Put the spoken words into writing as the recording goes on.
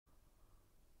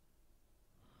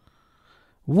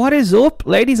What is up,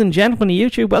 ladies and gentlemen of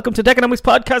YouTube? Welcome to Deconomics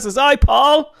Podcast. As I,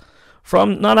 Paul,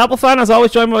 from Non-Apple Fan, as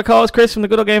always, joined by my co-host Chris from the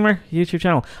Good Old Gamer YouTube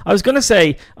channel. I was going to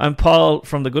say I'm Paul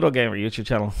from the Good Old Gamer YouTube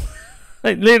channel.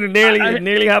 It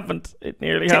nearly happened. It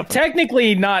nearly happened.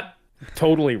 Technically not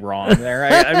totally wrong there.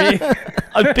 I mean,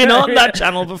 I've been on that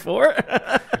channel before.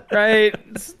 Right?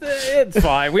 It's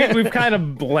fine. We've kind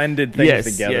of blended things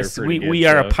together. Yes, we we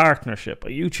are a partnership, a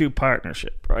YouTube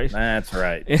partnership, right? That's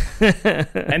right.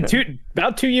 And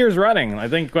about 2 years running, I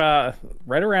think, right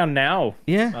around now.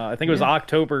 Yeah. I think it was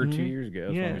October 2 years ago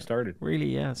when we started.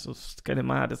 Really, yeah. So it's kind of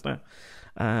mad, isn't it?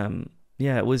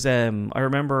 Yeah, it was. I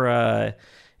remember.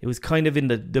 It was kind of in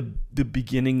the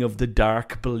beginning of the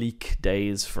dark, bleak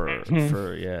days for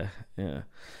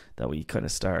that we kind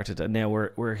of started, and now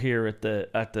we're here at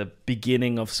the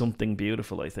beginning of something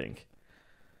beautiful, I think.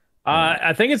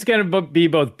 I think it's going to be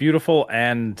both beautiful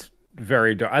and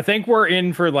very dark. I think we're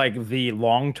in for like the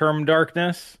long-term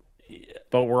darkness,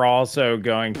 but we're also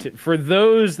going to, for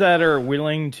those that are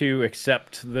willing to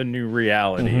accept the new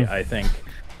reality, I think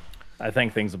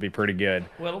things will be pretty good.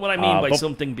 Well, what I mean by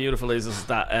something beautiful is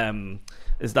that the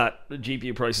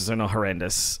GPU prices are not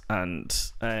horrendous,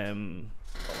 and I'm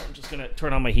just gonna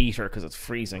turn on my heater because it's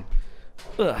freezing.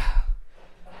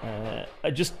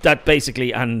 Just that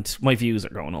basically, and my views are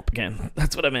going up again.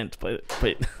 That's what I meant by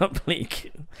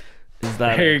bleak. Is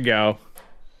that there? You go.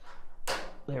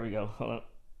 There we go. Hold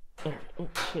on. Oh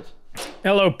shit.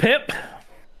 Hello, Pip,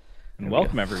 and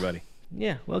welcome everybody.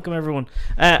 Yeah, welcome everyone.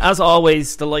 As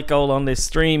always, the like goal on this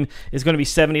stream is going to be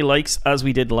 70 likes, as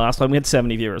we did last time. We had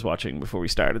 70 viewers watching before we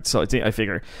started, so I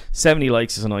figure 70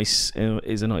 likes is a nice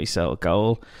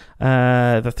goal.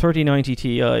 The 3090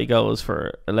 Ti goes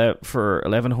for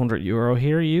 €1,100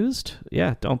 here used.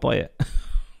 Yeah, don't buy it.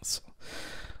 So,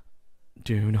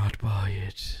 do not buy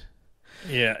it.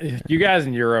 Yeah, you guys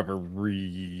in Europe are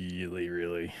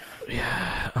really.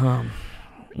 Yeah.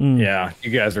 Yeah, you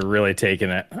guys are really taking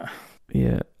it.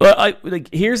 Yeah. Well,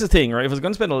 here's the thing, right? If I was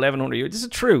going to spend €1,100, this is the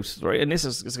truth, right? And this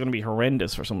is going to be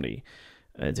horrendous for somebody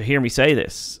to hear me say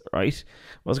this, right? If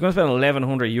I was going to spend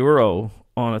 €1,100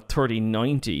 on a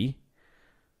 3090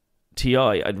 Ti,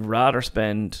 I'd rather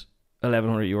spend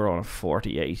 €1,100 on a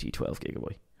 4080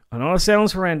 12GB. I know it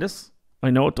sounds horrendous. I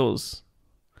know it does.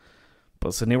 But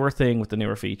it's a newer thing with the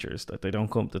newer features that they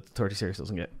don't come, that the 30 series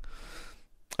doesn't get.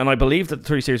 And I believe that the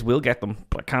 30 series will get them,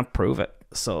 but I can't prove it.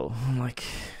 So I'm like,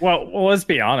 well, let's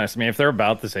be honest. I mean, if they're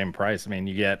about the same price, I mean,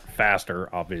 you get faster,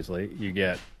 obviously. You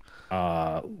get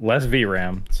less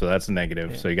VRAM, so that's a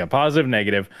negative. Yeah. So you got positive,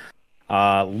 negative,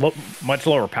 much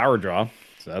lower power draw,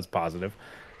 so that's positive.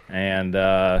 And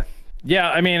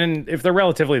yeah, I mean, and if they're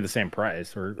relatively the same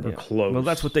price or close, well,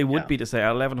 that's what they would be to say.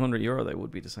 At €1,100, they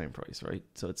would be the same price, right?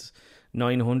 So it's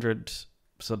 900.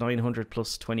 So 900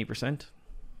 plus 20%.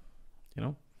 You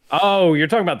know? Oh, you're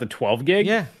talking about the 12 gig?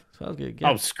 Yeah, 12 gig.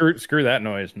 Yeah. Oh, screw that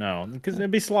noise. No, because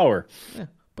it'd be slower. Yeah,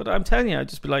 but I'm telling you, I'd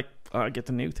just be like, get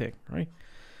the new thing, right?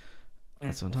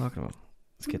 That's what I'm talking about.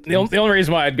 Let's get the only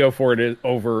reason why I'd go for it is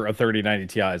over a 3090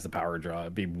 Ti is the power draw.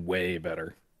 It'd be way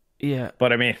better. Yeah,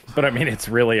 but I mean, it's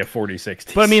really a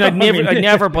 4060. But I mean, I'd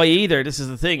never buy either. This is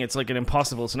the thing; it's like an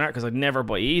impossible scenario because I'd never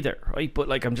buy either, right? But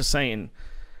like, I'm just saying,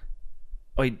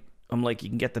 I'm like, you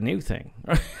can get the new thing,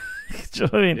 right? Do you know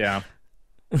what I mean? Yeah.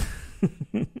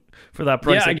 For that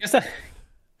price. Yeah, I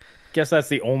guess that's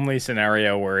the only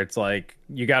scenario where it's like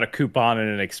you got a coupon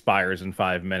and it expires in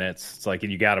 5 minutes. It's like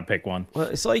you got to pick one. Well,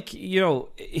 it's like, you know,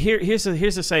 here's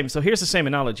the same. So here's the same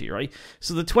analogy, right?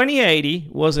 So the 2080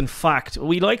 was in fact,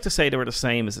 we like to say they were the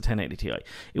same as the 1080 Ti.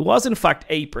 It was in fact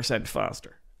 8%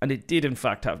 faster. And it did, in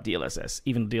fact, have DLSS,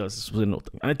 even though DLSS was in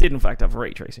nothing. And it did, in fact, have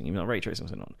ray tracing, even though ray tracing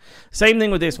was in nothing. Same thing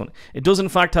with this one. It does, in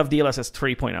fact, have DLSS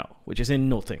 3.0, which is in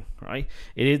nothing, right?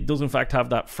 It does, in fact,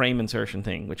 have that frame insertion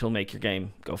thing, which will make your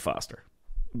game go faster.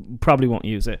 Probably won't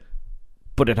use it,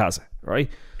 but it has it, right?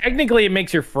 Technically, it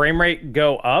makes your frame rate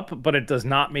go up, but it does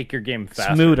not make your game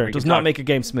faster. Smoother. It does not make your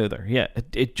game smoother. Yeah,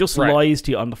 it just lies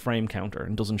to you on the frame counter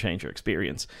and doesn't change your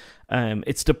experience.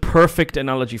 It's the perfect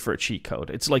analogy for a cheat code.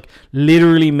 It's like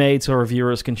literally made so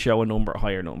reviewers can show a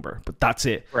higher number, but that's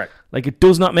it. Right. Like, it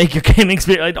does not make your game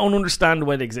experience. I don't understand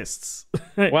why it exists.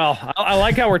 Well, I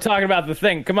like how we're talking about the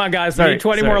thing. Come on, guys. We need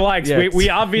 20 more likes. Yeah. We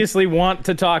obviously want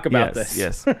to talk about this.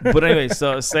 Yes. But anyway,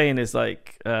 so I was saying is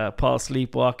like Paul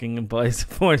sleepwalking and buys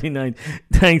 49.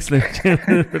 Thanks, Luke.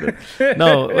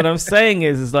 No, what I'm saying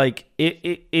is like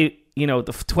it you know,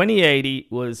 the 2080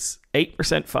 was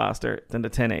 8% faster than the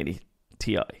 1080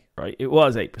 Ti, right? It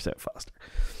was 8% faster.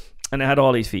 And it had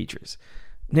all these features.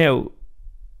 Now,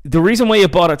 the reason why you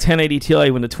bought a 1080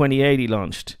 Ti when the 2080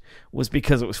 launched was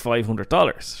because it was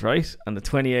 $500, right? And the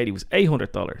 2080 was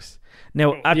 $800.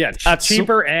 Now, at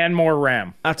cheaper and more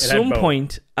RAM. At some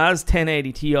point, as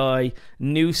 1080 Ti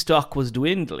new stock was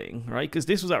dwindling, right? Because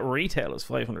this was at retail, it was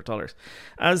 $500.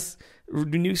 As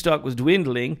new stock was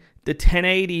dwindling, the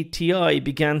 1080 Ti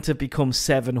began to become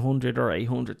 $700 or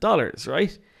 $800,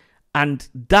 right? And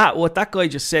what that guy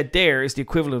just said there is the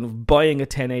equivalent of buying a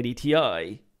 1080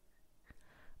 Ti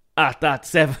at that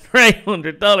 $700 or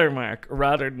 $800 mark,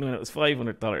 rather than when it was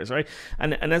 $500, right?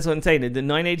 And that's what I'm saying. The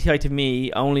 980 Ti to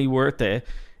me only worth it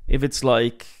if it's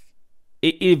like,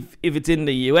 if it's in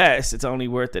the US, it's only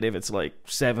worth it if it's like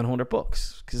 $700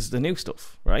 because it's the new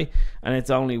stuff, right? And it's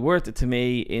only worth it to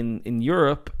me in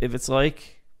Europe if it's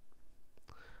like,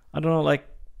 I don't know, like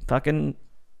fucking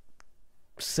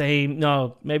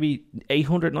maybe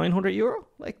 800, 900 euro.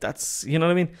 Like that's, you know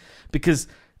what I mean? Because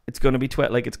it's going to be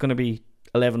it's going to be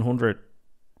 1100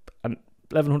 and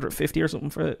 1150 or something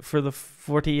for the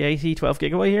 4080 12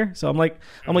 gigabyte here. So I'm like,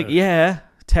 yeah,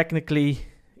 technically,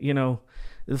 you know,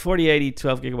 the 4080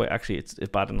 12 gigabyte, actually it's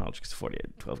bad knowledge because the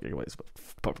 4080 12 gigabyte is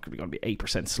probably going to be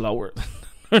 8% slower.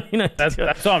 You know, that's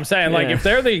what I'm saying. Like if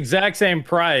they're the exact same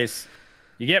price,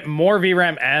 you get more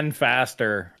VRAM and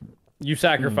faster. You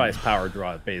sacrifice power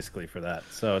draw basically for that.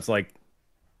 So it's like,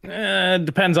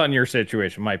 depends on your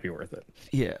situation. Might be worth it.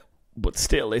 Yeah, but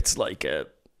still, it's like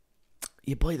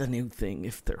you buy the new thing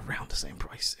if they're around the same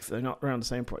price. If they're not around the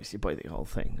same price, you buy the old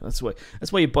thing. That's why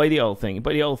you buy the old thing. You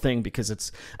buy the old thing because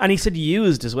it's, and he said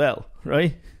used as well,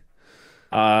 right?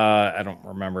 I don't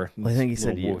remember. I think he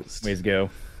said used. Ways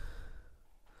go.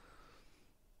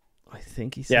 I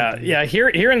think he said. Yeah. Here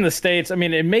in the States, I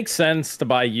mean, it makes sense to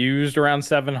buy used around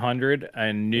 700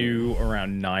 and new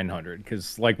around 900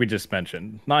 because, like we just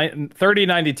mentioned,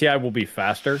 3090 Ti will be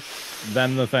faster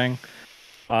than the thing,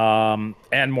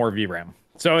 and more VRAM,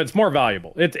 so it's more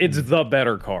valuable. It's the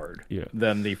better card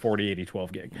than the 4080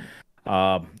 12 gig.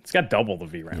 It's got double the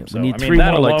VRAM. Yeah, so we need I mean, three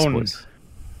that more alone. likes,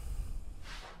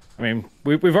 I mean,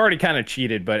 we've already kind of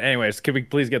cheated, but anyways, could we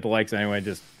please get the likes anyway?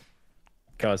 Just.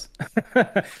 Cause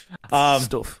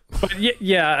stuff. But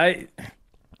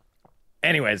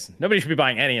anyways, nobody should be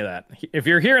buying any of that. If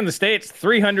you're here in the States,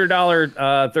 $300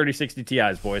 3060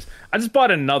 Ti's, boys. I just bought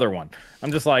another one.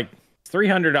 I'm just like,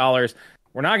 $300.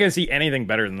 We're not gonna see anything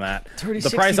better than that.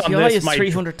 The price on this is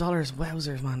 $300.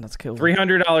 Wowzers, man, that's cool.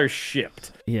 $300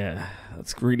 shipped. Yeah,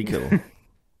 that's really cool.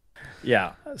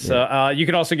 Yeah. So you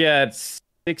could also get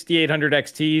 6800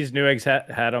 XTs. Newegg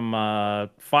had them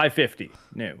 550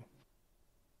 new.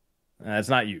 That's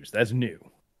not used. That's new.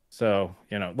 So,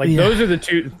 you know, like those are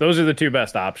the two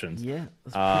best options. Yeah.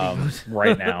 That's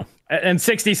right now. And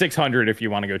 6600 if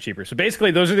you want to go cheaper. So basically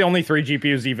those are the only three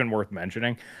GPUs even worth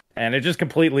mentioning. And it just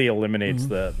completely eliminates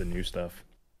the new stuff.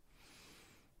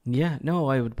 Yeah, no,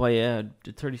 I would buy the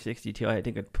 3060 Ti. I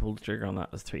think I'd pull the trigger on that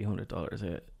as $300.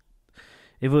 If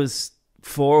it was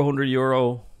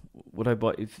 €400, would I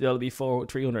buy? If that'll be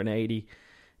 380.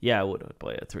 Yeah, I would. I'd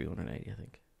buy a 380. I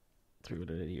think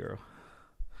 €380.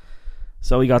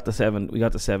 So we got the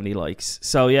 70 likes.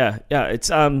 So yeah,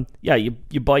 it's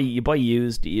you buy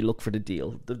used, you look for the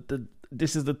deal.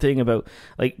 This is the thing about,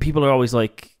 like, people are always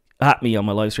like at me on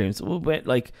my live streams,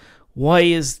 like, why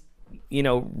is, you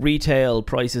know, retail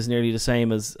prices nearly the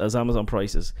same as Amazon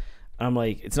prices? I'm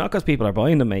like, it's not because people are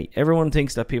buying them, mate. Everyone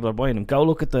thinks that people are buying them. Go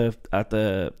look at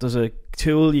the there's a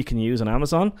tool you can use on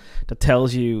Amazon that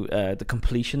tells you the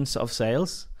completions of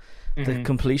sales. The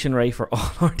completion rate for all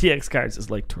RTX cards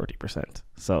is like 30%.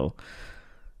 So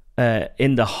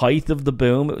in the height of the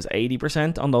boom, it was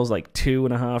 80%. On those like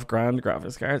 $2,500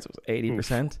 graphics cards, it was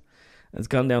 80%. Oof. It's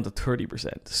gone down to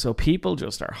 30%. So people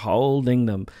just are holding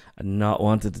them and not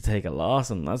wanting to take a loss,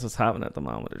 and that's what's happening at the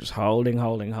moment. They're just hodling.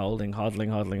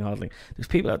 There's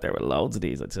people out there with loads of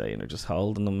these, I'd say, and they're just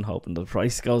holding them and hoping the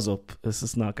price goes up. This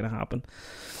is not going to happen.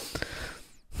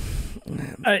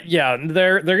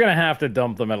 They're gonna have to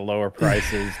dump them at lower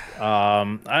prices.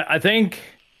 I think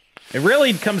it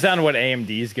really comes down to what AMD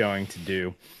is going to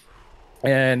do,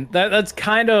 and that's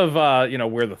kind of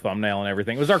where the thumbnail and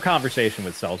everything. It was our conversation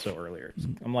with Celso earlier.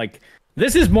 I'm like,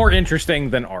 this is more interesting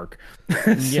than Arc.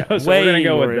 So way we're gonna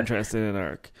go more interested in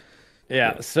Arc.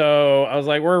 Yeah, so I was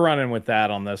like, we're running with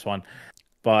that on this one,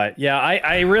 but yeah,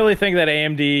 I really think that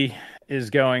AMD is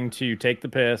going to take the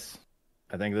piss.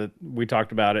 I think that we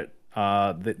talked about it.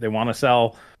 They want to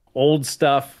sell old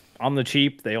stuff on the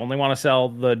cheap. They only want to sell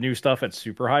the new stuff at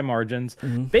super high margins.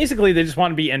 Basically, they just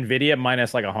want to be NVIDIA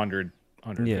minus like $100,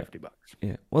 $150.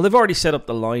 Yeah. Well, they've already set up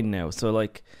the line now. So,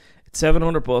 like, It's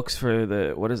 $700 for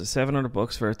the, what is it?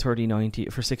 $700 for a 3090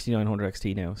 for 6900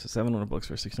 XT now. So $700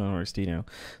 for 6900 XT now.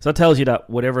 So that tells you that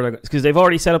whatever, because they've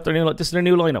already set up their new, this is their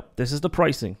new lineup. This is the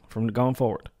pricing from going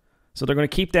forward. So they're going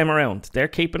to keep them around. They're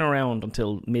keeping around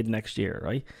until mid next year,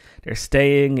 right? They're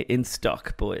staying in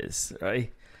stock, boys,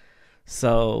 right?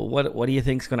 So what do you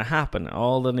think is going to happen?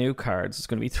 All the new cards, it's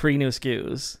going to be 3 new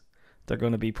SKUs. They're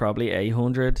going to be probably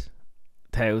 800,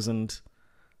 1,000,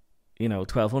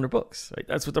 $1,200, right?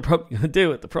 That's what they're probably going to do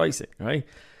with the pricing, right?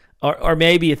 Or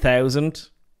maybe 1,000,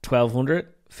 1,200,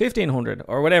 1,500,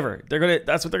 or whatever.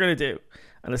 That's what they're going to do.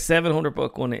 And the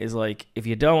 $700 one is like, if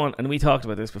you don't, and we talked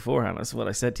about this beforehand, that's what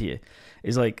I said to you,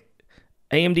 is like,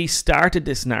 AMD started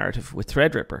this narrative with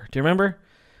Threadripper. Do you remember?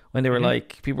 When they were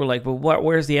like, people were like, well,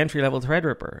 where's the entry level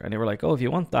Threadripper? And they were like, oh, if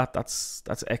you want that, that's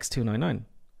X299,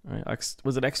 right?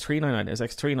 Was it X399? It's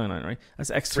X399, right?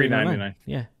 That's X399.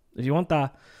 Yeah. If you want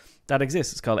that, that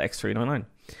exists. It's called X399.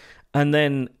 And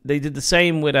then they did the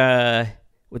same with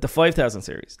the 5000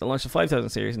 series. They launched the 5000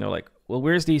 series, and they're like, well,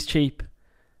 where's these cheap,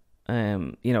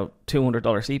 $200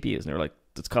 CPUs? And they're like,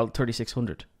 it's called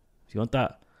 3600. If you want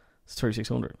that, it's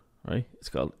 3600, right? It's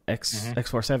called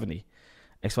X470,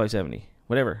 X570.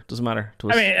 Whatever, doesn't matter to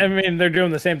us. I mean, they're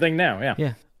doing the same thing now.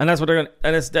 Yeah, and that's what they're going.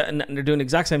 And they're doing the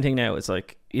exact same thing now. It's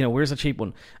like, where's a cheap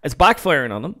one? It's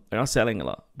backfiring on them. They're not selling a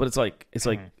lot, but it's like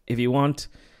if you want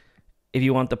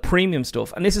the premium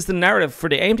stuff, and this is the narrative for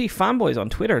the AMD fanboys on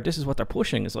Twitter. This is what they're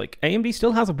pushing. It's like AMD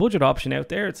still has a budget option out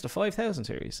there. It's the 5000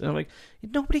 series, and I'm like,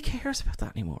 nobody cares about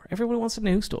that anymore. Everyone wants the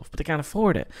new stuff, but they can't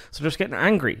afford it, so they're just getting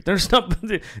angry. They're just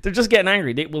getting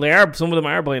angry. They are. Some of them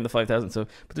are buying the 5000, but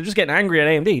they're just getting angry at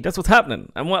AMD. That's what's happening.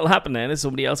 And what'll happen then is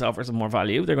somebody else offers them more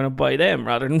value. They're going to buy them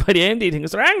rather than buy the AMD thing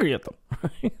because they're angry at them.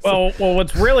 Well,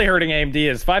 what's really hurting AMD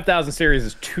is 5000 series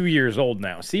is 2 years old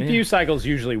now. CPU cycle is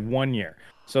usually 1 year.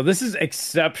 So this is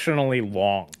exceptionally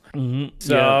long.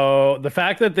 So the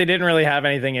fact that they didn't really have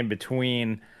anything in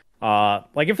between,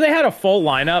 like if they had a full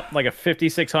lineup, like a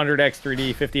 5600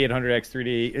 X3D, 5800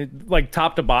 X3D, like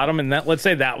top to bottom, and that, let's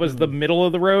say that was the middle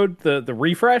of the road, the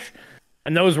refresh,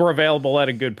 and those were available at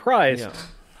a good price,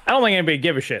 I don't think anybody would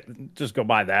give a shit. Just go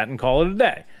buy that and call it a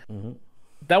day.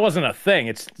 That wasn't a thing.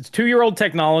 It's 2-year-old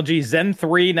technology. Zen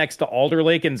 3 next to Alder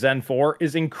Lake and Zen 4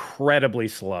 is incredibly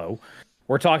slow.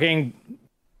 We're talking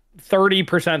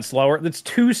 30% slower. That's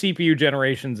 2 CPU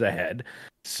generations ahead.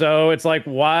 So it's like,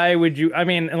 why would you,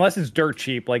 unless it's dirt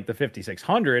cheap like the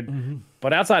 5600,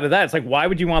 but outside of that, it's like, why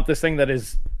would you want this thing that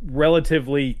is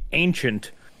relatively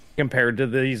ancient compared to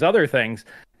these other things?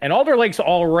 And Alder Lake's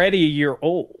already a year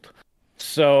old.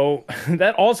 So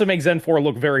that also makes Zen 4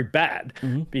 look very bad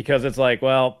because it's like,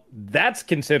 well, that's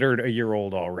considered a year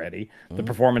old already, the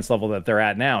performance level that they're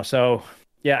at now. So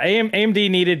yeah,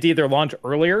 AMD needed to either launch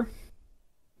earlier,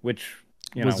 which,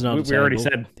 we already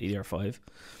said DDR5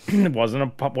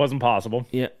 wasn't possible.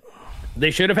 Yeah. They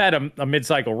should have had a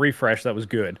mid-cycle refresh that was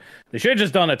good. They should have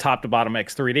just done a top-to-bottom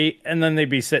X3D, and then they'd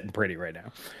be sitting pretty right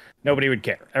now. Nobody would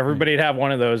care. Everybody'd have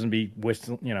one of those and be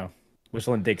whistling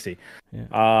Dixie.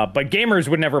 Yeah. But gamers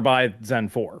would never buy Zen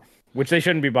 4, which they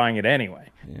shouldn't be buying it anyway.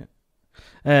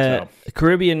 Yeah.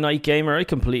 Caribbean Night Gamer, I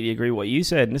completely agree with what you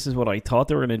said, and this is what I thought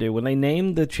they were going to do. When they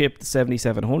named the chip the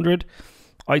 7700,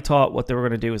 I thought what they were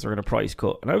going to do is they're going to price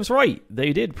cut. And I was right.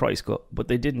 They did price cut, but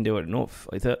they didn't do it enough.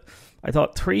 I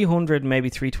thought 300, maybe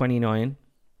 329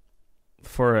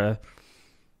 for a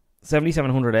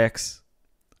 7700X.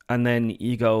 And then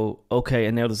you go, okay,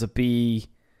 and now there's a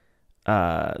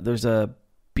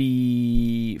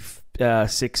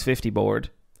B650 board.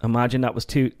 Imagine that was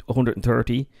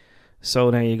 230. So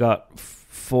now you got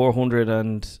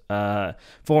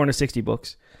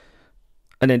 $460.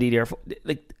 And then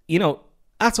DDR4,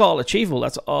 that's all achievable.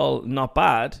 That's all not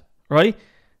bad, right?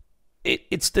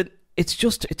 It's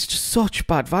just such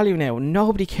bad value now.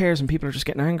 Nobody cares, and people are just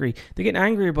getting angry. They're getting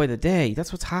angrier by the day.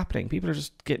 That's what's happening. People are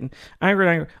just getting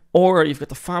angrier. Or you've got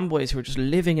the fanboys who are just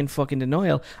living in fucking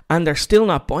denial, and they're still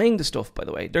not buying the stuff. By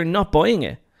the way, they're not buying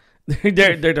it.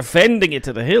 They're defending it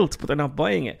to the hilt, but they're not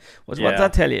buying it. What does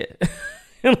that tell you?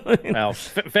 Well,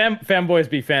 fanboys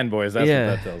be fanboys. That's what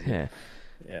that tells you.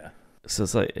 Yeah. So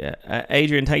it's like,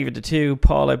 Adrian, thank you for the 2.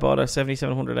 Paul, I bought a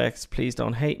 7700X. Please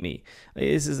don't hate me.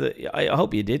 I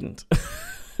hope you didn't.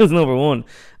 It's number one.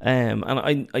 And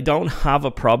I don't have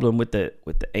a problem with the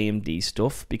AMD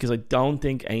stuff because I don't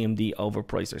think AMD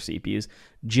overpriced their CPUs.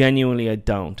 Genuinely, I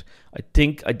don't. I don't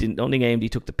think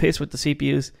AMD took the piss with the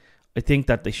CPUs. I think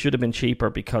that they should have been cheaper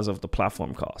because of the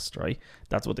platform cost, right?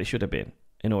 That's what they should have been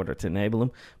in order to enable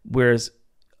them. Whereas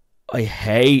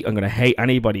I'm going to hate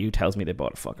anybody who tells me they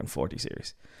bought a fucking 40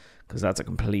 series because that's a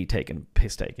complete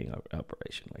piss-taking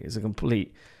operation. Like, it's a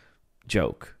complete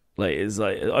joke. Like it's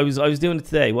like I was doing it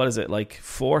today. What is it like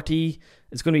 40?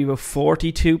 It's going to be about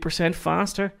 42%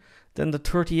 faster than the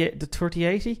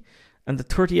 3080, and the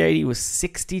 3080 was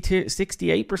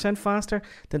 68% faster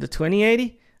than the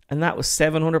 2080, and that was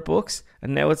 $700,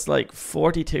 and now it's like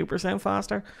 42%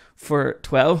 faster for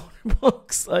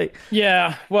 $1,200. Like,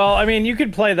 yeah, well, I mean, you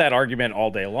could play that argument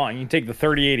all day long. You can take the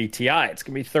 3080 Ti; it's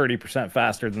gonna be 30%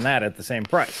 faster than that at the same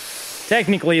price.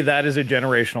 Technically, that is a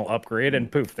generational upgrade, and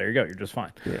poof, there you go. You're just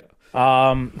fine. yeah.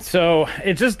 So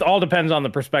it just all depends on the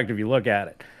perspective you look at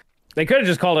it. They could have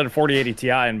just called it a 4080 Ti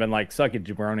and been like, "Suck it,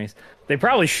 jabronis." They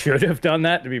probably should have done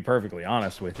that, to be perfectly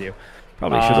honest with you.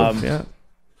 Probably should have. Yeah.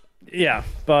 Yeah,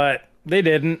 but they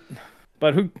didn't.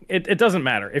 But it doesn't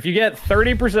matter. If you get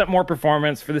 30% more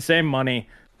performance for the same money,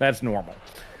 that's normal.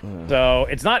 So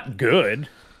it's not good.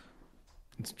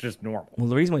 It's just normal. Well,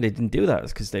 the reason why they didn't do that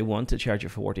is because they want to charge you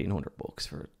 $1,400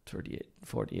 for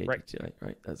 4080 Right. Ti,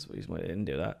 right? That's the reason why they didn't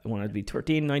do that. They wanted it to be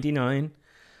 $1,399,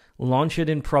 launch it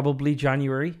in probably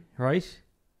January, right?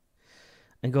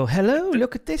 And go, hello,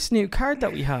 look at this new card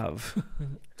that we have.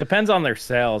 Depends on their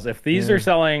sales. If these are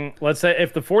selling, let's say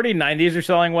if the 4090s are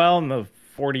selling well and the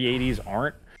 4080s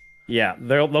aren't, yeah,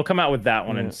 they'll come out with that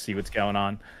one and see what's going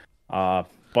on.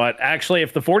 But actually,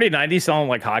 if the 4090s selling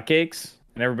like hotcakes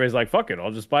and everybody's like, fuck it, I'll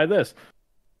just buy this,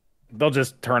 they'll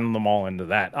just turn them all into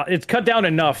that. It's cut down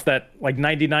enough that like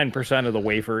 99% of the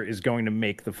wafer is going to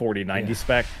make the 4090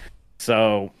 spec.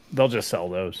 So they'll just sell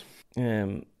those.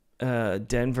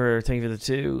 Denver, thank you for the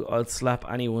 2. I'll slap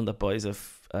anyone that buys a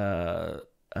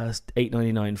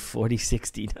 $899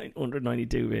 4060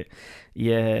 992 bit.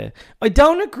 Yeah, I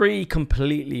don't agree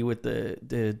completely with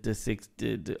the six.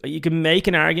 You can make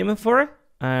an argument for it.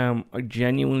 I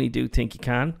genuinely do think you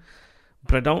can,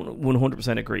 but I don't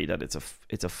 100% agree that it's a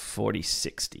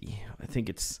 4060. I think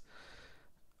it's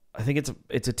a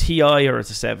Ti or it's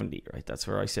a 70. Right, that's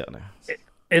where I sit on it.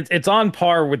 It's on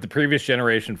par with the previous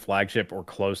generation flagship or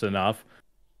close enough.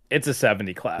 It's a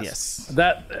 70 class. Yes.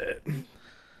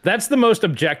 That's the most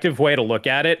objective way to look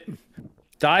at it.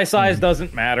 Die size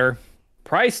doesn't matter.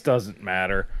 Price doesn't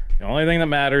matter. The only thing that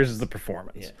matters is the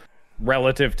performance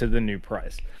relative to the new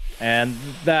price. And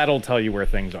that'll tell you where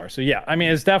things are. So yeah, I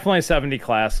mean, it's definitely a 70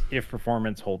 class if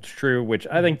performance holds true, which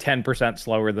I think 10%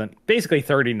 slower than basically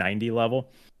 3090 level.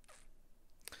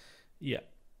 Yeah.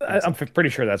 I'm pretty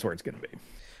sure that's where it's going to be.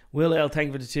 Will L, thank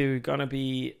you for the 2. Gonna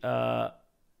be a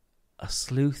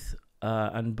sleuth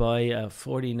and buy a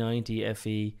 4090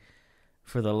 FE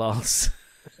for the loss.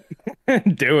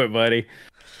 Do it, buddy.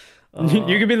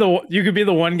 You could be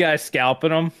the one guy scalping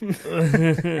them.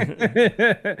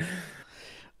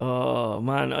 Oh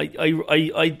man,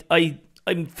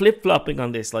 I'm flip flopping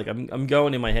on this. Like I'm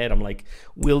going in my head. I'm like,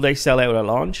 will they sell out at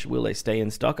launch? Will they stay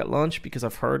in stock at launch? Because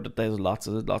I've heard that there's lots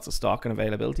of stock and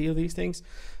availability of these things.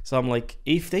 So I'm like,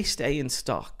 if they stay in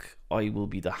stock, I will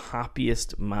be the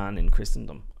happiest man in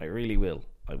Christendom. I really will.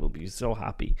 I will be so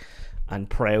happy and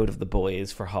proud of the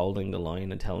boys for holding the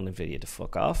line and telling Nvidia to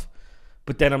fuck off.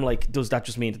 But then I'm like, does that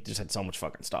just mean that they just had so much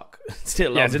fucking stock?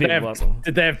 Still, yeah. Did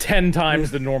they have 10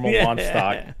 times the normal launch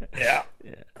stock? Yeah.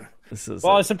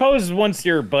 Well, I suppose once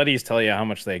your buddies tell you how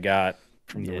much they got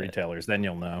from the retailers, then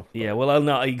you'll know. Yeah, well, I'll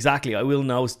know exactly. I will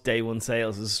know day one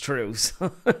sales is true.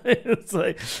 So it's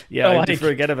like, I do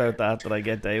forget about that I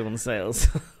get day one sales.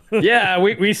 Yeah,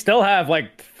 we still have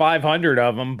like 500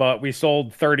 of them, but we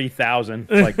sold 30,000.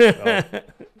 Like, oh.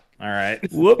 All right.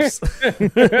 Whoops.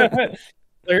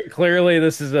 Clearly,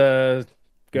 this is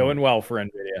going well for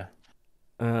NVIDIA.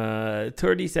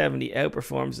 3070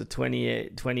 outperforms the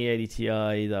 2080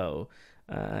 Ti though.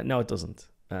 No, it doesn't.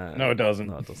 No, it doesn't.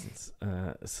 No, it doesn't.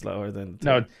 Slower than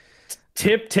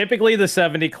typically the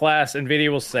 70 class NVIDIA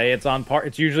will say it's on par.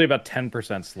 It's usually about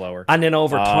 10% slower. And then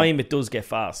over time it does get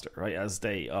faster, right? As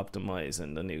they optimize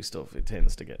and the new stuff, it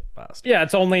tends to get faster. Yeah,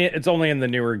 it's only in the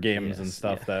newer games and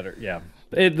stuff that are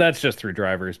that's just through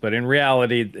drivers, but in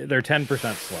reality they're 10%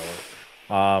 slower.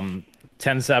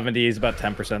 1070 is about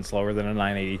 10% slower than a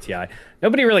 980 Ti.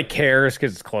 Nobody really cares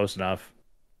because it's close enough.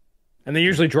 And they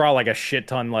usually draw like a shit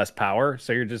ton less power,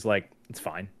 so you're just like, it's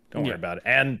fine. Don't worry about it.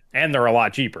 And they're a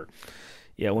lot cheaper.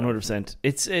 Yeah, 100%.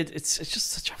 It's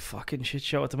just such a fucking shit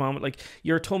show at the moment. Like,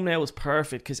 your thumbnail was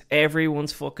perfect because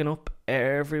everyone's fucking up.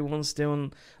 Everyone's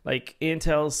doing, like,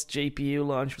 Intel's GPU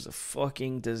launch was a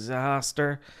fucking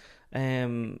disaster.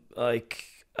 You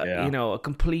know, a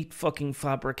complete fucking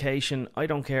fabrication. I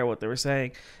don't care what they were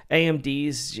saying.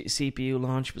 AMD's CPU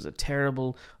launch was a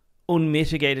terrible,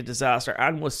 unmitigated disaster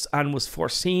and was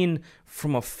foreseen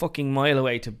from a fucking mile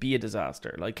away to be a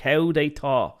disaster. Like, how they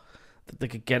thought that they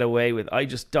could get away with, I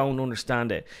just don't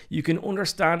understand it. You can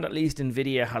understand at least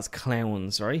Nvidia has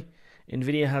clowns, right?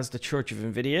 Nvidia has the Church of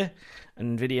Nvidia,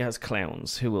 and Nvidia has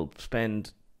clowns who will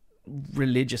spend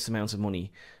religious amounts of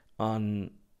money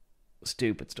on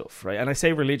stupid stuff, right? And I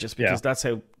say religious because that's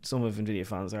how some of Nvidia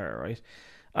fans are, right?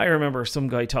 I remember some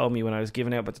guy told me when I was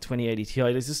giving out about the 2080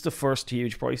 Ti, this is the first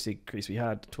huge price increase we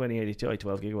had, 2080 Ti,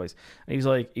 12 gigabytes. And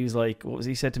he was like, what was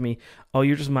he said to me? Oh,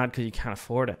 you're just mad because you can't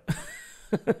afford it.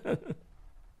 I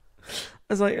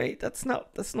was like, hey, that's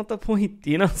not the point.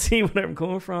 Do you not see where I'm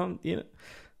coming from? You know?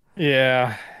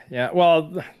 Yeah.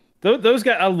 Well, those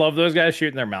guys, I love those guys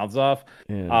shooting their mouths off.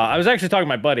 Yeah. I was actually talking to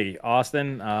my buddy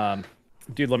Austin.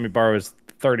 Dude let me borrow his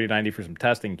 3090 for some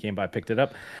testing. Came by, picked it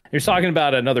up. He was talking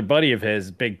about another buddy of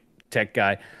his, big tech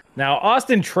guy. Now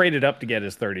Austin traded up to get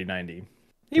his 3090.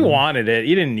 He wanted it.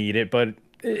 He didn't need it, but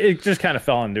it just kind of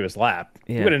fell into his lap.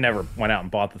 Yeah. He would have never went out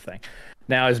and bought the thing.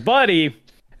 Now his buddy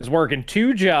is working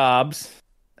 2 jobs,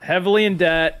 heavily in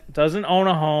debt, doesn't own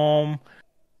a home,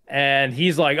 and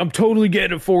he's like, I'm totally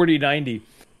getting a 4090.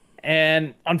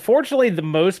 And unfortunately, the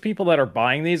most people that are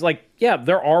buying these, like, yeah,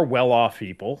 there are well-off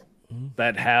people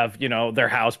that have, their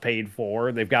house paid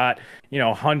for. They've got,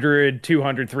 $100,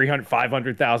 $200, $300,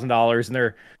 $500,000 in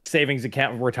their savings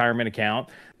account, retirement account.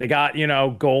 They got,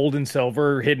 gold and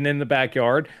silver hidden in the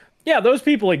backyard. Yeah, those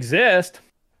people exist.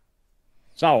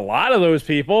 It's not a lot of those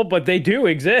people, but they do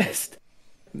exist.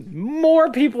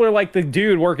 More people are like the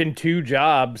dude working 2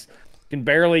 jobs, can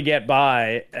barely get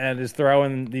by, and is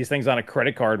throwing these things on a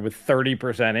credit card with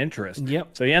 30% interest. Yep.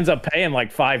 So he ends up paying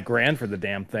like $5,000 for the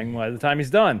damn thing by the time he's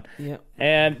done. Yep.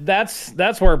 And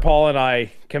that's where Paul and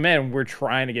I come in. We're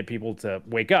trying to get people to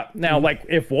wake up. Now, like,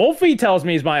 if Wolfie tells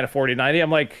me he's buying a 4090, I'm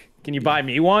like, can you buy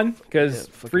me one? Because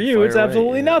for you, it's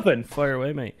absolutely nothing. Fire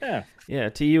away, mate. Yeah. Yeah,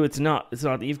 to you, it's not.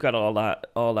 You've got all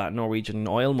that Norwegian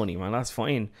oil money, man. That's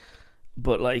fine.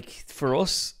 But like for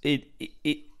us, and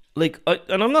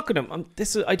I'm not gonna.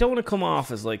 I don't want to come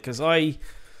off as like, because my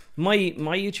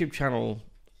YouTube channel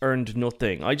earned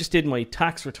nothing. I just did my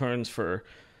tax returns for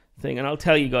thing, and I'll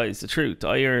tell you guys the truth.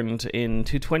 I earned in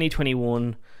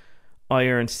 2021, I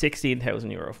earned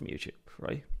 €16,000 from YouTube.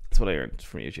 Right, that's what I earned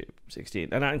from YouTube, 16,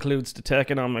 and that includes the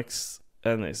Techonomics,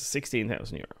 and it's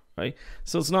 €16,000. Right,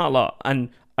 so it's not a lot, and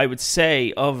I would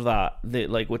say of that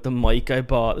like with the mic I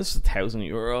bought, this is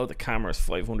 €1,000. The camera's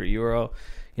 €500.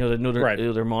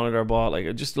 Another monitor I bought,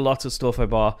 like just lots of stuff I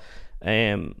bought,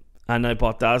 and I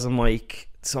bought that as a mic,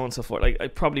 so on and so forth. Like I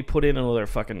probably put in another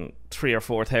fucking 3,000 or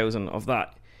 4,000 of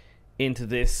that into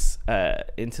this,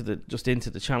 into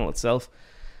the channel itself.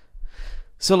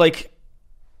 So like,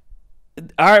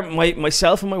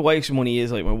 myself and my wife's money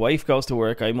is like, my wife goes to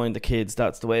work, I mind the kids.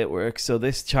 That's the way it works. So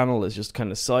this channel is just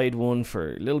kind of side one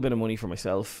for a little bit of money for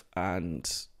myself, and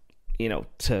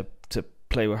to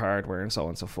play with hardware and so on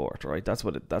and so forth, right? That's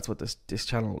what this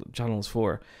channel is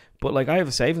for. But like, I have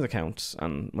a savings account,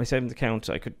 and my savings account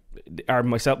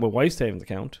my wife's savings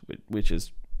account, which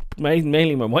is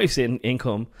mainly my wife's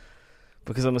income,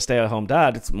 because I'm a stay-at-home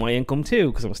dad. It's my income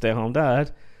too, because I'm a stay-at-home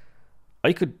dad.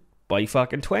 I could buy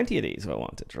fucking 20 of these if I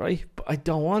wanted, right? But I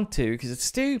don't want to, because it's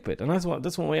stupid. And that's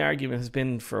what my argument has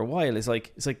been for a while. It's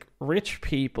like rich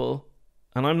people,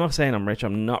 and I'm not saying I'm rich.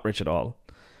 I'm not rich at all.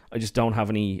 I just don't have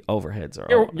any overheads.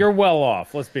 You're well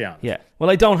off, let's be honest. Yeah. Well,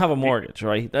 I don't have a mortgage,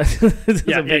 right?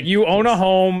 You own a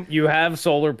home, you have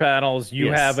solar panels,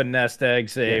 you have a nest egg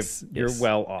saved. You're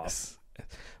well off.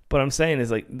 But I'm saying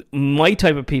is, like, my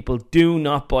type of people do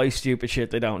not buy stupid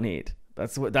shit they don't need.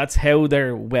 That's how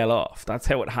they're well off. That's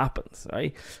how it happens,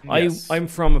 right? Yes. I'm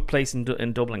from a place in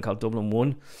Dublin called Dublin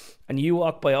 1, and you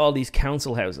walk by all these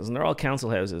council houses, and they're all council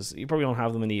houses. You probably don't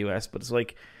have them in the US, but it's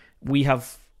like we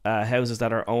have houses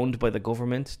that are owned by the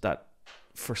government that,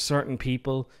 for certain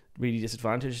people, really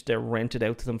disadvantaged, they're rented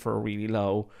out to them for a really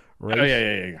low rate. Oh,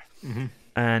 yeah. Mm-hmm.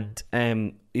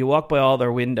 And you walk by all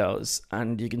their windows,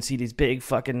 and you can see these big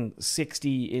fucking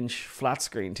 60-inch flat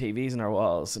screen TVs in their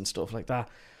walls and stuff like that.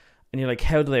 And you're like,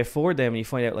 how do they afford them? And you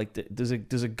find out, like, there's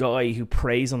a guy who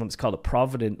preys on them. It's called a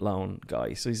Provident loan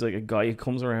guy. So he's like a guy who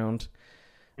comes around,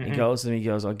 and he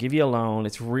goes, I'll give you a loan.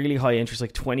 It's really high interest,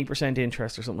 like 20%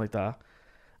 interest or something like that.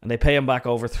 And they pay him back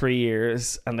over 3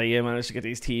 years, and they manage to get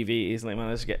these TVs, and they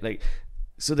manage to get, like,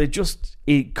 so they're just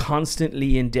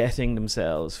constantly indebting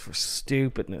themselves for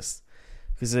stupidness,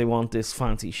 because they want this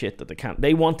fancy shit that they can't.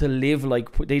 They want to live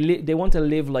like they want to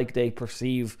live like they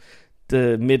perceive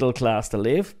the middle class to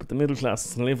live, but the middle class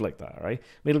doesn't live like that, right?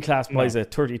 Middle class buys a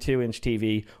 32-inch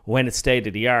TV when it's state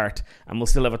of the art, and we'll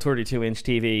still have a 32-inch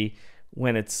TV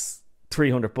when it's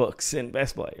 $300 in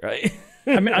Best Buy, right?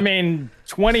 I mean,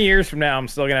 20 years from now, I'm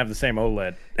still gonna have the same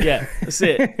OLED. Yeah, that's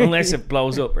it. Unless it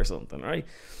blows up or something, right?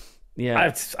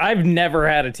 Yeah. I've never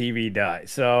had a TV die,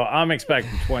 so I'm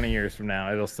expecting 20 years from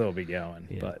now it'll still be going.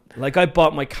 Yeah. But like I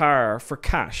bought my car for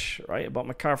cash, right? I bought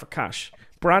my car for cash,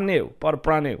 brand new, bought it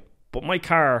brand new. But my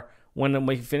car, when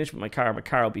I finish with my car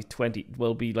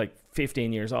will be like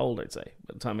 15 years old, I'd say,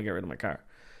 by the time I get rid of my car.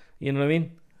 You know what I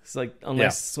mean? It's like,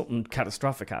 unless something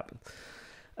catastrophic happens.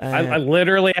 I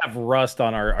literally have rust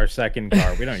on our second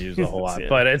car. We don't use it a whole lot,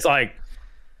 but it's like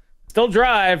still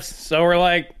drives. So we're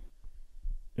like,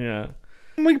 yeah,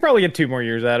 we could probably get 2 more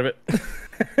years out of it.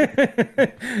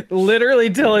 Literally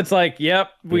till it's like,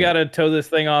 yep, we got to tow this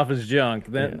thing off as junk.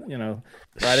 Then,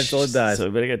 ride it till it dies. So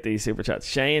we better get these super chats.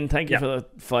 Shane, thank you for the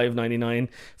 $5.99.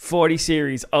 40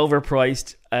 series,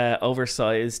 overpriced,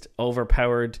 oversized,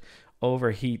 overpowered,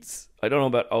 overheats. I don't know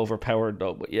about overpowered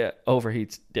though, but yeah,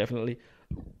 overheats definitely.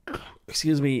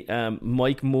 Excuse me,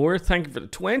 Mike Moore, thank you for the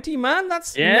 20, man.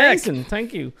 That's amazing.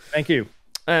 Thank you.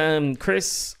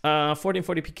 Chris,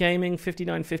 1440p gaming,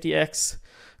 5950X,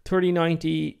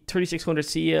 3090, 3600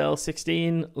 CL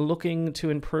 16, looking to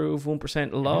improve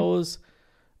 1% lows.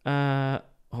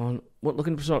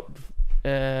 Looking for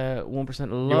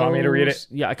 1% lows. You want me to read it?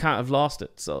 Yeah, I can't. I've lost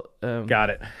it. So got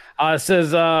it. It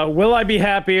says, will I be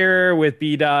happier with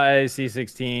B-Die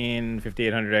C16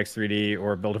 5800X 3D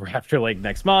or build a Raptor Lake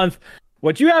next month?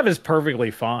 What you have is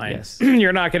perfectly fine. Yes.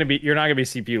 You're not gonna be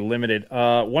CPU limited.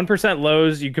 1%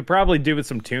 lows you could probably do with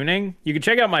some tuning. You can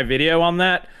check out my video on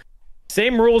that.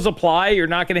 Same rules apply. You're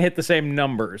not gonna hit the same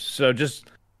numbers. So just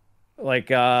like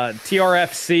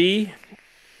TRFC,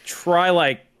 try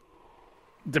like,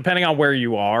 depending on where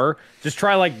you are, just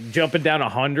try like jumping down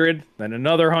 100, then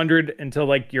another 100 until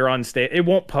like you're unstable. It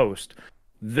won't post.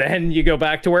 Then you go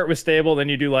back to where it was stable. Then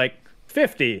you do like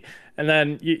 50, and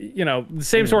then you know the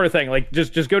same sort of thing. Like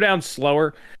just go down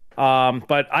slower.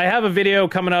 But I have a video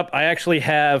coming up. I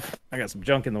got some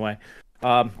junk in the way.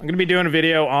 I'm gonna be doing a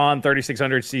video on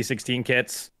 3600 C16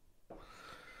 kits.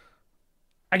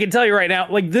 I can tell you right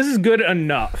now, like this is good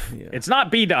enough. Yeah. It's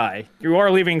not B-Die. You are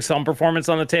leaving some performance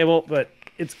on the table, but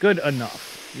it's good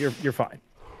enough. You're fine.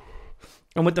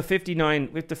 And with the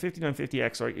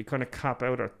 5950X, right, you kind of cap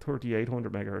out at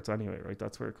 3800 megahertz anyway, right?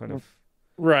 That's where it kind of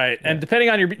right. Yeah. And depending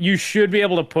on you should be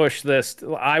able to push this.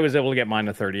 I was able to get mine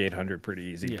to 3800 pretty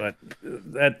easy, but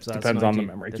that depends on the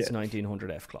memory kit. It's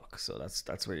 1900 F clock, so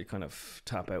that's where you kind of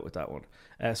tap out with that one.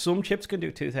 Some chips can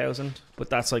do 2000, but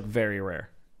that's like very rare.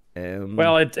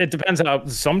 Well, it depends how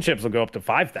some chips will go up to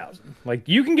 5,000. Like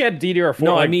you can get DDR4.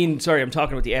 No, I'm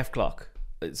talking about the F clock.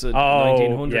 It's a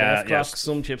 1900 F clock. Yes.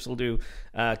 Some chips will do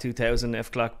 2000 F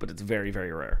clock, but it's very,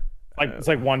 very rare. Like it's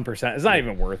like 1%. It's not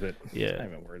even worth it. Yeah, it's not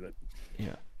even worth it.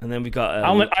 Yeah, and then we got.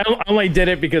 I only did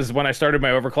it because when I started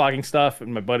my overclocking stuff,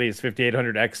 and my buddy's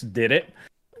 5800X did it,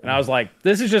 and I was like,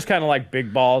 "This is just kind of like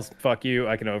big balls. Fuck you.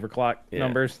 I can overclock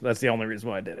numbers." That's the only reason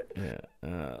why I did it.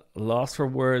 Yeah. Lost for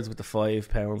words with the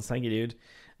 £5. Thank you, dude.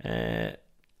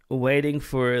 Waiting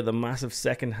for the massive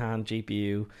second-hand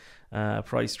GPU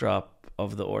price drop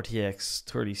of the RTX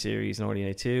 30 series and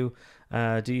RDNA 2.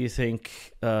 Do you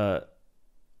think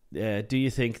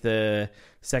the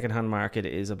second-hand market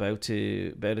is about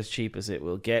as cheap as it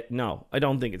will get? No, I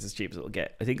don't think it's as cheap as it'll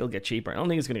get. I think it'll get cheaper. I don't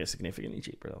think it's going to get significantly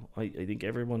cheaper, though. I think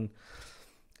everyone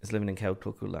is living in cow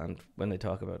cuckoo land when they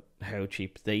talk about how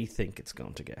cheap they think it's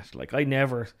going to get. Like,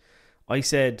 I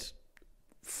said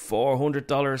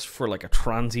 $400 for like a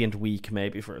transient week,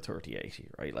 maybe for a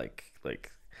 3080, right? Like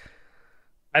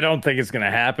I don't think it's going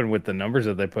to happen with the numbers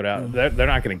that they put out. They're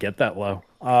not going to get that low.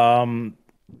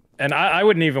 And I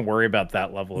wouldn't even worry about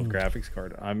that level of graphics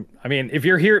card. I mean, if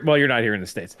you're here, well, you're not here in the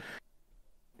States.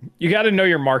 You got to know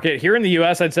your market. Here in the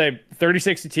US, I'd say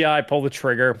 3060 Ti, pull the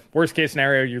trigger. Worst case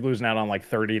scenario, you're losing out on like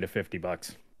 $30 to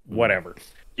 $50. Whatever.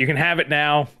 You can have it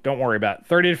now. Don't worry about it.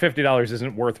 $30 to $50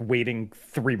 isn't worth waiting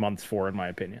 3 months for, in my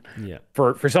opinion. Yeah.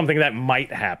 For something that might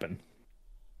happen.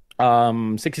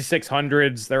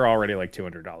 6600s, they're already like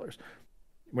 $200.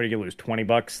 What are you gonna lose?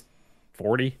 $20,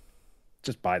 $40?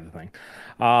 Just buy the thing.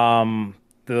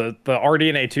 The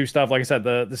RDNA 2 stuff, like I said,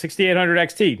 the 6800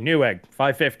 XT, Newegg,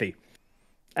 $550.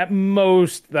 At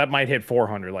most, that might hit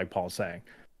 $400, like Paul's saying.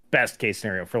 Best case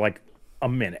scenario for like a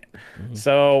minute.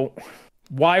 So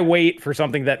why wait for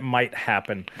something that might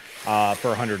happen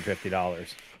for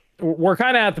 $150? We're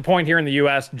kind of at the point here in the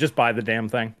US, just buy the damn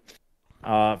thing.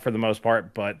 For the most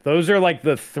part, but those are like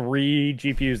the 3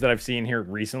 GPUs that I've seen here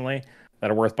recently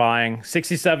that are worth buying.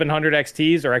 6700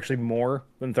 XTs are actually more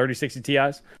than 3060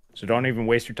 Ti's, so don't even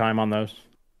waste your time on those.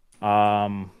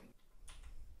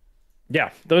 Yeah,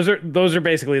 those are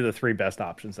basically the 3 best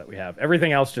options that we have.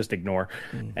 Everything else just ignore.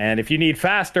 And if you need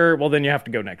faster, well, then you have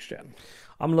to go next gen.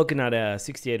 I'm looking at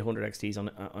 6800 XTs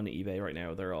on eBay right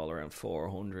now. They're all around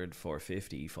 400,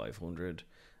 450, 500.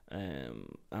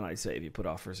 And I'd say if you put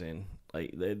offers in,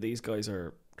 like these guys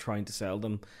are trying to sell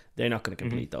them, they're not going to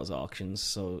complete those auctions.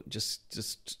 So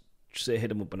just say hit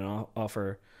them up with an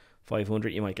offer 500.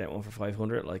 You might get one for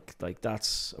 500. Like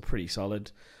that's a pretty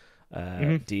solid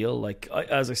deal. Like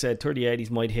as I said, 3080s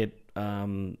might hit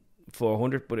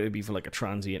 400, but it would be for like a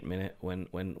transient minute when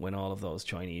all of those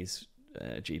Chinese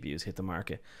GPUs hit the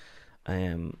market.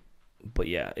 But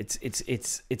yeah,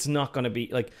 it's not going to be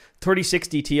like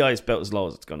 3060 Ti is about as low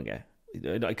as it's going to get.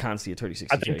 I can't see a 3060.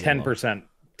 I think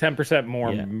 10%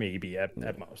 more, maybe at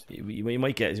most. You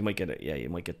might get it. Yeah, you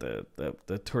might get the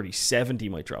 3070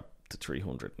 might drop to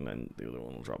 300, and then the other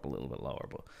one will drop a little bit lower.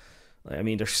 But I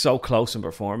mean, they're so close in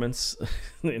performance.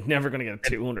 They're never going to get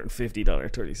a $250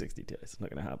 3060 Ti. It's not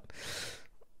going to happen.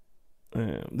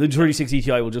 The 3060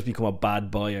 Ti will just become a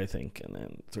bad buy, I think, and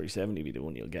then 3070 will be the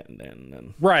one you'll get, and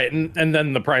then right, and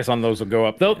then the price on those will go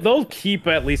up. They'll keep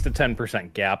at least a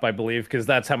 10% gap, I believe, because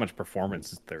that's how much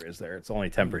performance there is there. It's only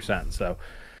 10%, so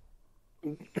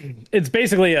it's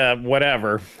basically a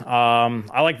whatever.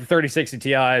 I like the 3060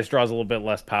 Ti's. Draws a little bit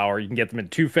less power. You can get them in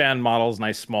 2-fan models,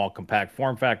 nice small compact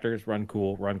form factors, run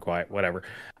cool, run quiet, whatever.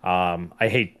 I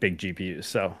hate big GPUs,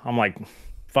 so I'm like,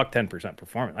 fuck 10%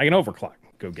 performance. I can overclock.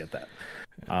 Go get that.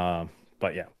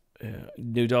 But yeah.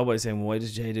 New Dogboy saying, why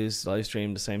does Jay do his live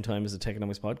stream the same time as the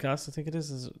Techonomics podcast? I think it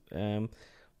is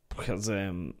because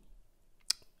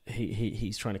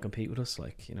he's trying to compete with us,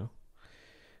 like, you know.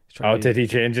 Did he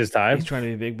change his time? He's trying to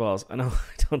be big balls. I know.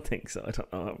 I don't think so. I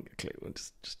don't know. I haven't got a clue. I'm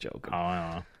just joking.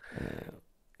 I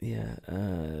don't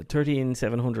know.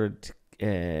 13700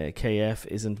 KF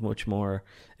isn't much more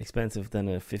expensive than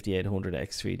a 5800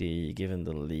 X3D given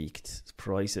the leaked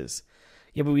prices.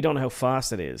 Yeah, but we don't know how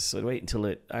fast it is, so I'd wait until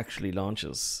it actually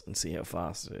launches and see how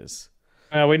fast it is.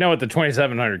 We know what the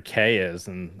 2700K is,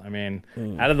 and I mean,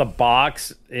 out of the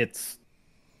box, it's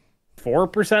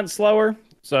 4% slower,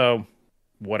 so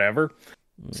whatever.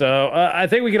 So I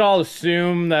think we could all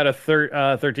assume that a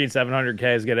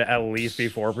 13700K is going to at least be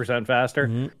 4%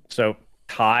 faster. So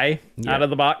high out of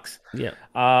the box. Yeah.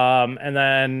 And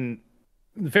then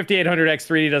the 5800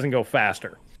 X3D doesn't go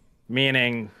faster.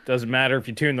 Meaning, doesn't matter if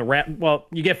you tune the RAM. Well,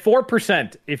 you get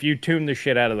 4% if you tune the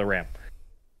shit out of the RAM.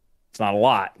 It's not a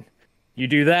lot. You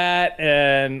do that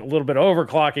and a little bit of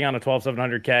overclocking on a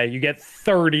 12700K, you get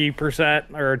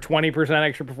 30% or 20%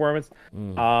 extra performance.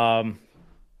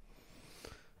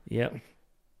 Yeah.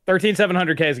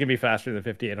 13700K is going to be faster than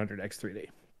 5800 X3D.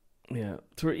 Yeah,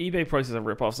 so eBay prices are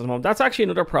rip-offs at the moment. That's actually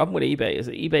another problem with eBay, is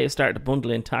that eBay has started to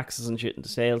bundle in taxes and shit into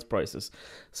sales prices.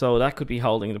 So that could be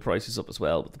holding the prices up as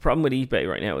well. But the problem with eBay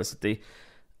right now is that they,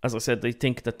 as I said, they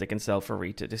think that they can sell for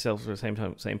retail. They sell for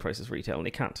the same price as retail, and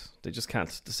they can't. They just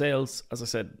can't. The sales, as I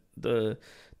said, the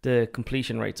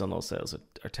completion rates on those sales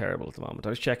are terrible at the moment. I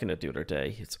was checking it the other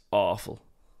day. It's awful.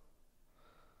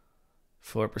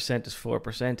 4% is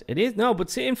 4%. It is, no, but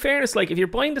see, in fairness, like if you're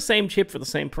buying the same chip for the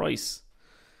same price,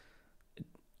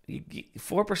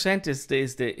 4% is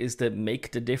the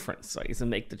make the difference, right? Is the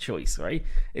make the choice, right?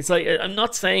 It's like, I'm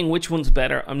not saying which one's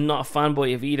better. I'm not a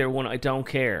fanboy of either one. I don't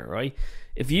care, right?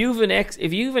 If you've an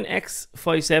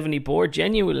X570 board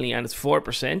genuinely and it's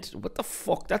 4%, what the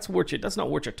fuck? That's not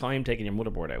worth your time taking your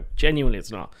motherboard out. Genuinely,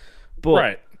 it's not. But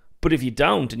right. But if you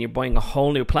don't and you're buying a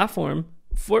whole new platform,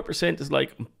 4% is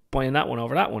like, I'm buying that one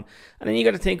over that one. And then you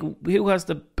got to think, who has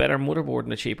the better motherboard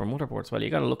and the cheaper motherboard as well? You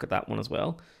got to look at that one as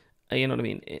well. You know what I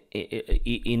mean?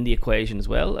 In the equation as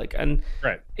well, like, and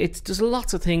right. There's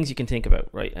lots of things you can think about,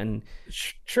 right? And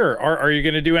sure, are you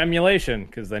going to do emulation?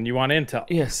 Because then you want Intel.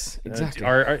 Yes, exactly.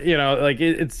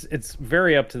 It's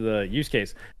very up to the use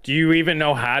case. Do you even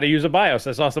know how to use a BIOS?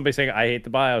 I saw somebody saying I hate the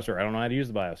BIOS, or I don't know how to use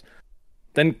the BIOS.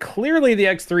 Then clearly the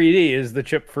X3D is the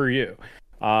chip for you,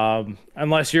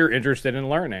 unless you're interested in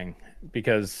learning,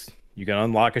 because you can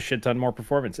unlock a shit ton more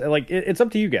performance. Like it's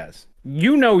up to you guys.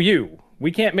 You know you.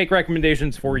 We can't make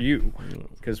recommendations for you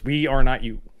because we are not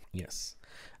you. Yes.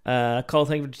 Call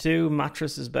thing for 2.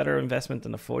 Mattress is better investment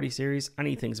than the 40 series.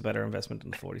 Anything's a better investment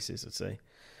than the 40 series, I'd say.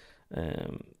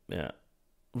 Yeah.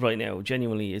 Right now,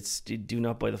 genuinely, do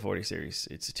not buy the 40 series.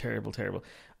 It's a terrible.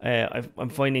 I'm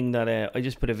finding that I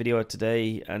just put a video out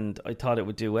today and I thought it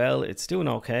would do well. It's doing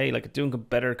okay. Like, it's doing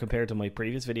better compared to my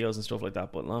previous videos and stuff like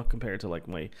that, but not compared to like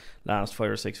my last 5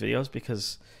 or 6 videos,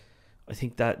 because I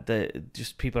think that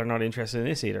just people are not interested in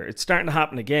this either. It's starting to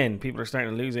happen again. People are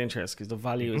starting to lose interest because the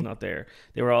value is not there.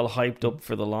 They were all hyped up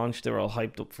for the launch. They were all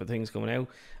hyped up for things coming out.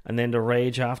 And then the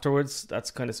rage afterwards,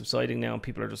 that's kind of subsiding now, and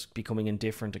people are just becoming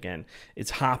indifferent again.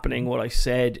 It's happening what I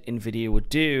said NVIDIA would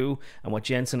do and what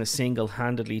Jensen is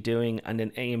single-handedly doing, and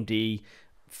then AMD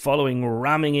following,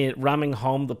 ramming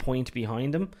home the point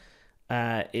behind them.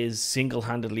 Is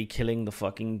single-handedly killing the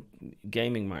fucking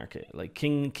gaming market, like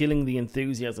killing the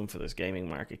enthusiasm for this gaming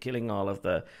market, killing all of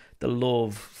the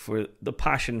love for the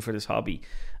passion for this hobby,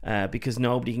 because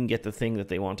nobody can get the thing that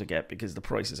they want to get because the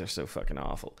prices are so fucking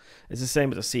awful. It's the same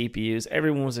with the CPUs.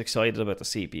 Everyone was excited about the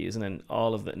CPUs, and then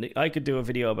all of the. I could do a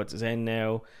video about Zen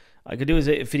now. I could do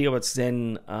a video about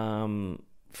Zen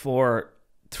for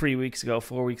 3 weeks ago,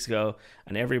 4 weeks ago,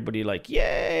 and everybody like,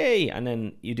 yay! And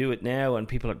then you do it now, and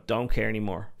people don't care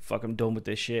anymore. Fuck, I'm done with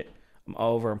this shit. I'm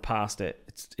over and past it.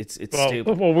 It's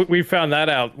stupid. Well, we found that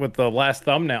out with the last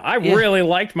thumbnail. I really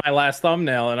liked my last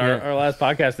thumbnail, and our last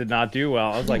podcast did not do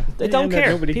well. I was like, they don't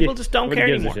care. People just don't care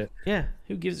anymore. Yeah,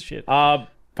 who gives a shit?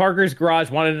 Parker's Garage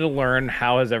wanted to learn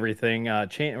how has everything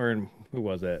changed, or who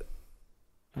was it?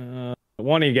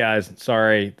 One of you guys.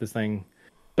 Sorry, this thing.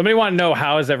 Somebody want to know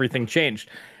how has everything changed?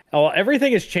 Well,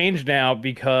 everything has changed now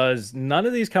because none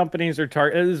of these companies are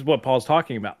this is what Paul's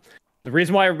talking about. The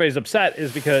reason why everybody's upset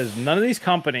is because none of these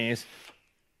companies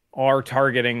are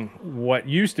targeting what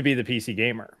used to be the PC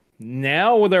gamer.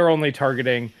 Now they're only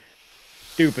targeting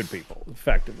stupid people,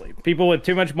 effectively. People with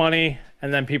too much money,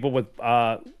 and then people with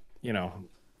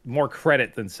more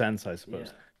credit than sense, I suppose.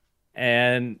 Yeah.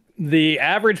 And the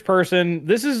average person,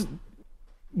 this is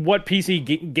what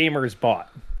PC gamers bought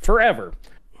forever.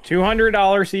 $200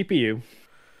 CPU,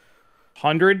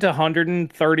 $100 to $130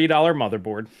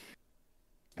 motherboard,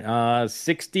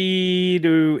 $60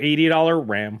 to $80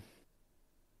 RAM,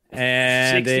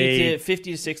 and $50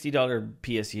 to $60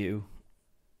 PSU.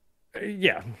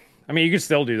 Yeah, I mean you could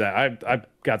still do that. I've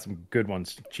got some good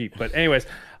ones cheap, but anyways,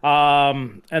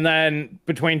 and then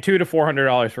between $200 to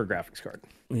 $400 for a graphics card.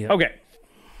 Yeah. Okay,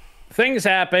 things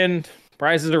happened.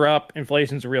 Prices are up.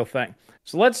 Inflation's a real thing.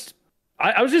 So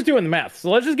I was just doing the math. So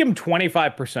let's just give them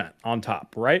 25% on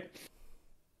top, right?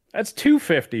 That's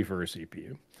 $250 for a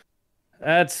CPU.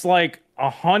 That's like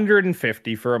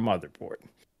 $150 for a motherboard.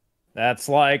 That's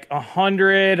like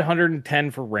 $100,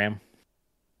 $110 for RAM.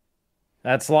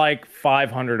 That's like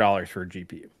 $500 for a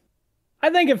GPU.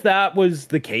 I think if that was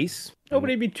the case,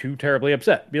 nobody'd be too terribly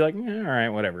upset. Be like, all right,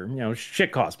 whatever.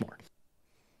 Shit costs more.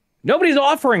 Nobody's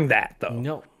offering that, though.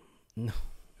 No.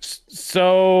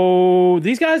 So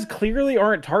these guys clearly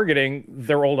aren't targeting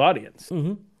their old audience.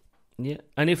 Mm-hmm. Yeah,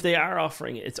 and if they are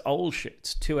offering it, it's old shit.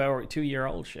 It's 2-year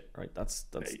old shit, right? That's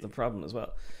the problem as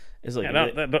well. It's like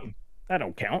that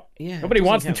don't count. Yeah, nobody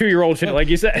wants the 2-year-old shit, like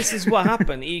you said. This is what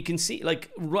happened. You can see, like,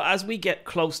 as we get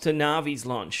close to Navi's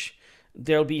launch,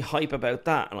 there'll be hype about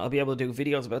that, and I'll be able to do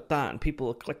videos about that, and people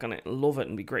will click on it and love it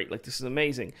and be great. Like, this is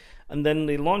amazing. And then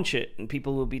they launch it, and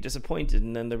people will be disappointed,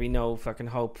 and then there'll be no fucking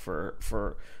hope for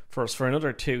us for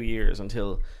another 2 years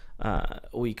until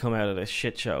we come out of this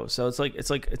shit show. So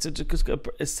it's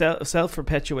a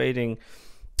self-perpetuating,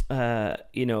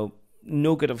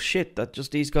 nugget of shit that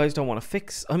just these guys don't want to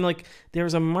fix. I'm like,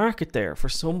 there's a market there for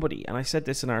somebody, and I said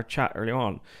this in our chat earlier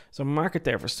on. There's a market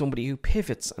there for somebody who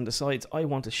pivots and decides, I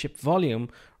want to ship volume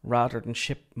rather than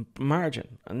ship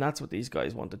margin, and that's what these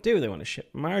guys want to do. They want to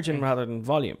ship margin rather than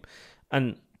volume,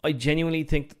 and I genuinely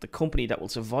think that the company that will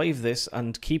survive this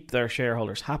and keep their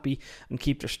shareholders happy and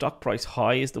keep their stock price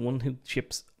high is the one who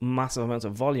ships massive amounts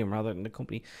of volume rather than the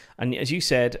company. And as you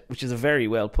said, which is a very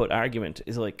well put argument,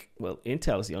 is like, well,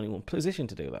 Intel is the only one positioned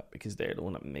to do that because they're the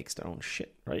one that makes their own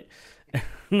shit, right?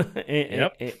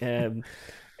 Yep.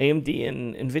 AMD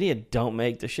and Nvidia don't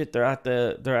make the shit. They're at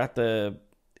the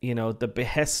the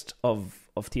behest of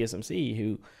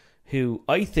TSMC, who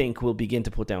I think will begin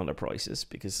to put down their prices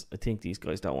because I think these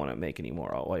guys don't want to make any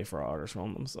more wafer orders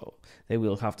from them, so they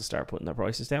will have to start putting their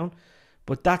prices down.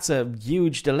 But that's a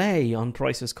huge delay on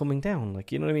prices coming down.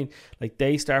 Like, you know what I mean? Like,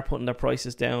 they start putting their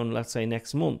prices down, let's say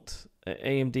next month.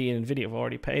 AMD and Nvidia have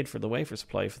already paid for the wafer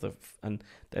supply and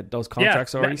those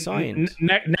contracts are already signed.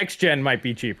 Next gen might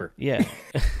be cheaper. Yeah,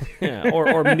 yeah,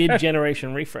 or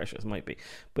mid-generation refreshes might be.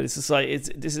 But it's just like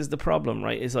this is the problem,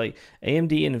 right? It's like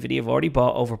AMD and Nvidia have already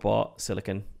overbought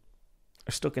silicon,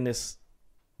 are stuck in this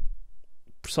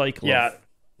cycle of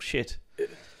shit.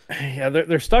 Yeah,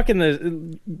 they're stuck in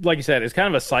the, like you said, it's kind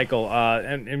of a cycle.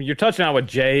 And you're touching on what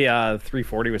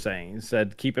J340 was saying. He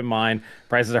said, keep in mind,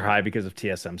 prices are high because of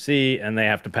TSMC, and they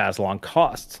have to pass along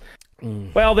costs.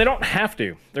 Well, they don't have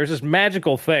to. There's this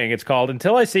magical thing. It's called,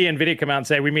 until I see NVIDIA come out and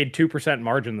say, we made 2%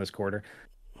 margin this quarter.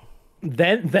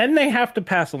 then they have to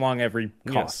pass along every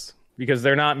cost Yes. because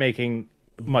they're not making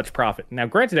much profit. Now,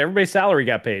 granted, everybody's salary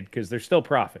got paid because there's still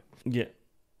profit. Yeah.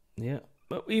 Yeah.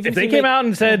 But even If they came out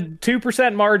and said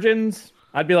 2% margins,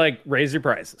 I'd be like, raise your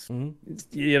prices,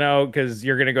 you know, because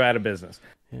you're going to go out of business.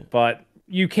 Yeah. But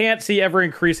you can't see ever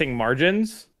increasing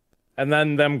margins and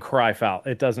then them cry foul.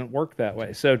 It doesn't work that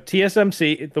way. So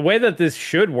TSMC, the way that this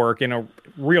should work in a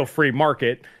real free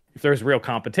market, if there's real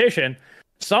competition,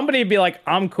 somebody would be like,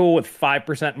 I'm cool with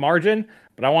 5% margin,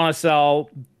 but I want to sell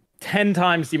 10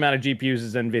 times the amount of GPUs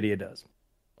as NVIDIA does.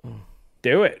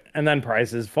 Do it. And then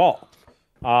prices fall.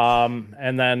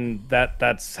 And then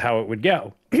that's how it would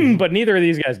go. But neither of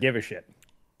these guys give a shit,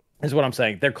 is what I'm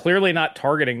saying. They're clearly not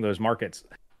targeting those markets.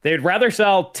 They'd rather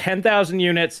sell 10,000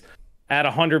 units at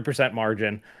 100%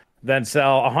 margin than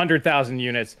sell 100,000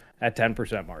 units at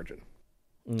 10% margin.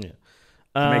 Yeah.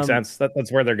 Makes sense.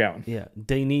 That's where they're going. Yeah,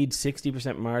 they need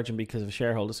 60% margin because of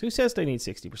shareholders. Who says they need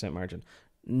 60% margin?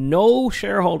 No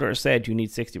shareholder has said you need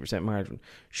 60% margin.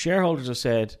 Shareholders have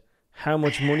said, how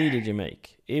much money did you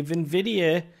make? If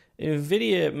Nvidia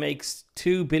makes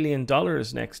 $2 billion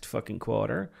next fucking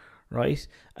quarter, right,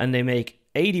 and they make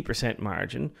 80%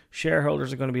 margin,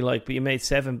 shareholders are going to be like, but you made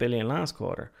 $7 billion last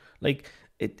quarter. Like,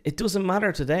 it doesn't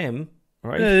matter to them,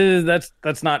 right?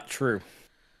 That's not true.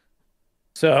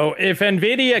 So if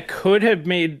Nvidia could have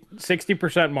made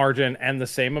 60% margin and the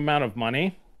same amount of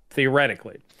money,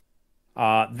 theoretically,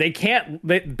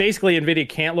 basically Nvidia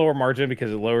can't lower margin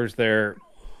because it lowers their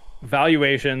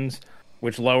valuations,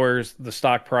 which lowers the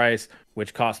stock price,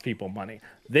 which costs people money.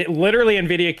 Literally,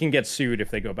 Nvidia can get sued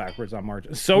if they go backwards on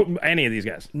margin. So any of these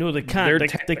guys. No, they can't.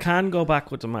 They can go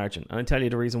backwards on margin. And I'll tell you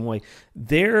the reason why.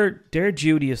 Their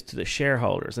duty is to the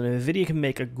shareholders. And Nvidia can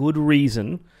make a good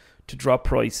reason to drop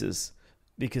prices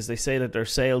because they say that their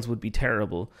sales would be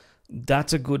terrible.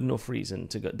 That's a good enough reason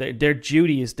to go. Their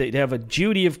duty is they have a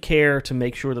duty of care to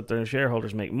make sure that their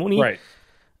shareholders make money. Right.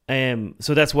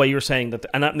 So that's why you're saying that,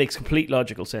 and that makes complete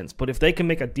logical sense. But if they can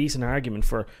make a decent argument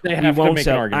for we won't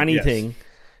sell anything yes.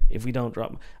 if we don't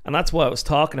drop, and that's what I was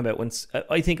talking about when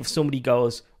I think if somebody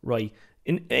goes right,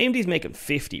 AMD's making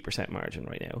 50% margin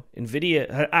right now. Nvidia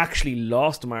had actually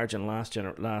lost margin last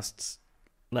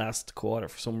quarter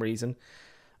for some reason,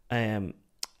 and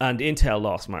Intel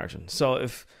lost margin. So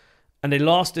and they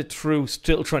lost it through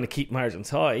still trying to keep margins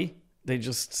high. They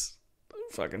just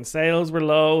fucking sales were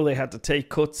low. They had to take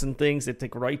cuts and things. They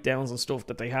take write downs and stuff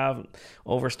that they have,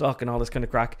 overstock and all this kind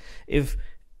of crack. If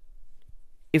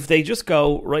they just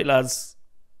go right, lads,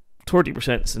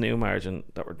 30% is the new margin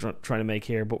that we're trying to make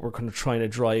here, but we're kind of trying to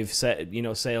drive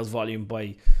sales volume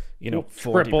by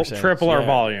 40%, triple our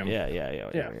volume.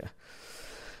 Yeah.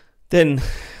 Then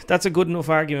that's a good enough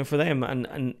argument for them,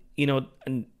 and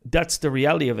that's the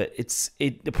reality of it.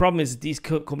 The problem is these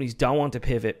companies don't want to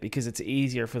pivot because it's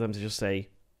easier for them to just say,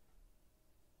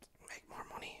 make more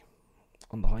money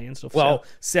on the high end stuff. Well,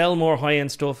 sell more high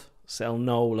end stuff, sell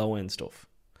no low end stuff.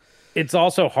 It's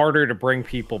also harder to bring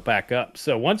people back up.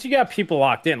 So once you got people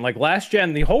locked in, like last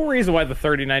gen, the whole reason why the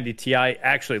 3090 Ti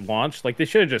actually launched, like they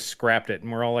should have just scrapped it, and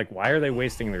we're all like, why are they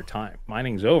wasting their time?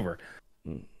 Mining's over.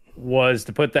 Was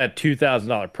to put that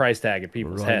 $2,000 price tag at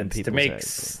people's heads to make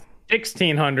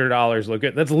 $1,600 look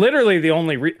good. That's literally the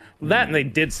only that, and they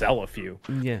did sell a few.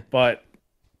 Yeah, but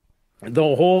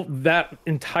that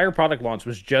entire product launch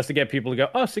was just to get people to go,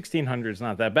 oh, 1,600 is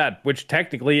not that bad, which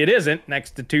technically it isn't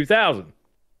next to 2,000.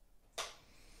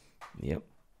 Yep.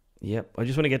 I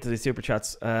just want to get to the super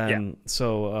chats.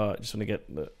 So just want to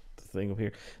get the thing up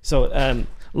here. So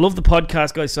love the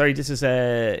podcast, guys. Sorry, this is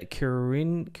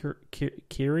Kieran. I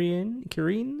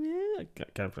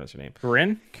can't pronounce your name.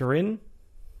 Kieran.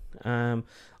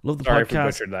 Love the Sorry podcast. If we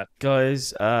butchered that.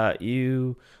 Guys,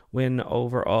 you win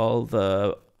over all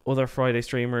the other Friday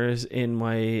streamers in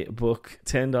my book.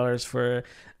 $10 for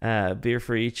beer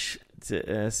for each.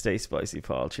 Stay spicy,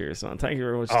 Paul. Cheers, man. Thank you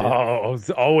very much. Oh, it's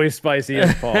always spicy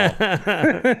as Paul.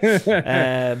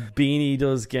 Beanie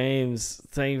does games.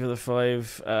 Thank you for the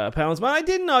 £5. Man, I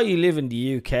didn't know you live in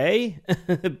the UK.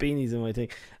 Beanie's in my thing.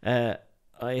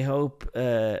 I hope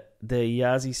the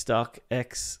Yazzie Stock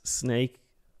X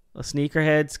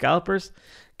sneakerhead scalpers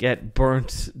get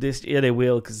burnt this. Yeah, they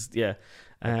will, because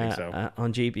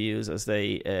on GPUs as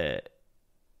they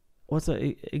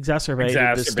exacerbated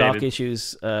the stock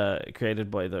issues created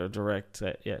by the direct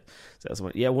so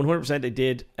 100% they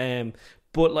did,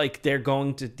 but like they're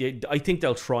going to I think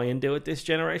they'll try and do it this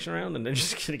generation around, and they're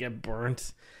just gonna get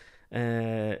burnt.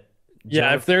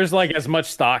 If there's like as much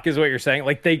stock as what you're saying,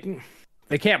 like they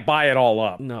can't buy it all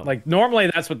up. No, like normally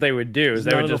that's what they would do, is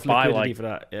they would just buy like for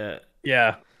that.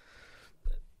 yeah.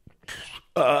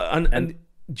 And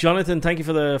Jonathan, thank you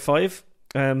for the 5.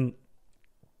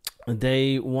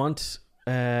 They went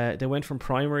from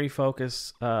primary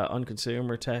focus on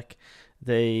consumer tech.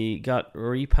 They got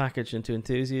repackaged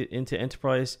into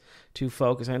enterprise to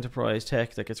focus enterprise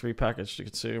tech that gets repackaged to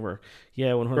consumer.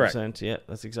 Yeah, 100%. Yeah,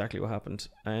 that's exactly what happened.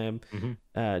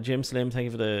 Jim Slim, thank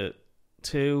you for the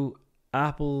 2.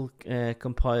 Apple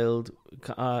complied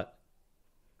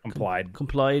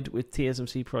with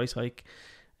TSMC price hike.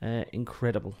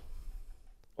 Incredible.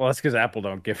 Well, that's because Apple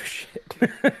don't give a shit.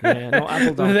 Yeah, no,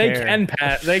 Apple don't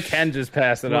care. They can just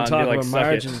pass it on. Talk about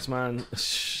margins, man.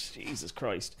 Jesus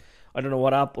Christ. I don't know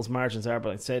what Apple's margins are,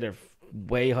 but I'd say they're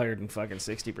way higher than fucking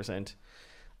 60%.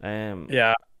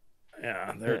 Yeah,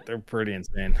 they're pretty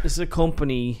insane. This is a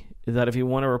company that if you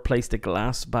want to replace the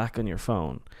glass back on your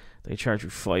phone, they charge you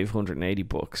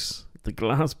 $580. The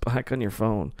glass back on your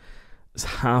phone is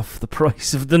half the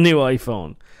price of the new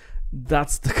iPhone.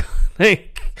 That's the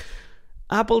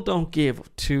Apple don't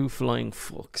give 2 flying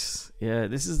fucks. Yeah,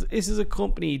 this is a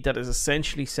company that is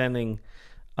essentially selling,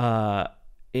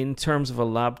 in terms of a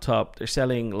laptop, they're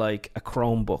selling like a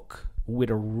Chromebook with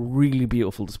a really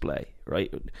beautiful display, right?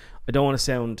 I don't want to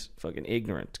sound fucking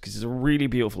ignorant because it's a really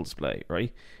beautiful display,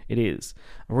 right? It is.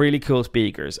 Really cool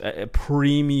speakers, a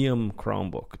premium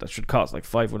Chromebook that should cost like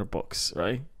 $500,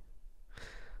 right?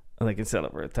 And they can sell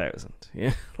it for $1,000.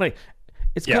 Yeah, like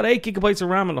it's got 8 gigabytes of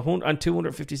RAM and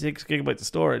 256 gigabytes of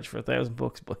storage for $1,000,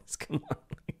 boys. Come on.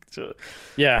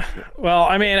 Yeah. Well,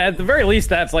 I mean, at the very least,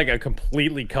 that's like a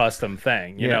completely custom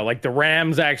thing. You know, like the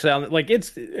RAM's actually on. Like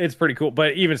it's pretty cool.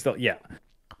 But even still, yeah.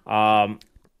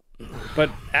 But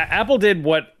Apple did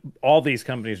what all these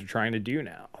companies are trying to do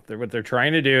now. What they're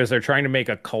trying to do is they're trying to make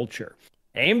a culture.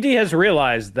 AMD has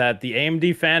realized that the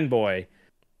AMD fanboy,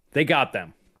 they got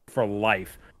them for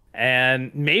life.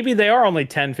 And maybe they are only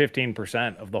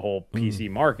 10-15% of the whole PC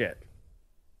market.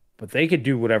 But they could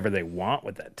do whatever they want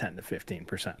with that 10 to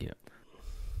 15%. Yeah.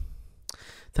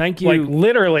 Thank you. Like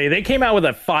literally, they came out with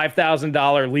a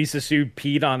 $5,000 Lisa Sue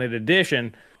Pete on it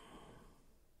edition.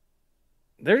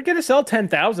 They're going to sell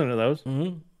 10,000 of those.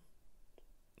 Mm-hmm.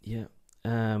 Yeah.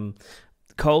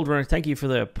 Cold Runner, thank you for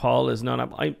the Paul is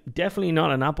not. I'm definitely not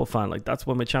an Apple fan. Like that's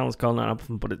what my channel is called, not Apple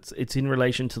fan. But it's in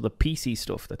relation to the PC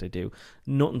stuff that they do.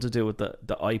 Nothing to do with the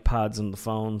iPads and the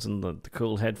phones and the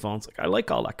cool headphones. Like I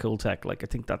like all that cool tech. Like I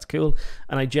think that's cool,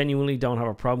 and I genuinely don't have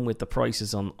a problem with the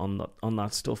prices on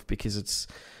that stuff because it's,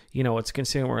 you know, it's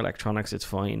consumer electronics. It's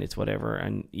fine. It's whatever.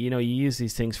 And you know, you use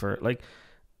these things for like,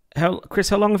 Chris,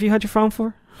 how long have you had your phone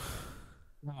for?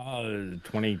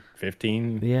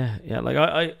 2015. Yeah. Like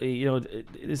I you know,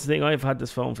 this thing, I've had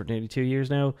this phone for nearly 2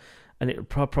 years now, and it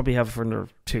probably have it for another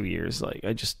 2 years. Like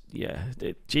I just,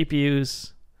 the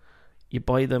GPUs, you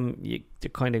buy them, you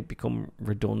kind of become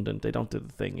redundant. They don't do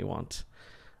the thing you want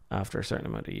after a certain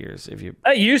amount of years.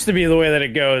 That used to be the way that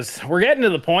it goes. We're getting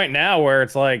to the point now where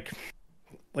it's like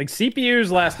CPUs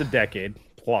last a decade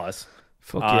plus.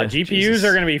 Fuck yeah, GPUs Jesus.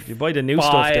 are going to be. You buy the new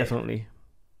stuff, definitely.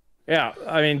 Yeah,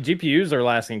 I mean GPUs are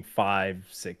lasting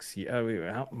 5-6 years.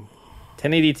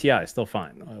 1080 Ti still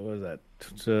fine. What was that?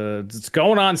 It's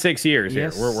going on 6 years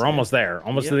here. We're almost there,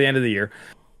 almost to the end of the year.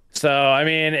 So I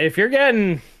mean, if you're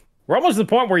getting, we're almost to the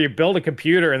point where you build a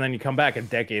computer and then you come back a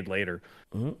decade later.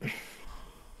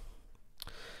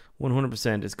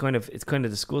 100%. It's kind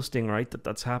of disgusting, right?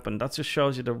 That's happened. That just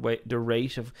shows you the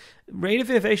rate of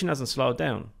innovation hasn't slowed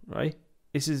down, right?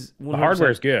 This is 100%. The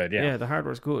hardware's good. Yeah, the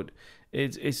hardware's good.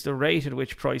 It's the rate at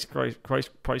which price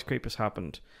creep has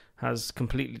happened has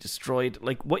completely destroyed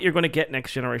like what you're going to get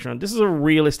next generation. This is a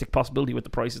realistic possibility with the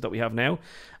prices that we have now.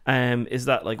 Is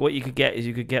that like what you could get is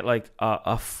you could get like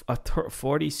a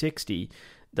 4060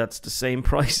 that's the same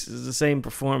price, is the same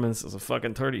performance as a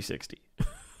fucking 3060.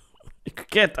 You could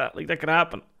get that. Like that could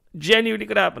happen. Genuinely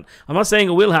could happen. I'm not saying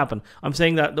it will happen. I'm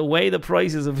saying that the way the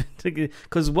prices of,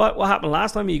 because what happened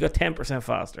last time, you got 10%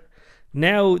 faster.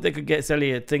 Now they could sell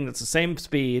you a thing that's the same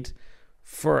speed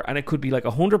and it could be like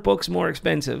 $100 more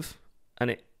expensive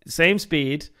and same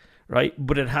speed, right?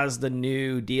 But it has the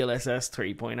new DLSS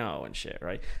 3.0 and shit,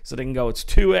 right? So they can go, it's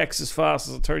 2x as fast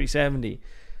as a 3070.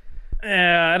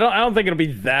 Yeah, I don't think it'll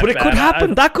be that. But it could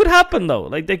happen. That could happen though.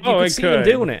 Like you could see them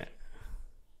doing it.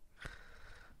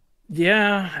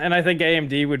 Yeah, and I think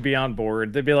AMD would be on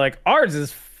board. They'd be like, ours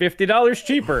is $50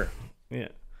 cheaper. Yeah.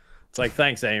 It's like,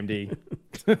 thanks, AMD.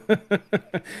 And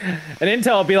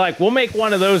Intel will be like, we'll make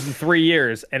one of those in 3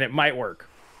 years, and it might work.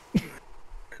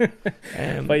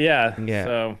 But yeah.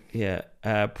 So. Yeah.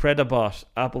 Predabot,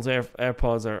 Apple's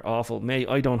AirPods are awful.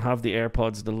 I don't have the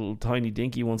AirPods, the little tiny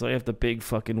dinky ones. I have the big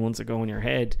fucking ones that go on your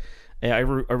head. I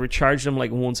recharge them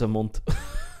like once a month.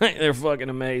 They're fucking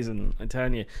amazing. I'm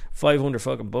telling you, 500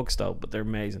 fucking bucks though, but they're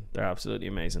amazing. They're absolutely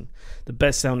amazing. The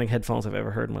best sounding headphones I've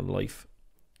ever heard in my life.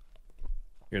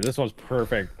 Here, this one's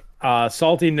perfect.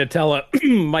 Salty Nutella.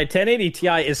 My 1080 Ti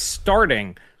is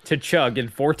starting to chug in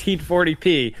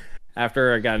 1440p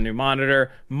after I got a new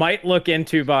monitor. Might look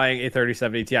into buying a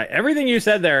 3070 Ti. Everything you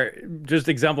said there just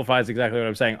exemplifies exactly what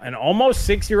I'm saying. An almost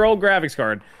 6-year-old graphics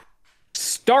card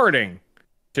starting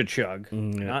to chug.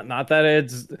 Not that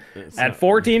it's at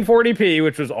 1440p,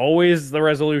 which was always the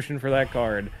resolution for that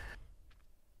card.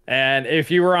 And if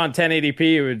you were on 1080p,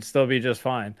 it would still be just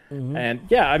fine. And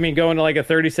yeah, I mean, going to like a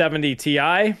 3070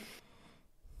 Ti,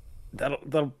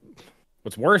 that'll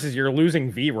what's worse is you're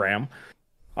losing VRAM.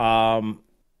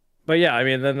 But yeah, I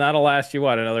mean, then that'll last you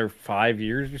another 5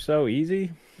 years or so,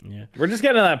 easy. Yeah, we're just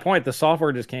getting to that point. The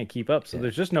software just can't keep up, so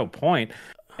there's just no point.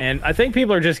 And I think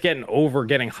people are just getting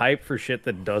hyped for shit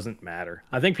that doesn't matter.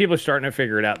 I think people are starting to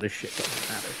figure it out. This shit doesn't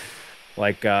matter.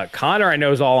 Like Connor, I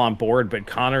know is all on board, but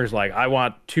Connor's like, I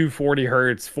want 240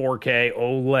 hertz, 4K,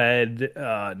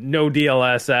 OLED, no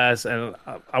DLSS, and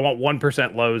I want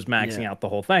 1% lows, maxing out the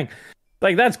whole thing.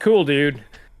 Like, that's cool, dude.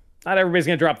 Not everybody's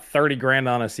gonna drop 30 grand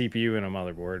on a CPU and a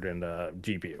motherboard and a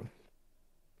GPU.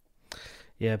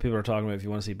 Yeah, people are talking about if you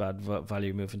want to see bad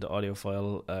value, move into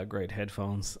audiophile, great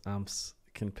headphones, amps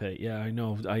can pay. Yeah, I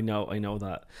know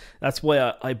that. That's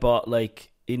why I bought,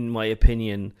 like, in my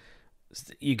opinion,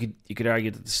 you could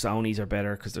argue that the Sonys are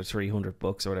better because they're $300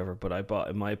 or whatever. But I bought,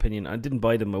 in my opinion, I didn't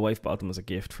buy them. My wife bought them as a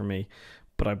gift for me.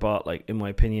 But I bought, like, in my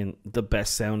opinion, the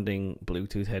best sounding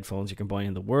Bluetooth headphones you can buy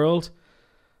in the world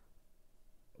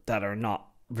that are not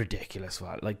ridiculous,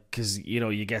 like, because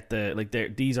you get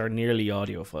these are nearly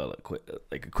audiophile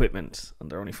equipment, and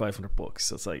they're only $500.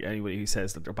 So it's like anybody who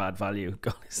says that they're bad value,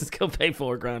 God, is gonna pay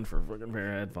 $4,000 for a fucking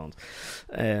pair of headphones.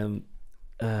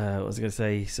 What was I gonna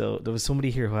say? So there was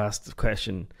somebody here who asked a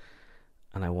question,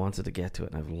 and I wanted to get to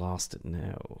it, and I've lost it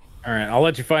now. All right, I'll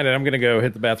let you find it. I'm gonna go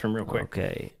hit the bathroom real quick.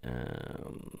 Okay.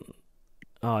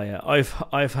 Oh yeah,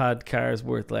 I've had cars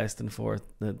worth less than the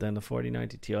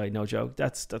 4090 Ti. No joke.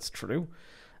 That's true.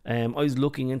 I was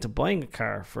looking into buying a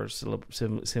car for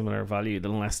similar value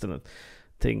than less than a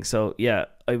thing. So yeah,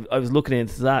 I was looking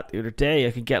into that the other day.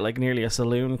 I could get like nearly a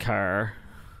saloon car,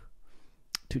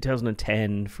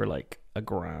 2010 for like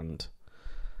 $1,000.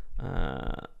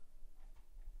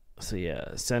 So yeah,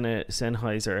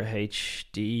 Sennheiser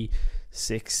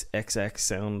HD6XX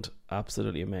sound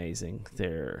absolutely amazing.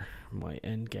 They're my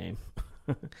end game.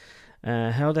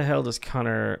 How the hell does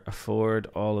Connor afford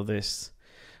all of this?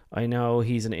 I know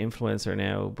he's an influencer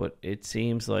now, but it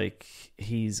seems like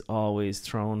he's always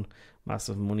thrown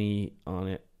massive money on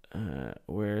it.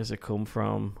 Where does it come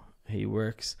from? He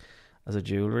works as a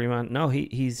jewelry man. No, he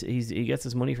gets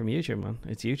his money from YouTube, man.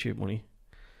 It's YouTube money.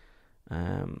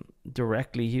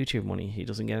 Directly YouTube money. He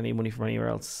doesn't get any money from anywhere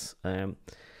else.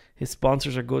 His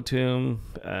sponsors are good to him.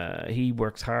 He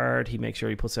works hard. He makes sure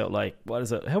he puts out, like, what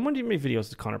is it? How many videos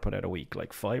does Connor put out a week?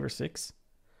 Like 5 or 6?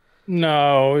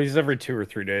 No, he's every 2 or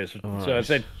 3 days. All so right. I'd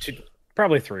say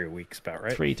probably 3 a week's about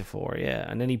right. 3 to 4, yeah.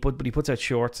 And then he puts out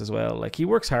shorts as well. Like, he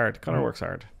works hard. Connor works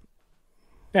hard.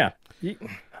 Yeah.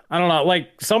 I don't know.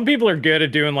 Like, some people are good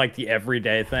at doing like the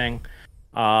everyday thing.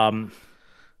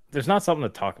 There's not something to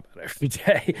talk about every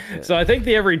day. Yeah. So I think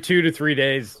the every 2 to 3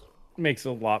 days makes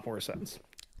a lot more sense.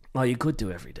 Well, you could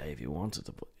do every day if you wanted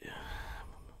to, but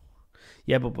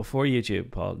yeah, but before YouTube,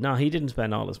 Paul. No, he didn't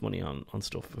spend all his money on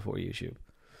stuff before YouTube.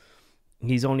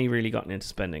 He's only really gotten into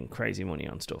spending crazy money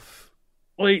on stuff.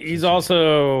 Well, he's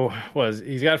also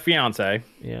he's got a fiance,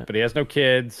 yeah, but he has no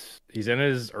kids. He's in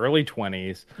his early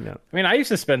 20s. Yeah. I mean, I used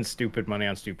to spend stupid money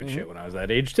on stupid shit when I was that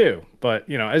age too.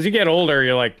 But as you get older,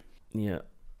 you're like, yeah,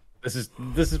 this is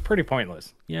pretty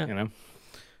pointless. Yeah,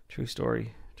 true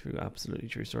story. True, absolutely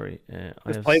true story.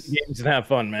 Just play the games and have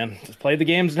fun, man. Just play the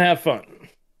games and have fun.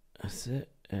 That's it.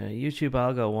 YouTube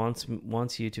algo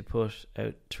wants you to put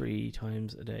out 3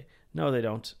 times a day. No, they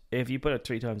don't. If you put it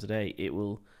 3 times a day, it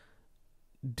will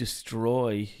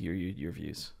destroy your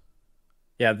views.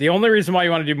 Yeah, the only reason why you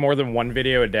want to do more than 1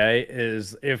 video a day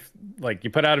is if, like,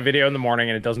 you put out a video in the morning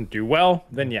and it doesn't do well,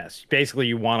 then yes, basically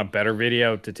you want a better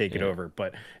video to take it over.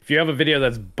 But if you have a video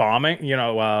that's bombing,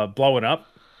 blowing up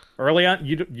early on,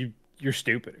 you're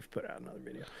stupid if you put out another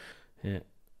video. Yeah.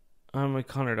 I'm with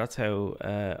Connor. That's how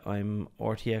I'm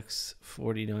RTX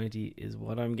 4090 is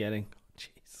what I'm getting.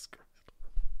 Jesus Christ.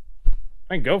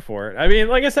 I mean, go for it. I mean,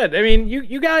 like I said,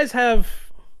 you guys have,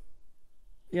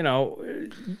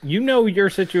 your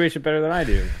situation better than I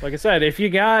do. Like I said, if you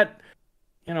got,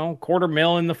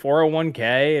 $250,000 in the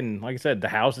 401k, and like I said, the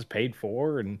house is paid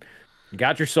for, and You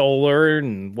got your solar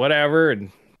and whatever,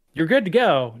 and you're good to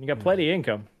go. You got plenty of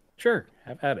income. Sure,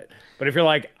 have at it. But if you're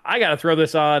like, I got to throw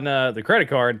this on the credit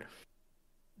card,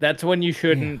 that's when you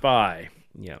shouldn't buy.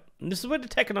 Yeah. And this is what the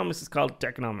Techonomics is called,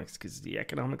 Techonomics, because the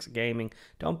economics of gaming.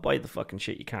 Don't buy the fucking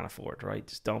shit you can't afford, right?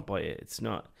 Just don't buy it. It's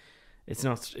not.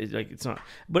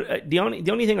 But the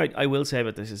only thing I will say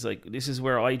about this is like, this is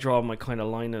where I draw my kind of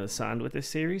line in the sand with this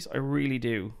series. I really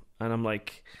do, and I'm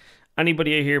like,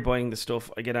 anybody out here buying the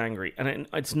stuff, I get angry, and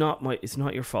it's not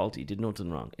your fault. You did nothing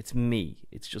wrong. It's me.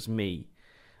 It's just me,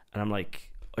 and I'm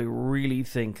like, I really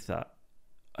think that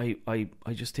I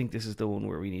just think this is the one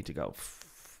where we need to go.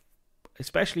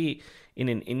 Especially in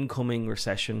an incoming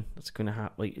recession that's going to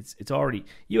happen. Like it's already,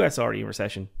 US already in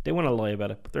recession. They want to lie about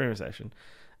it, but they're in recession.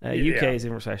 UK is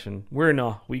in recession. We're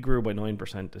not. We grew by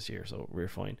 9% this year, so we're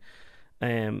fine.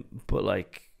 But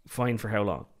like, fine for how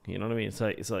long? You know what I mean?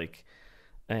 It's like,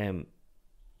 gonna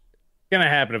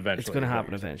happen eventually. It's gonna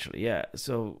happen eventually. Yeah.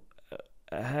 So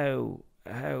how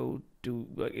do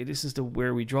this is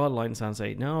where we draw the line and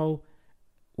say, no,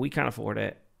 we can't afford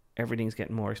it. Everything's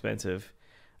getting more expensive.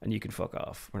 And you can fuck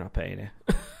off. We're not paying it.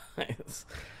 Like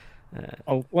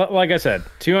I said,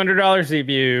 $200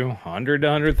 CPU, $100 to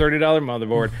 $130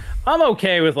 motherboard. I'm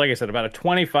okay with, like I said, about a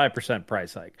 25%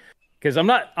 price hike. Because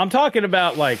I'm talking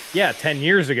about 10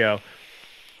 years ago,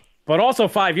 but also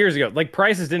 5 years ago. Like,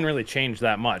 prices didn't really change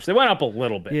that much. They went up a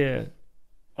little bit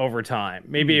over time.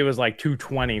 Maybe it was like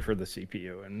 $220 for the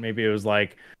CPU, and maybe it was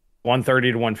like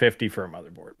 $130 to $150 for a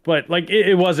motherboard, but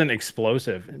it wasn't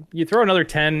explosive. You throw another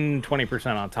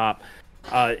 10-20% on top,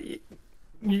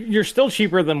 you're still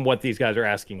cheaper than what these guys are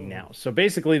asking now. So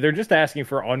basically, they're just asking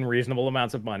for unreasonable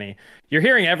amounts of money. You're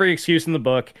hearing every excuse in the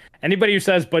book. Anybody who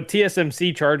says, but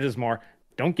TSMC charges more,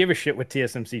 don't give a shit what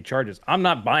TSMC charges. I'm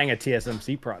not buying a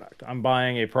TSMC product. I'm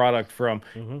buying a product from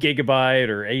Gigabyte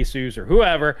or Asus or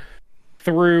whoever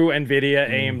through NVIDIA,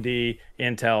 AMD,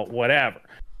 Intel, whatever.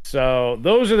 So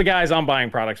those are the guys I'm buying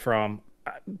products from.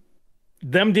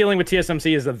 Them dealing with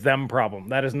TSMC is a them problem.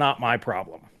 That is not my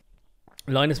problem.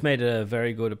 Linus made a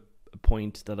very good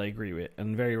point that I agree with,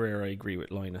 and very rare I agree with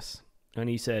Linus. And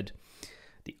he said,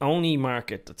 the only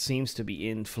market that seems to be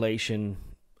inflation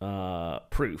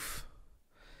proof,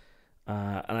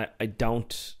 and I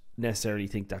don't necessarily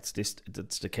think that's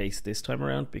the case this time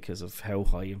around because of how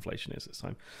high inflation is this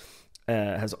time,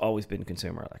 has always been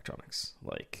consumer electronics.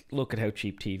 Like, look at how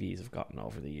cheap TVs have gotten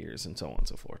over the years and so on and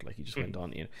so forth. Like, you just went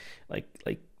on, like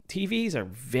TVs are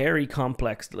very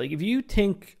complex. Like, if you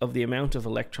think of the amount of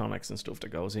electronics and stuff that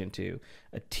goes into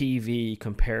a TV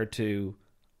compared to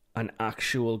an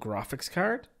actual graphics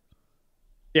card.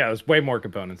 Yeah, there's way more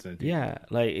components in it. Yeah,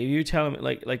 like, if you tell them,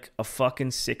 like a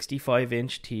fucking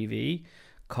 65-inch TV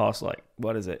costs, like,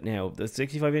 what is it now? The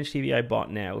 65-inch TV I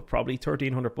bought now, probably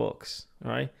 $1,300,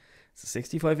 all right? It's a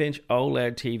 65-inch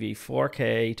OLED TV,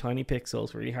 4K, tiny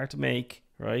pixels, really hard to make,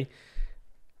 right?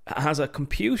 It has a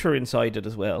computer inside it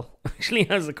as well. Actually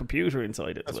has a computer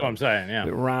inside it. That's what I'm saying, yeah.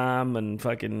 With RAM and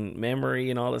fucking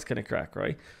memory and all this kind of crack,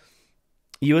 right?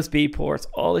 USB ports,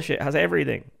 all the shit, has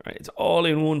everything, right? It's all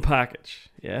in one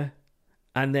package, yeah?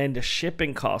 And then the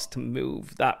shipping cost to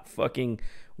move that fucking,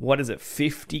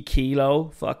 50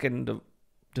 kilo fucking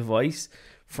device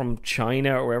from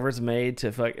China or wherever it's made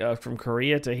to from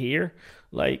Korea to here,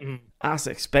 that's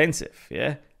expensive,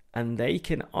 yeah? And they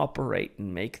can operate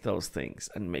and make those things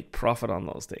and make profit on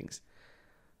those things.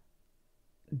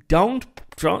 Don't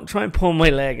try and pull my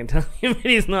leg and tell me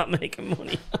he's not making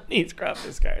money on these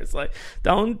graphics cards. Like,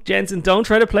 don't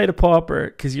try to play the pauper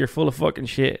because you're full of fucking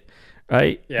shit,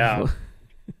 right? Yeah.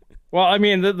 Well, I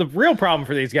mean, the real problem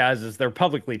for these guys is they're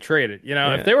publicly traded. You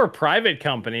know, if they were private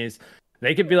companies,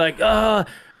 they could be like,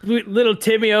 little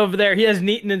Timmy over there, he hasn't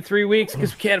eaten in 3 weeks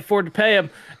because we can't afford to pay him.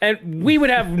 And we would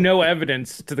have no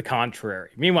evidence to the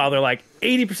contrary. Meanwhile, they're like,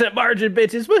 80% margin,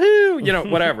 bitches, woohoo, you know,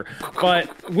 whatever.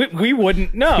 But we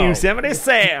wouldn't know. Yosemite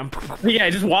Sam. Yeah,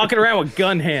 just walking around with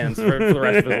gun hands for the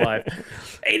rest of his life.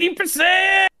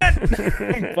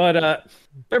 80%! But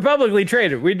they're publicly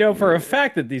traded. We know for a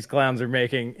fact that these clowns are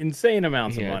making insane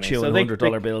amounts of money. Chewing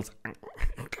 $100 bills.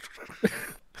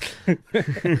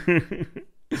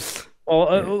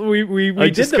 Well, we I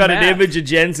just got an image of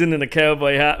Jensen in a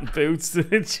cowboy hat and boots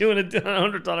chewing a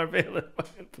 $100 bill.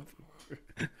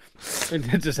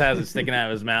 It just has it sticking out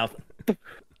of his mouth.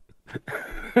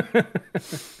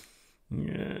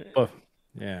 Yeah. Oh,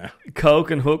 yeah.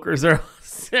 Coke and hookers are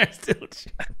still.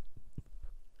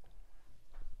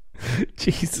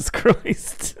 Jesus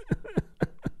Christ.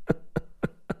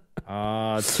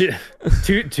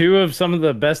 Two of some of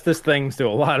the bestest things to a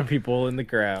lot of people in the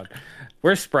crowd.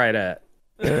 Where's Sprite at?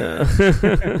 Where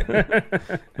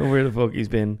the fuck he's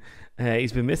been.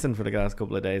 He's been missing for the last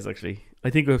couple of days, actually.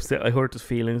 I think I hurt his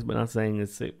feelings, but not saying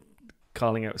it's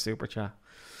calling out super chat.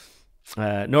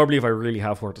 Nor believe I really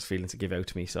have hurt his feelings to give out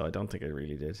to me, so I don't think I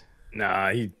really did. Nah,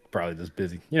 he probably just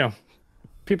busy. You know,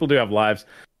 people do have lives.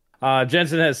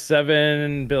 Jensen has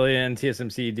 7 billion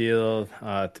TSMC deal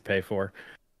to pay for.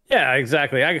 Yeah,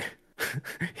 exactly.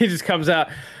 He just comes out.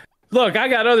 Look, I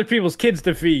got other people's kids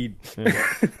to feed. Yeah.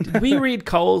 Did we read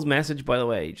Cole's message, by the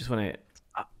way? Just want to.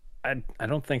 I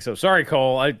don't think so. Sorry,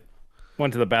 Cole. I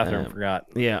went to the bathroom and forgot.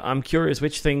 Yeah, I'm curious.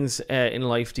 Which things in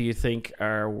life do you think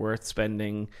are worth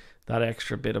spending that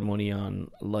extra bit of money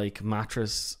on, like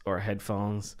mattress or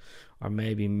headphones, or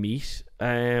maybe meat?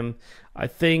 I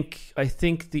think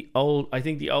the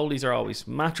oldies are always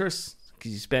mattress,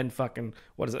 because you spend fucking,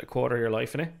 what is it, a quarter of your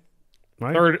life in it,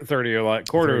 right? Third of your life,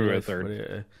 quarter of a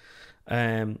third.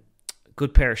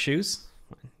 Good pair of shoes.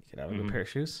 You could have a good pair of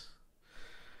shoes,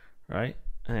 right?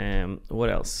 What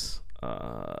else?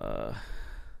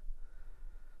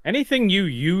 Anything you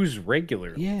use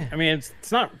regularly. Yeah. I mean,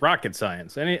 it's not rocket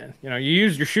science. You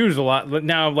use your shoes a lot.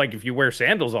 Now, like if you wear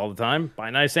sandals all the time, buy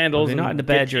nice sandals. Well, you're not in the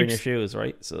bed, you're in your shoes,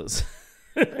 right? So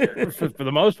it's for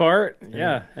the most part,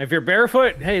 yeah. If you're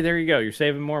barefoot, hey, there you go. You're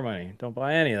saving more money. Don't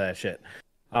buy any of that shit.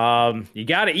 You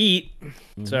got to eat.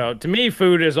 So to me,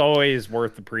 food is always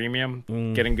worth the premium.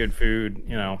 Getting good food,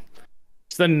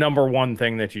 it's the number one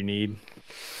thing that you need.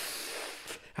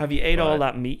 Have you ate all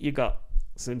that meat you got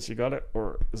since you got it,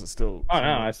 or is it still? Oh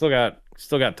no, I still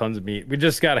got tons of meat. We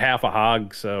just got half a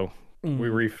hog, so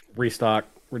we restock.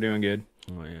 We're doing good.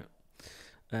 Oh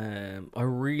yeah. I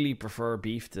really prefer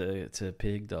beef to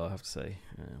pig, though. I have to say.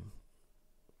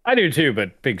 I do too,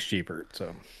 but pig's cheaper.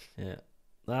 So yeah.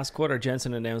 Last quarter,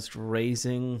 Jensen announced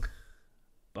raising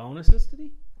bonuses. Did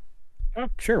he? Oh,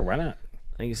 sure. Why not?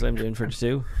 I think he slimmed in for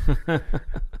 2.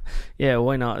 Yeah,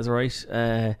 why not? Is right.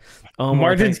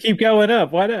 Margins keep going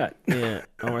up. Why not? Yeah.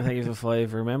 Omar, thank you for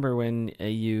 5. Remember when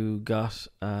you got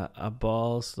a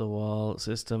balls to the wall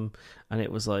system and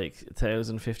it was like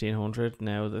 1,000, 1,500?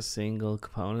 Now the single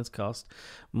components cost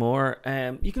more.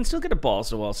 You can still get a balls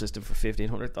to the wall system for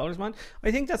 $1,500, man. I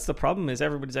think that's the problem. Is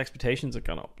everybody's expectations have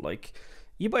gone up. Like,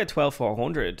 you buy a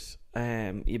 12400,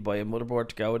 you buy a motherboard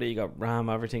to go with it. You got RAM,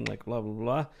 everything, like blah blah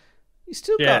blah. You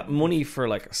still got money for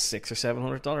like a $600 or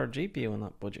 $700 GPU in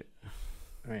that budget.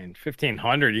 I mean,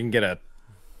 1,500, you can get a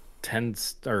 10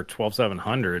 or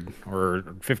 12700 or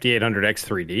 5800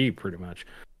 X3D pretty much.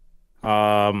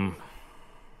 Yeah,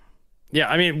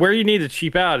 I mean, where you need to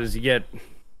cheap out is you get,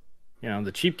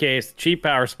 the cheap case, the cheap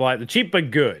power supply, the cheap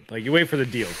but good. Like, you wait for the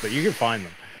deals, but you can find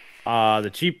them. The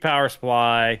cheap power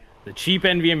supply, the cheap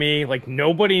NVMe. Like,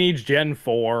 nobody needs Gen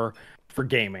 4 for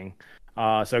gaming.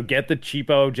 So get the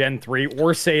cheapo Gen 3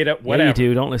 or SATA, whatever. Yeah, you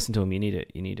do. Don't listen to him. You need it.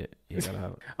 You gotta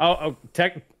have it. Oh,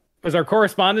 tech. Was our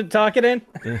correspondent talking in?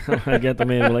 Yeah, I get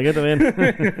them in. Will I get them in?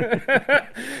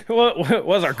 What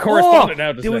was our correspondent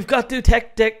now to say? We've got to do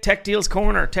Tech Deals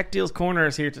Corner. Tech Deals Corner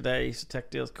is here today. So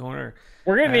Tech Deals Corner.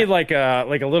 We're gonna need like a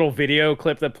little video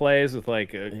clip that plays with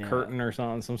like a curtain or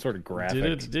something, some sort of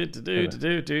graphic.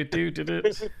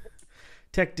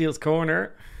 Tech Deals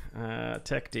Corner.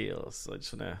 Tech Deals. I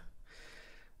just wanna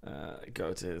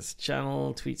go to his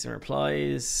channel, tweets and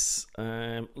replies.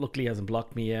 Luckily he hasn't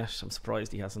blocked me yet. I'm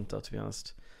surprised he hasn't, though, to be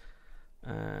honest.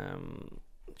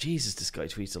 Jesus, this guy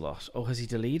tweets a lot. Oh, has he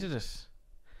deleted it?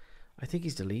 I think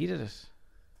he's deleted it.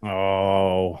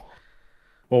 Oh.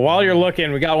 Well, while you're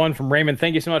looking, we got one from Raymond.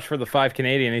 Thank you so much for the 5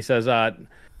 Canadian. He says,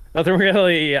 nothing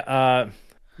really,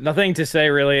 nothing to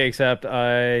say really, except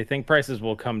I think prices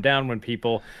will come down when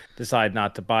people decide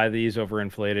not to buy these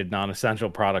overinflated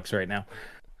non-essential products right now.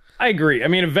 I agree. I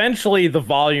mean, eventually the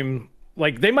volume,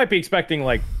 like they might be expecting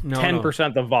like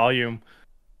 10% the volume.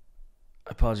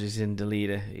 Apologies, he didn't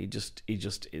delete it. He just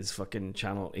is fucking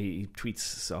channel. He tweets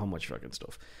so much fucking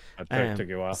stuff. That took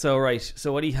you a while. So right.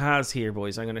 So what he has here,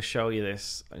 boys, I'm going to show you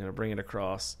this. I'm going to bring it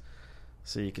across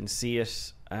so you can see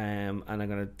it. And I'm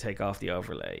going to take off the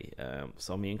overlay.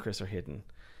 So me and Chris are hidden.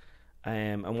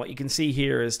 And what you can see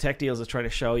here is Tech Deals is trying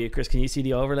to show you. Chris, can you see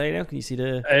the overlay now? Can you see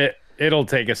the... It'll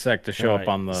take a sec to show up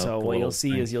on the... So what you'll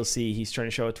see is he's trying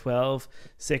to show a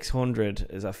 12600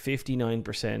 is at 59%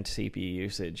 CPU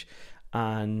usage,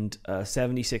 and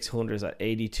 7600 is at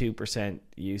 82%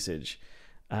 usage.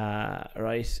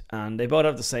 Right, and they both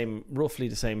have roughly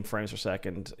the same frames per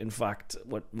second. In fact,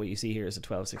 what you see here is a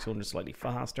 12600 slightly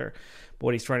faster. But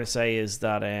what he's trying to say is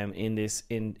that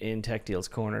in Tech Deals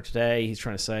Corner today, he's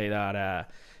trying to say that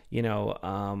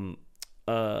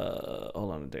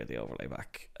hold on, do the overlay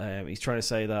back. He's trying to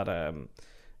say that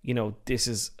this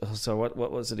is, so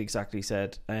what was it exactly he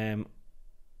said?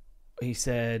 He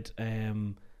said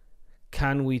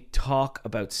can we talk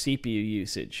about CPU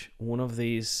usage? One of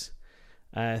these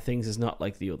things is not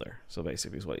like the other. So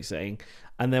basically is what he's saying.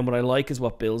 And then what I like is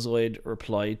what Billzoid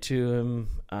replied to him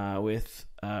with,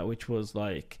 which was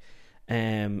like,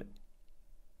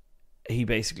 he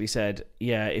basically said,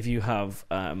 yeah, if you have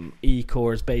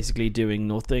E-cores basically doing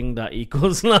nothing, that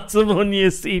equals lots of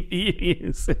unused CPU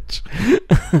usage.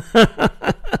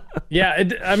 Yeah,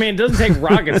 it doesn't take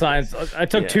rocket science. I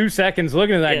took 2 seconds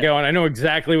looking at that going, I know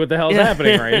exactly what the hell's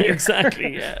happening right here.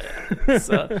 Exactly, yeah.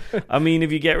 So, I mean,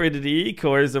 if you get rid of the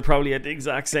E-cores, they're probably at the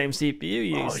exact same CPU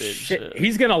usage. Oh, shit.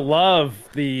 He's going to love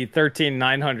the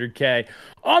 13900K.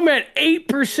 I'm at 8%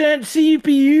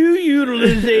 CPU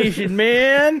utilization,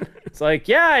 man. It's like,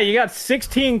 yeah, you got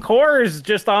 16 cores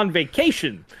just on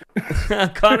vacation.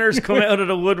 Connor's come out of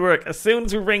the woodwork as soon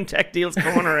as we bring Tech Deals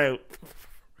Corner out.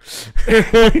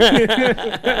 It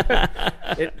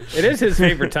is his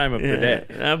favorite time of the day.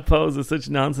 That poses such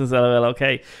nonsense. LOL.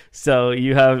 Okay, so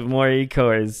you have more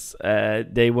E-cores.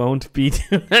 They won't be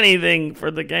doing anything for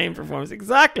the game performance.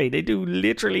 Exactly, they do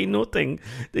literally nothing.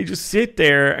 They just sit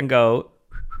there and go.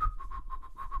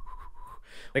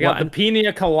 They got the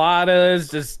pina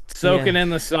coladas just soaking in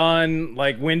the sun.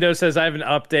 Like Windows says, I have an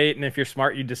update, and if you're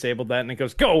smart, you disabled that, and it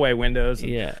goes, "Go away, Windows."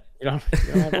 And you don't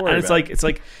have to worry and it's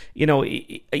like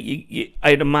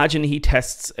I'd imagine he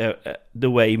tests the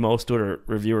way most other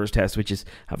reviewers test, which is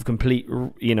have complete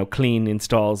clean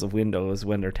installs of Windows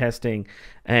when they're testing,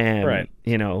 right?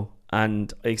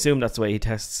 And I assume that's the way he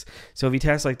tests. So if he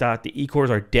tests like that, the E-cores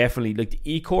are definitely, the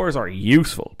E-cores are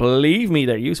useful. Believe me,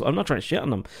 they're useful. I'm not trying to shit on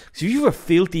them. So if you have a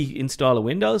filthy install of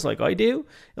Windows like I do,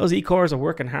 those E-cores are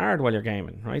working hard while you're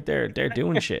gaming, right? They're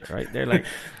doing shit, right? They're like,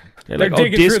 oh,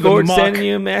 Discord sending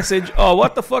you a message. Oh,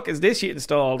 what the fuck is this shit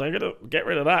installed? I'm gonna get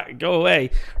rid of that. Go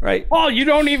away, right? Oh, you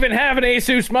don't even have an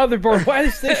Asus motherboard. Why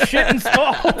is this shit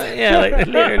installed? Yeah,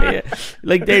 literally,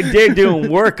 like they're doing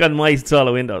work on my install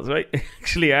of Windows, right? They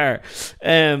actually are.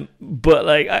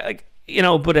 But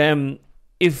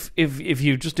if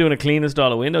you're just doing a clean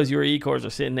install of Windows, your E-cores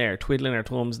are sitting there twiddling their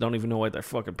thumbs, don't even know what their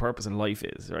fucking purpose in life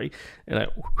is, right?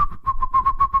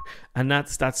 And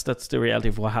that's the reality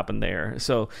of what happened there.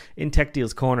 So in Tech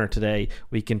Deals Corner today,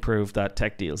 we can prove that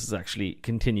Tech Deals is actually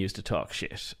continues to talk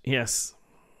shit. Yes.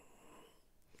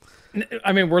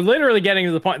 I mean, we're literally getting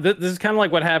to the point. This is kind of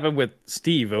like what happened with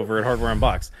Steve over at Hardware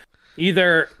Unboxed.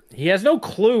 Either he has no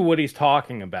clue what he's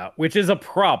talking about, which is a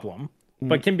problem,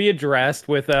 but can be addressed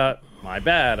with my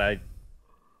bad, I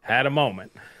had a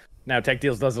moment. Now Tech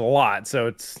Deals does it a lot, so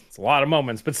it's a lot of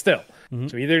moments, but still.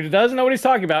 So either he doesn't know what he's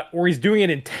talking about, or he's doing it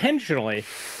intentionally,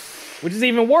 which is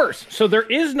even worse. So there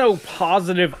is no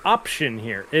positive option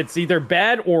here. It's either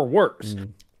bad or worse.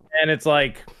 And it's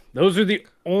like, those are the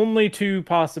only two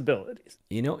possibilities.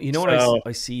 You know what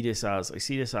I see this as? I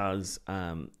see this as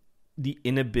the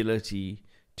inability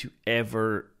to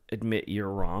ever admit you're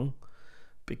wrong.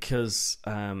 Because,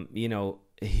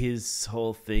 his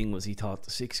whole thing was he thought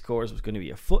the 6 cores was going to be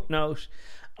a footnote.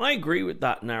 And I agree with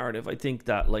that narrative. I think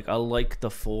that, I like the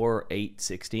 4, 8,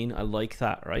 16. I like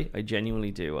that, right? I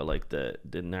genuinely do. I like the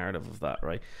narrative of that,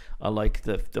 right? I like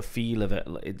the feel of it.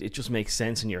 It just makes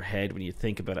sense in your head when you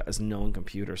think about it as knowing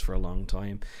computers for a long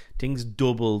time. Things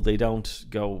double, they don't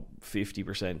go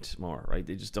 50% more, right?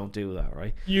 They just don't do that,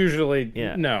 right? Usually,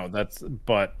 no,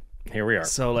 but here we are.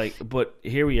 So but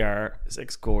here we are,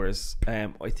 6 cores.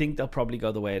 I think they'll probably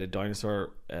go the way of the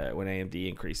dinosaur when AMD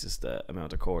increases the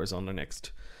amount of cores on their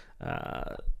next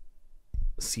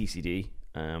CCD.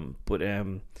 But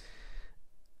the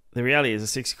reality is a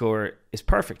 6 core is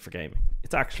perfect for gaming.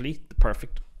 It's actually the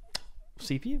perfect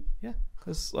CPU. Yeah,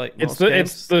 because it's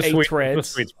the 8 threads. The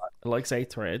sweet spot. It likes 8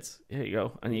 threads. Here you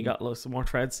go, and you got lots of more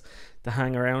threads to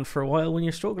hang around for a while when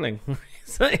you're struggling.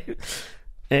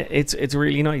 It's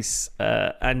really nice,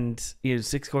 and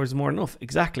 6 cores is more than enough.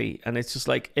 Exactly, and it's just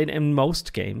like in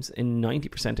most games, in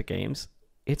 90% of games,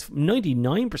 it's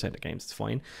 99% of games. It's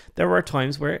fine. There are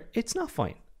times where it's not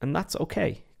fine, and that's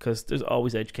okay because there's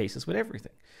always edge cases with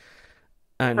everything.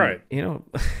 And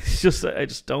it's just I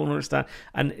just don't understand.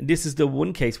 And this is the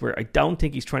one case where I don't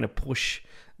think he's trying to push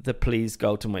the please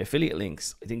go to my affiliate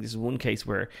links. I think this is one case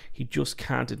where he just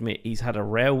can't admit he's had a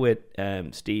row with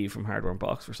Steve from Hardware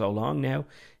Unboxed for so long now.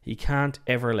 He can't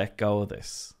ever let go of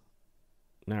this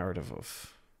narrative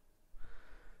of...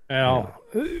 Well,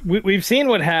 we've seen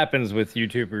what happens with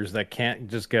YouTubers that can't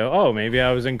just go, oh, maybe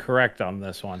I was incorrect on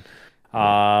this one.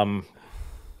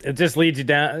 It just leads you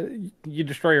down. You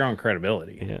destroy your own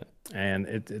credibility. Yeah. And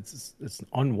it's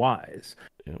unwise.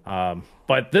 Yeah.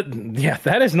 But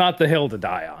that is not the hill to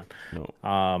die on.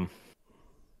 No.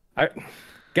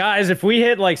 Guys, if we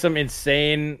hit some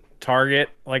insane target.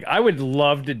 Like, I would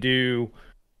love to do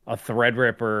a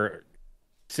Threadripper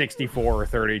 64 or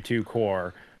 32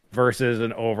 core versus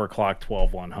an overclock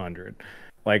 12100.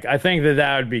 Like, I think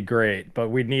that would be great, but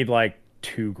we'd need like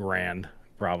 $2,000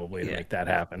 probably to make that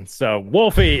happen. So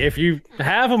Wolfie, if you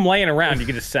have them laying around, you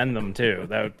can just send them too.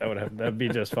 That'd be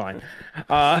just fine.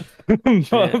 But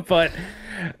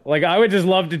like, I would just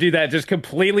love to do that. Just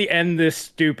completely end this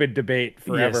stupid debate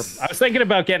forever. Yes. I was thinking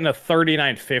about getting a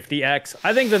 3950X.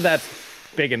 I think that's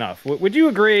big enough. Would you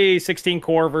agree? 16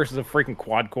 core versus a freaking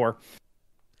quad core.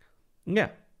 Yeah,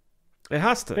 it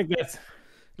has to. I think that's.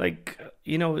 Like,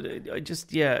 you know,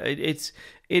 it's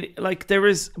like there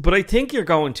is, but I think you're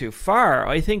going too far.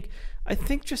 I think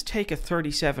just take a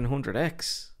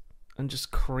 3700X and just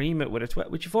cream it with a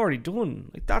 12, which you've already done.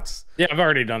 Like, that's I've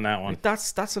already done that one. Like,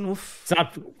 that's enough. It's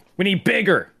not. We need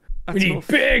bigger. That's we need enough.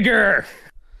 bigger.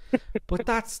 But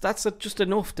that's just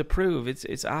enough to prove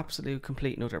it's absolute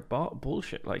complete and utter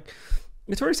bullshit. Like,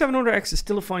 the 3700X is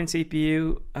still a fine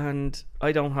CPU, and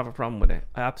I don't have a problem with it.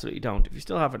 I absolutely don't. If you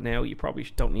still have it now, you probably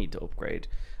don't need to upgrade,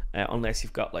 unless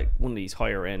you've got like one of these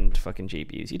higher end fucking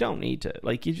GPUs. You don't need to.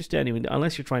 Like, you just anyway,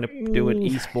 unless you're trying to do it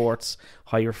esports,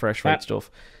 high refresh rate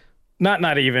stuff.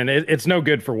 Not even. It's no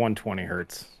good for 120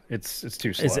 hertz. It's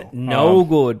too slow. Is it no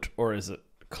good, or is it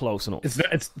close enough?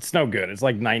 It's no good. It's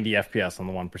like 90 FPS on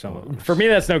the 1%. For me,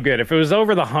 that's no good. If it was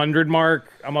over the 100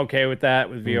 mark, I'm okay with that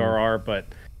with VRR, but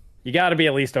you got to be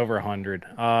at least over 100.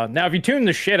 Now, if you tune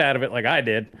the shit out of it like I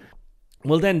did,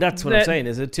 well, then that's what I'm saying.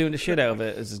 Is it tune the shit out of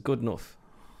it? Is it good enough?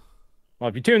 Well,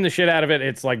 if you tune the shit out of it,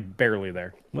 it's like barely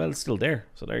there. Well, it's still there,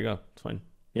 so there you go. It's fine.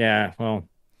 Yeah, well,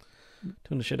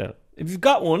 tune the shit out. If you've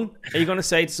got one, are you going to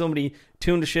say to somebody,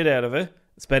 tune the shit out of it,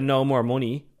 spend no more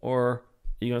money, or are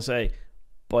you going to say,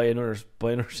 buy another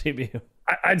CPU?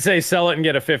 I'd say sell it and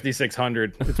get a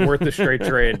 5600. It's worth the straight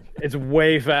trade. It's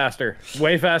way faster,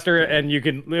 and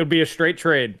it'll be a straight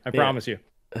trade. I promise you.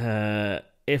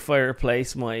 If I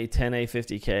replace my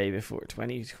 10A50K before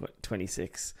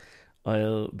 2026,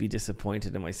 I'll be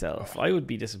disappointed in myself. I would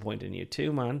be disappointed in you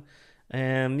too, man. I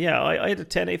had a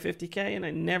 10A50K and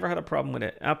I never had a problem with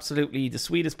it. Absolutely the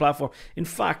sweetest platform. In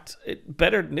fact,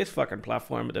 better than this fucking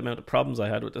platform with the amount of problems I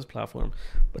had with this platform.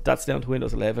 But that's down to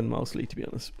Windows 11 mostly, to be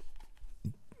honest.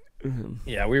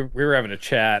 Yeah, we were having a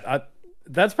chat.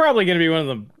 That's probably going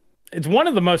to be it's one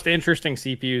of the most interesting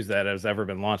CPUs that has ever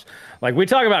been launched. Like, we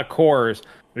talk about cores,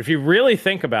 but if you really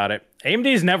think about it,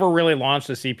 AMD's never really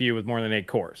launched a CPU with more than 8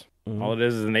 cores. All it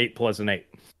is an 8 plus an 8.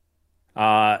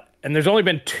 And there's only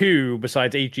been 2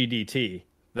 besides HEDT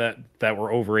that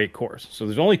were over 8 cores. So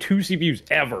there's only 2 CPUs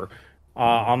ever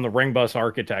on the ring bus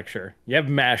architecture. You have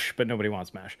mesh, but nobody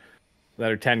wants mesh. That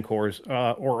are 10 cores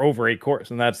or over 8 cores,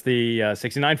 and that's the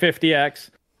 6950X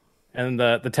and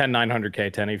the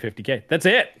 10900K, 108050K. That's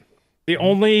it. The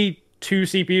only 2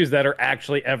 CPUs that are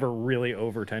actually ever really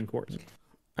over 10 cores.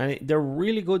 And they're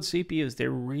really good CPUs. They're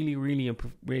really, really,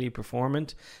 really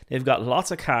performant. They've got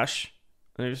lots of cache,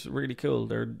 and they're just really cool.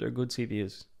 They're good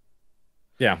CPUs.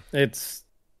 Yeah,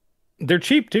 they're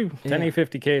cheap too.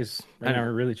 108050Ks right now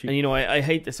are really cheap. And you know, I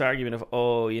hate this argument of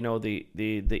the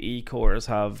E cores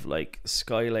have like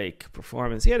Skylake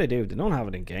performance. Yeah, they do. They don't have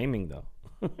it in gaming though,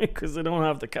 because they don't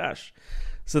have the cache.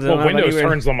 So Windows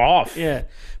turns them off. Yeah,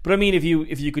 but I mean, if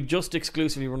you could just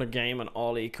exclusively run a game on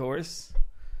all E cores,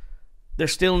 they're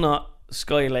still not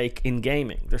Skylake in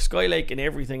gaming. They're Skylake in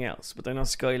everything else, but they're not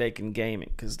Skylake in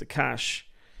gaming because the cache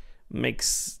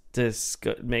makes the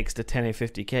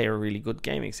 108050K a really good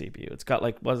gaming CPU. It's got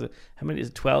like, how many is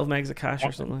it, 12 megs of cache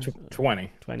or something?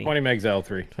 20 megs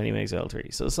L3. 20 megs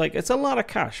L3. So it's a lot of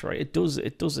cache, right? It does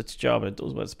its job and it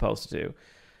does what it's supposed to do.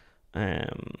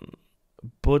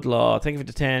 Bud Law, thank you for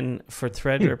the 10 for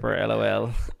Threadripper,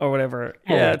 LOL, or whatever.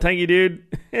 Yeah, thank you, dude.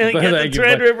 Get the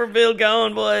Threadripper build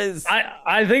going, boys.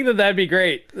 I think that'd be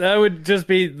great. That would just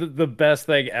be the best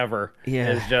thing ever.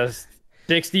 Yeah. Is just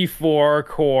 64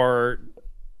 core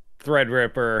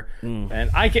Threadripper,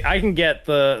 and I can get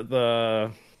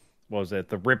the what was it,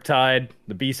 the Riptide,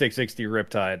 the B660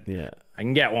 Riptide. Yeah, I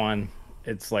can get one.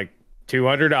 It's like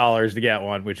 $200 to get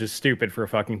one, which is stupid for a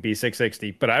fucking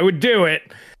B660, but I would do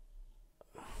it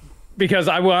because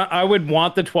I would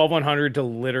want the 12100 to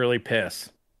literally piss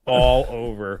all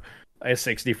over a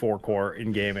 64 core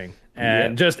in gaming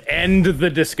and just end the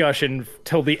discussion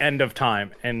till the end of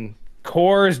time. And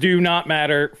cores do not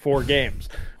matter for games.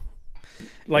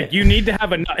 Like, you need to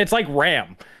have it's like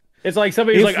RAM. It's like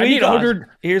somebody's like, I need 100.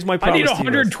 Here's my I promise need to you guys.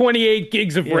 128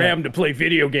 gigs of RAM to play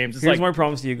video games. It's Here's like my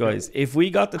promise to you guys. If we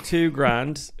got the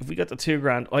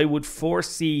 $2,000, I would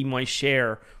foresee my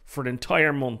share for the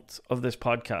entire month of this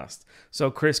podcast.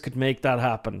 So Chris could make that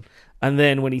happen. And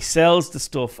then when he sells the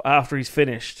stuff after he's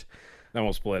finished, then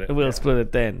we'll split it. We'll split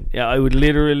it then. Yeah, I would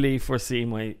literally foresee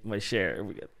my share.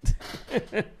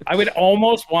 I would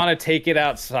almost want to take it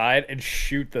outside and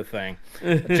shoot the thing,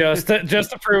 just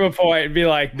to prove a point and be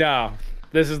like, no,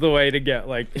 this is the way to get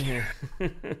like.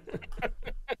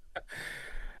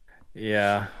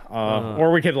 Yeah,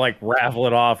 or we could like raffle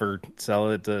it off or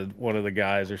sell it to one of the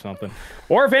guys or something.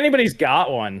 Or if anybody's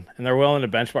got one and they're willing to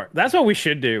benchmark, that's what we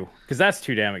should do because that's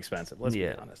too damn expensive. Let's be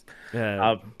honest.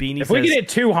 Beanie if says, we could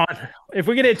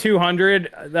hit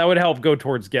 200, that would help go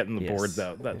towards getting the board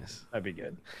though. That'd be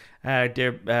good.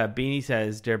 Beanie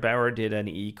says Der Bauer did an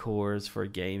e-cores for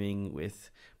gaming with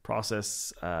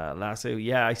Process Lasso.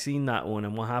 Yeah, I seen that one,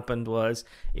 and what happened was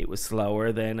it was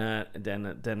slower than an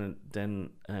Intel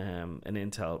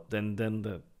than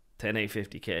the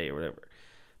 10850K or whatever,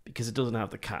 because it doesn't have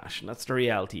the cache, and that's the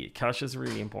reality. Cache is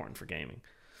really important for gaming.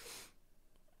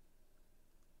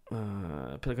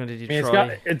 Pelican, did you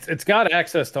try? It's got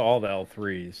access to all the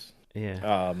L3s.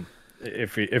 Yeah.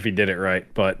 If he did it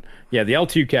right, but yeah, the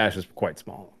L2 cache is quite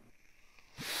small.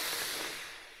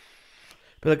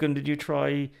 Pelican, did you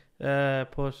try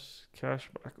put cache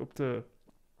back up to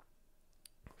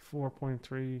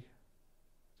 4.3?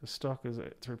 The stock is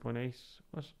at 3.8.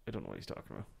 What? I don't know what he's talking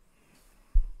about.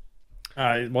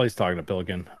 Well, he's talking to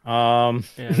Pelican.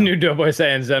 New Doughboy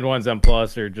saying Zen 1, Zen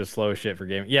Plus are just slow shit for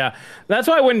gaming. Yeah, that's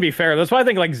why it wouldn't be fair. That's why I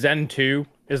think like Zen 2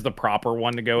 is the proper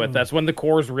one to go with. That's when the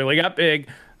cores really got big.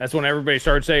 That's when everybody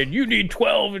started saying you need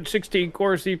 12 and 16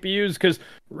 core CPUs because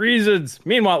reasons.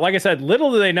 Meanwhile, like I said,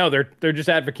 little do they know they're just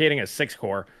advocating a 6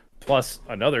 core plus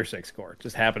another 6 core. It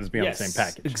just happens to be on the same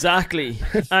package. Exactly.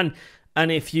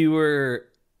 and if you were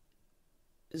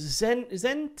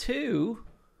Zen 2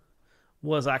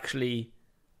 was actually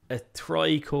a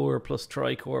tri-core plus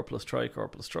tri-core plus tri-core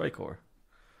plus tri-core.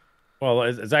 Well,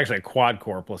 it's actually a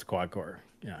quad-core plus quad-core.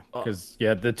 Yeah, because you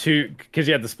had the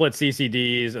split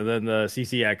CCDs and then the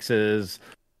CCXs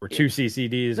were 2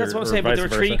 CCDs. That's what I'm saying, but there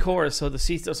were 3 cores, so that's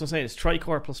what I'm saying. It's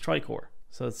tri-core plus tri-core,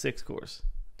 so it's 6 cores.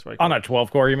 Tri-core. On a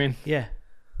 12-core, you mean? Yeah.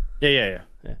 Yeah.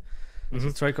 Mm-hmm.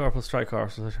 So tri-core plus tri-core.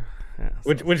 So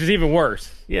which is even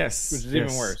worse. Yes. Which is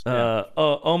even worse. Yeah.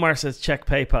 Omar says check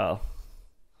PayPal.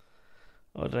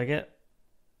 Oh, did I get?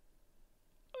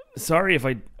 Sorry if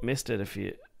I missed it. If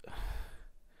you.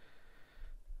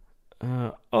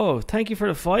 Thank you for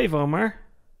the 5, Omar.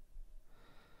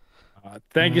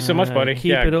 Thank you so much, buddy.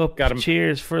 Keep it up. Got him.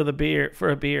 Cheers for a beer.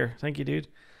 Thank you, dude.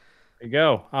 There you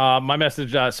go. My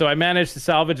message. So I managed to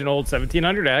salvage an old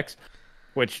 1700X,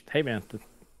 which, hey man,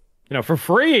 for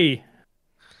free.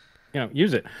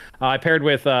 Use it. I paired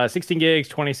with 16 gigs,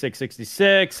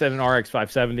 2666, and an RX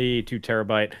 570, 2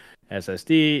 terabyte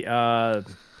SSD.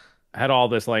 Had all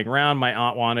this laying around. My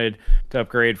aunt wanted to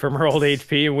upgrade from her old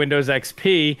HP and Windows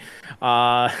XP.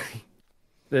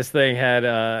 This thing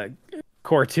had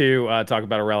Core 2. Talk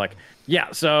about a relic.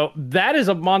 Yeah, so that is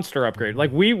a monster upgrade.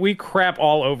 Like we crap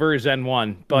all over Zen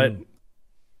 1, but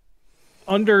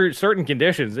under certain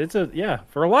conditions,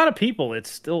 for a lot of people, it's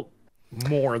still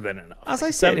more than enough. As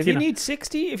I said, if you need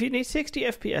 60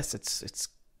 FPS,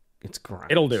 it's grand.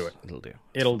 It'll do it.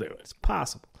 It'll do it. It's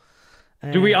possible.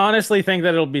 Do we honestly think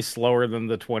that it'll be slower than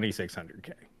the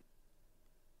 2600K?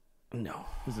 No.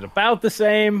 Is it about the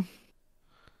same?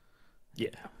 Yeah.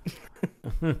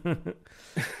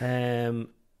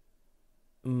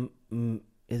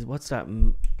 What's that?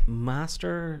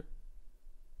 Master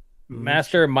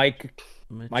Micah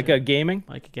Gaming.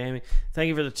 Micah Gaming. Thank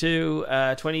you for the 2.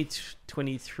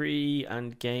 2023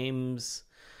 and games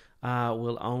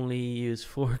will only use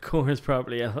 4 cores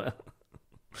probably.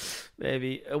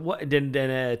 Maybe.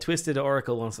 Then Twisted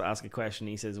Oracle wants to ask a question.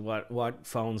 He says, "What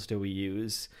phones do we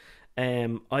use?"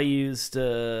 I used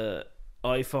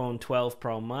iPhone 12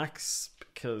 Pro Max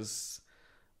because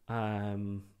I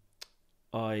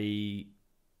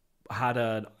had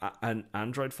an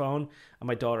Android phone and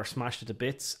my daughter smashed it to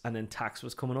bits, and then tax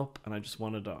was coming up, and I just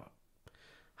wanted to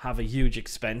have a huge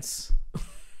expense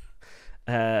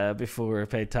before I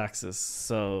paid taxes.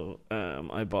 So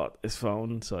I bought this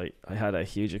phone, so I had a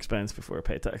huge expense before I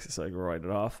paid taxes, so I could write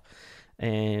it off.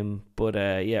 But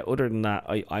other than that,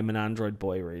 I'm an Android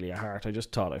boy really at heart. I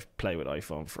just thought I'd play with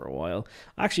iPhone for a while.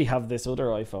 I actually have this other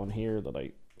iPhone here that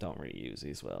I don't really use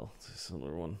as well. It's this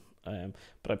other one.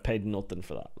 But I paid nothing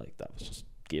for that. Like, that was just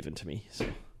given to me. So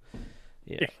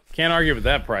Yeah. Can't argue with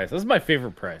that price. This is my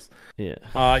favorite price. Yeah.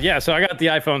 Yeah, so I got the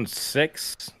iPhone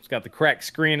 6. It's got the cracked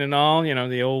screen and all,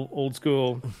 the old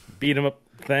school beat 'em up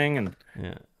thing. And,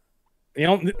 Yeah.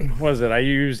 what is it? I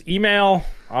use email,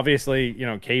 obviously,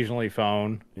 occasionally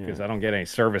phone because I don't get any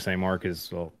service anymore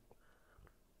because, well,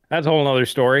 that's a whole other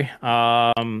story.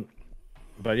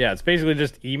 But yeah, it's basically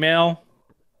just email,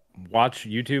 watch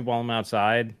YouTube while I'm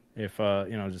outside if,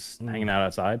 just hanging out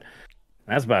outside.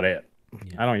 That's about it.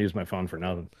 I don't use my phone for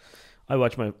nothing. I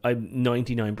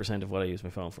 99% of what I use my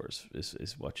phone for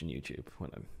is watching YouTube when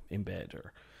I'm in bed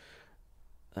or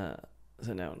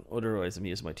so now. Otherwise, I'm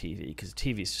using my TV because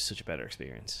TV is just such a better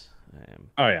experience.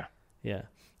 Oh yeah, yeah.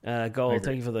 Gold,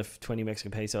 thank you for the 20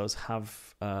 Mexican pesos.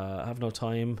 Have no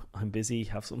time. I'm busy.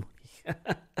 Have some money.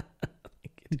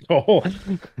 all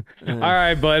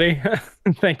right, buddy.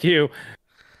 Thank you.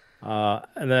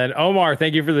 And then Omar,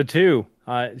 thank you for the 2.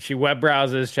 She web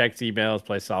browses, checks emails,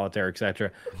 plays solitaire,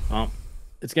 etc.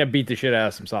 It's gonna beat the shit out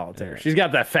of some solitaire. She's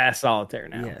got that fast solitaire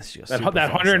now. Yes, that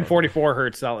 144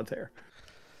 hertz solitaire.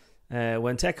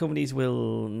 When tech companies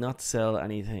will not sell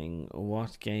anything,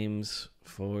 what games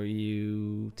for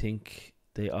you think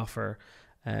they offer?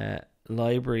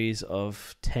 Libraries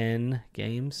of 10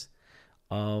 games,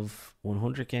 of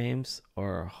 100 games,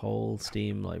 or whole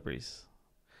Steam libraries?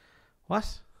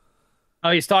 What? Oh,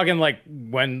 he's talking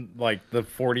when the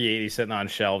 4080 sitting on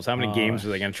shelves. How many games are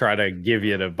they going to try to give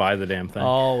you to buy the damn thing?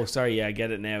 Oh, sorry. Yeah, I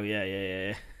get it now.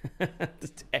 Yeah.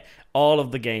 All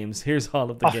of the games. Here's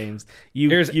all of the games.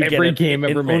 Here's you every get game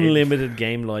ever made. Unlimited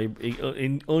game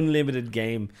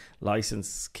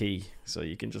license key, so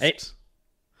you can just.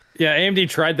 Yeah, AMD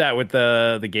tried that with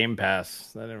the Game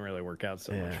Pass. That didn't really work out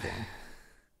so much for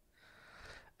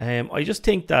them. I just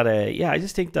think that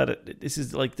this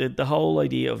is like the whole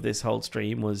idea of this whole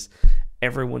stream was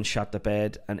everyone shot the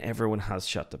bed and everyone has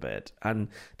shot the bed, and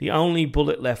the only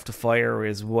bullet left to fire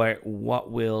is what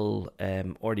will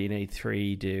RDNA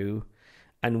 3 do.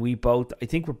 And I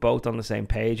think we're both on the same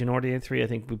page in RDNA 3. I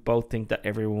think we both think that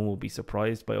everyone will be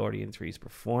surprised by RDNA 3's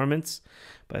performance,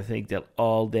 but I think they'll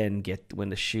all then get, when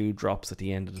the shoe drops at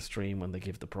the end of the stream when they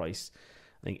give the price,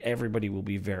 I think everybody will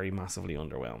be very massively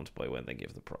underwhelmed by when they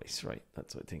give the price, right?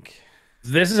 That's what I think.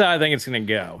 This is how I think it's going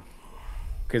to go.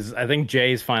 Because I think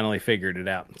Jay's finally figured it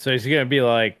out. So he's going to be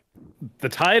like, the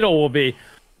title will be,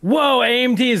 whoa,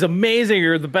 AMD is amazing,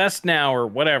 you're the best now, or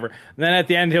whatever. And then at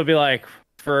the end, he'll be like,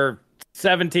 for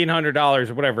 $1,700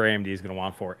 or whatever AMD is going to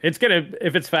want for it. It's going to,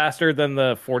 if it's faster than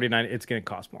the 4090, it's going to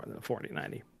cost more than the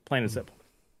 4090. Plain and simple.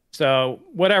 So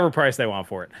whatever price they want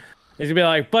for it. He's going to be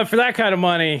like, but for that kind of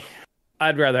money,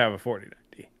 I'd rather have a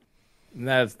 4090. And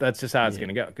that's just how it's going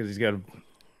to go, because he's got to.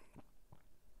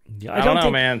 Yeah, I don't know,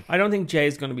 man. I don't think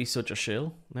Jay's going to be such a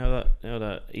shill now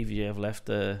that EVGA have left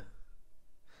the.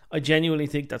 I genuinely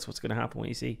think that's what's going to happen when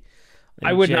you see.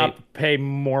 I would not pay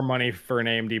more money for an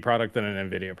AMD product than an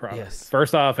NVIDIA product. Yes.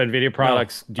 First off, NVIDIA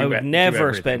products I would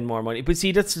never spend more money. But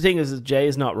see, that's the thing, is that Jay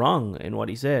is not wrong in what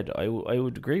he said. I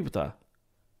would agree with that.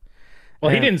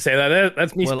 Well, he didn't say that.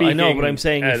 That's me speaking. I know, but I'm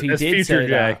saying if he did say Jay.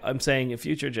 that, I'm saying if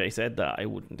future Jay said that, I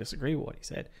wouldn't disagree with what he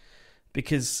said,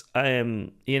 because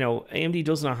AMD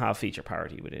does not have feature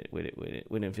parity with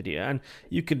NVIDIA, and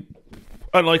you could.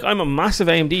 I'm a massive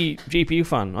AMD GPU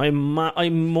fan.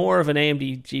 I'm more of an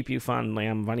AMD GPU fan than I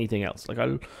am of anything else. Like,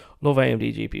 I love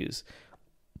AMD GPUs.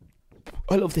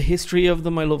 I love the history of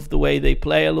them. I love the way they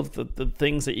play. I love the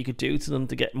things that you could do to them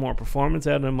to get more performance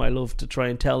out of them. I love to try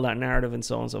and tell that narrative and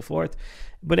so on and so forth.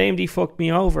 But AMD fucked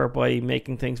me over by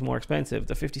making things more expensive.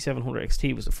 The 5700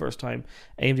 XT was the first time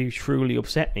AMD truly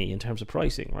upset me in terms of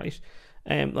pricing, right?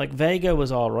 Like Vega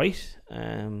was all right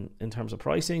in terms of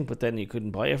pricing, but then you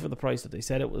couldn't buy it for the price that they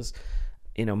said it was.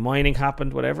 Mining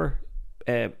happened, whatever.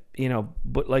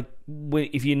 But like,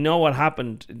 if you know what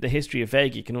happened, the history of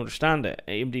Vega, you can understand it.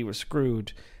 AMD were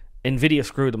screwed. NVIDIA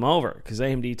screwed them over because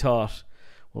AMD thought,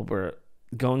 well, we're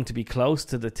going to be close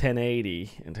to the 1080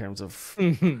 in terms of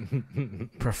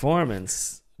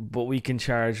performance, but we can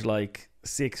charge like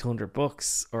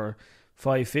 $600 or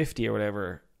 $550 or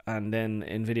whatever. And then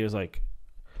NVIDIA was like,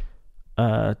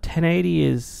 1080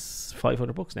 is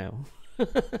 $500 now.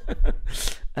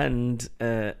 And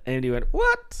AMD went,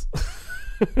 what?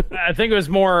 I think it was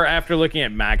more after looking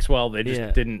at Maxwell, they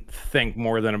just didn't think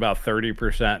more than about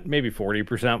 30%, maybe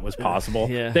 40% was possible.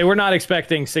 They were not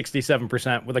expecting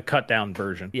 67% with a cut down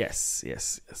version. Yes.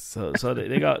 So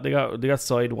they got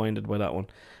sidewinded by that one.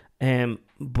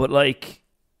 But like,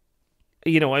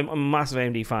 I'm a massive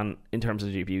AMD fan in terms of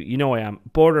GPU. I am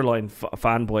borderline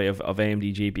fanboy of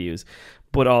AMD GPUs,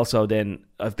 but also then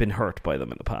I've been hurt by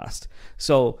them in the past.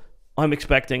 So I'm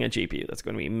expecting a GPU that's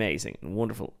going to be amazing and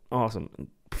wonderful, awesome, and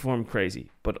performed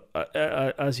crazy. But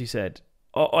as you said,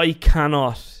 I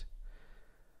cannot,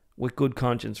 with good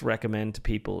conscience, recommend to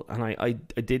people, and I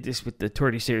did this with the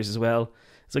 30 series as well.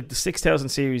 It's like the 6000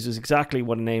 series is exactly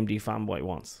what an AMD fanboy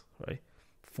wants, right?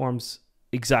 Performs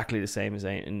exactly the same as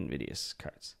NVIDIA's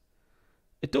cards.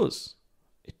 It does.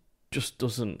 It just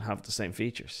doesn't have the same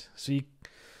features. So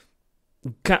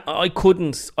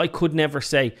I could never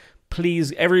say,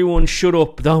 please, everyone shut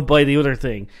up, don't buy the other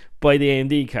thing, buy the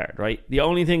AMD card, right? The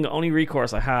only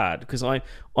recourse I had, because I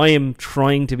am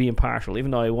trying to be impartial,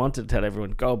 even though I wanted to tell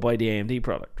everyone, go buy the AMD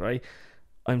product, right?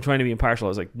 I'm trying to be impartial. I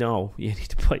was like, no, you need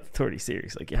to buy the 30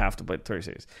 series. Like, you have to buy the 30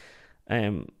 series.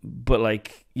 But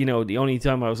like, you know, the only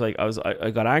time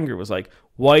I got angry was like,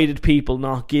 why did people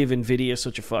not give Nvidia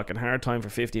such a fucking hard time for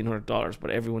 $1,500,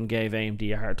 but everyone gave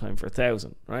AMD a hard time for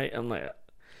 $1,000, right? I'm like,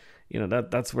 you know,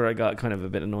 that's where I got kind of a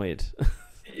bit annoyed.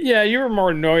 Yeah, you were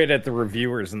more annoyed at the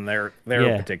reviewers and their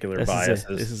particular biases.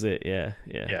 This is it. Yeah.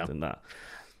 Than that.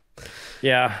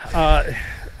 Yeah.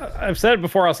 I've said it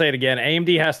before, I'll say it again.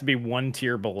 AMD has to be one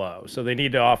tier below. So they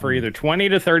need to offer either 20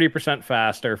 to 30%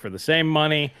 faster for the same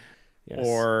money,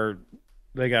 or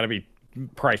they got to be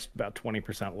priced about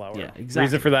 20% lower. Yeah, exactly.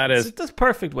 Reason for that is... That's the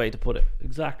perfect way to put it.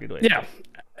 Exactly the way to put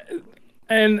it.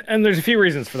 And there's a few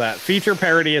reasons for that. Feature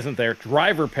parity isn't there.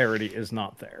 Driver parity is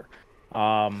not there.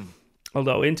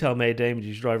 Although Intel made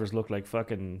AMD's drivers look like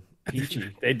fucking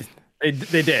peachy. They did.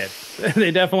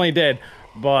 They definitely did.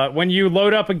 But when you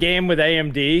load up a game with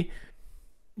AMD,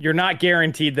 you're not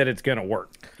guaranteed that it's going to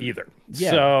work either.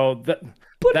 Yeah. So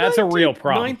that's a real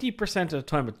problem. 90% of the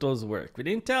time it does work. With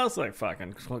Intel, it's like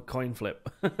fucking coin flip.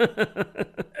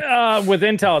 With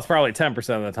Intel, it's probably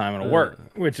 10% of the time it'll work,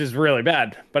 which is really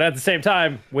bad. But at the same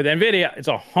time, with NVIDIA, it's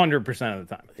 100% of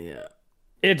the time. Yeah.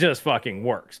 It just fucking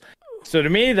works. So to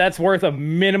me, that's worth a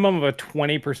minimum of a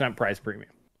 20% price premium,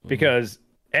 because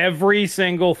every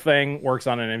single thing works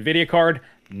on an NVIDIA card.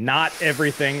 Not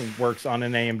everything works on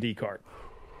an AMD card.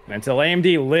 And until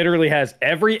AMD literally has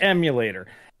every emulator,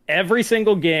 every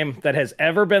single game that has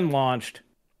ever been launched,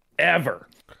 ever,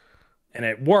 and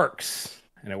it works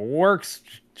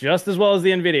just as well as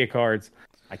the NVIDIA cards,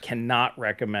 I cannot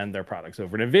recommend their products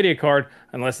over an NVIDIA card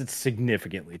unless it's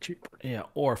significantly cheaper. Yeah,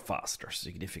 or faster,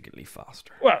 significantly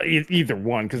faster. Well, either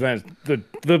one, because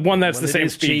the one that's the same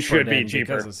speed should be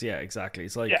cheaper. Exactly.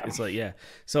 It's like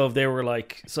So if they were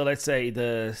like, so let's say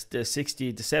the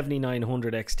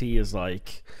 7900 XT is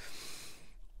like,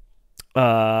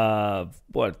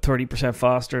 30%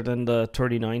 faster than the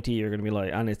 3090. You're gonna be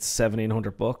like, and it's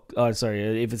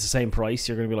 $1,700. If it's the same price,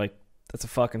 you're gonna be like, that's a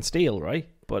fucking steal, right?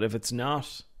 But if it's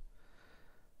not,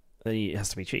 then it has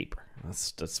to be cheaper.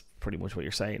 That's pretty much what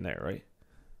you're saying there, right?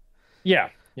 Yeah.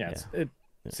 It's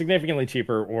significantly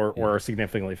cheaper or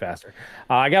significantly faster.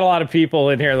 I got a lot of people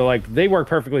in here that like, they work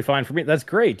perfectly fine for me. That's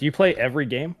great. Do you play every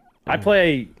game? I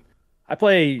play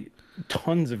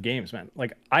tons of games, man.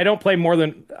 Like, I don't play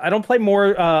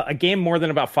a game more than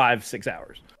about 5-6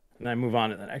 hours, and I move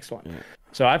on to the next one.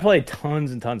 So I play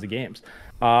tons and tons of games.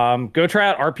 Go try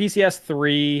out RPCS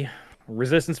 3,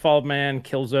 Resistance Fall of Man,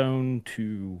 Killzone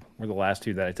 2 were the last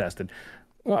two that I tested.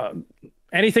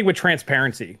 Anything with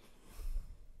transparency,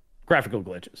 graphical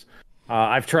glitches.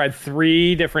 I've tried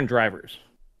 3 different drivers,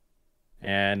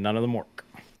 and none of them work.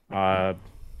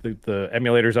 The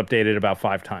emulator's updated about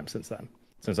 5 times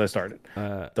since I started.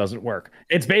 Doesn't work.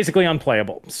 It's basically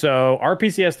unplayable. So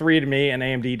RPCS 3 to me and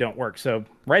AMD don't work. So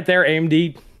right there,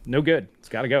 AMD, no good. It's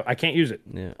got to go. I can't use it.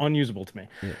 Unusable to me.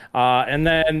 And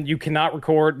then you cannot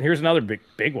record. Here's another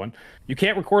big one. You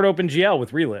can't record OpenGL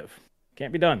with Relive.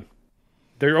 Can't be done.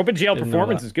 Their OpenGL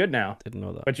performance is good now. Didn't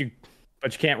know that. But you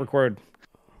can't record.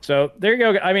 So there you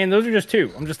go. I mean, those are just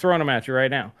 2. I'm just throwing them at you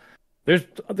right now.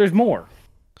 There's more.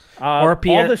 All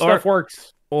this stuff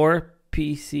works. Or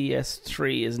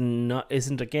PCS3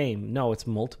 isn't a game. No, it's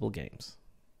multiple games.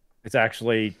 It's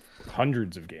actually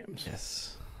hundreds of games.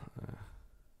 Yes.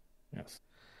 Yes.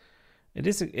 It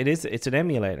is. It's an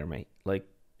emulator, mate. Like,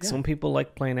 some people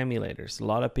like playing emulators. A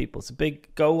lot of people. It's a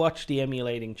big. Go watch the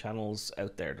emulating channels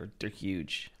out there. They're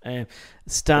huge.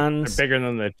 Stan's they're bigger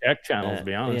than the tech channels, to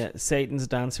be honest. Yeah. Satan's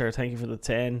Dancer. Thank you for the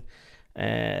 10.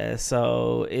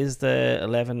 So is the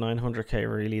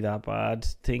 11900K really that bad?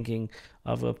 Thinking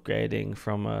of upgrading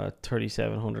from a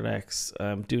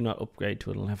 3700X, do not upgrade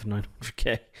to an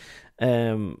 11900K.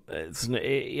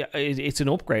 It's an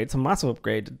upgrade. It's a massive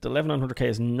upgrade. The 11900K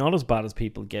is not as bad as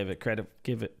people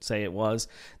say it was.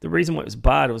 The reason why it was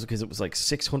bad was because it was like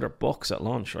 $600 at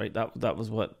launch, right? That was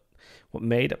what what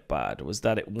made it bad was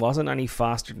that it wasn't any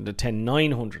faster than the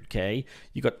 10900K.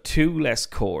 You got 2 less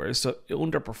cores, so it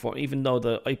underperformed. Even though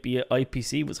the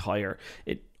IPC was higher,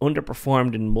 it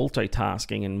underperformed in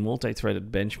multitasking and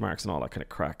multi-threaded benchmarks and all that kind of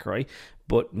crack, right?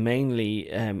 But mainly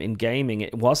in gaming,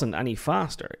 it wasn't any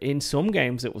faster. In some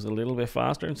games, it was a little bit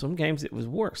faster. In some games, it was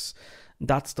worse.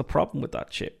 That's the problem with that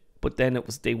chip. But then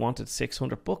they wanted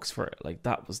 $600 for it. Like,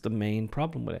 that was the main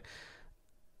problem with it.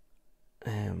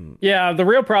 Yeah, the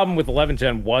real problem with 11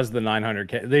 Gen was the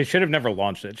 900K. They should have never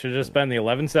launched it. Should have just been the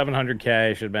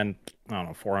 11700K. Should have been, I don't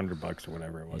know, $400 or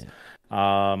whatever it was. Yeah.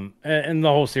 And the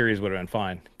whole series would have been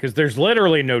fine because there's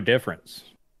literally no difference.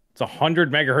 It's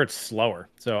 100 megahertz slower.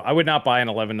 So I would not buy an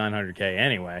 11900K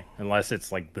anyway, unless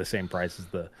it's like the same price as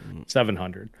the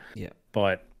 700. Yeah,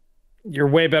 but you're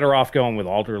way better off going with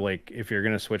Alder Lake if you're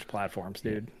going to switch platforms,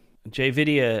 dude.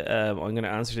 JVidya, I'm going to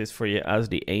answer this for you as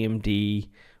the AMD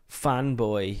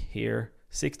fanboy here.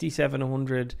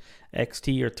 6700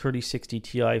 XT or 3060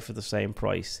 Ti for the same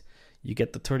price. You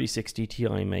get the 3060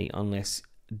 Ti, mate, unless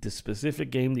the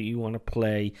specific game that you want to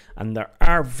play, and there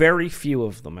are very few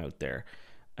of them out there,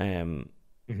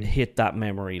 hit that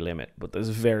memory limit, but there's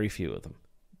very few of them.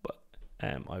 But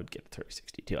I would get a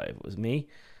 3060 Ti if it was me.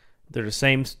 They're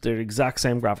the exact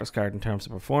same graphics card in terms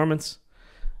of performance,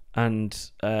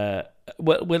 and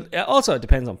also it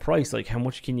depends on price. Like, how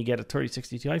much can you get a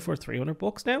 3060 Ti for?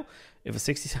 $300 now. If a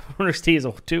 6700 XT is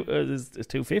is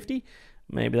 $250,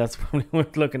 maybe that's probably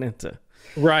worth looking into.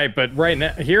 Right, but right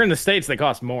now here in the States they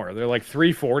cost more. They're like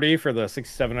 $340 for the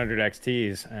 6700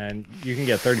 XTs, and you can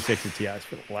get 3060 Ti's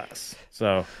for less.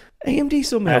 So AMD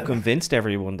somehow convinced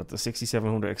everyone that the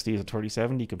 6700 XT is a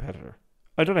 3070 competitor.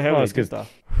 I don't know how they did that.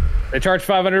 They charge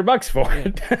 $500 for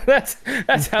it.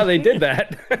 That's how they did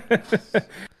that.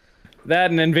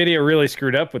 That and Nvidia really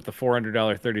screwed up with the $400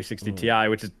 3060 Ti,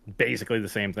 which is basically the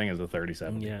same thing as the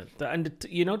 3070. Yeah, and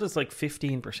there's like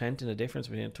 15% in the difference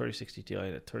between a 3060 Ti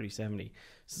and a 3070.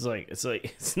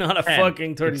 It's not a 10.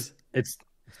 Fucking 30. It's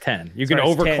 10. You can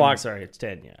overclock. 10. Sorry, it's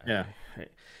 10. Yeah. Yeah.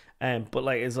 Right. But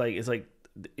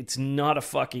it's not a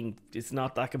fucking. It's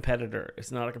not that competitor.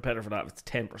 It's not a competitor for that. It's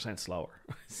 10% slower.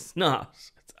 It's not.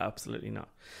 It's absolutely not.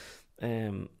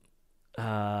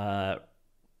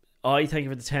 I thank you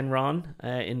for the 10 RON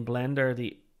in Blender.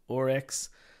 The RX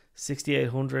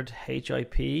 6800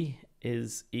 HIP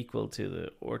is equal to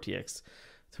the RTX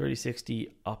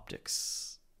 3060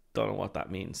 optics. Don't know what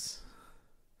that means.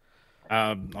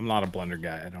 I'm not a Blender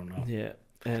guy. I don't know. Yeah,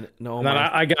 and no. And then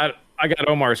I got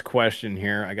Omar's question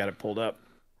here. I got it pulled up.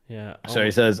 Yeah. So he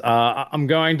says, I'm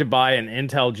going to buy an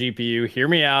Intel GPU. Hear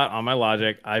me out on my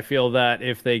logic. I feel that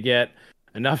if they get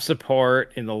enough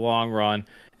support in the long run,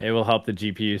 it will help the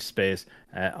GPU space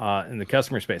in the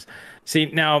customer space. See,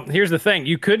 now, here's the thing.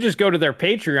 You could just go to their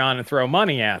Patreon and throw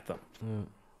money at them.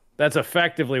 That's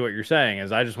effectively what you're saying,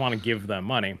 is I just want to give them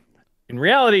money. In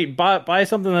reality, buy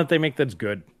something that they make that's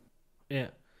good. Yeah.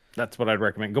 That's what I'd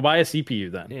recommend. Go buy a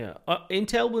CPU then. Yeah.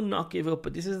 Intel will not give up,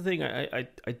 but this is the thing.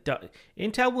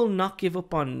 Intel will not give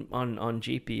up on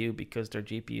GPU because their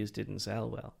GPUs didn't sell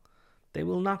well. They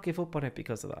will not give up on it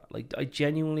because of that. Like, I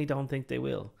genuinely don't think they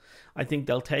will. I think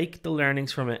they'll take the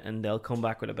learnings from it and they'll come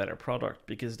back with a better product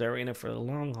because they're in it for the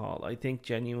long haul. I think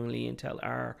genuinely Intel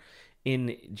are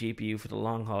in GPU for the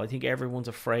long haul. I think everyone's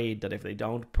afraid that if they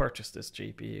don't purchase this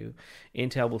GPU,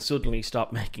 Intel will suddenly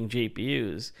stop making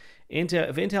GPUs. If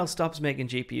Intel stops making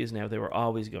GPUs now, they were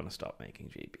always going to stop making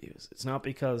GPUs. It's not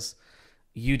because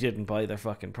you didn't buy their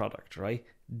fucking product, right?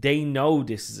 They know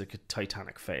this is a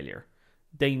titanic failure.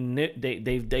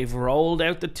 They've rolled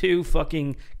out the 2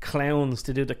 fucking clowns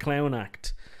to do the clown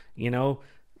act, in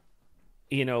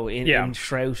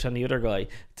Shrout and the other guy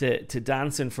to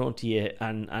dance in front of you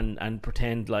and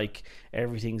pretend like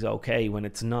everything's okay when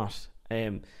it's not.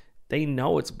 They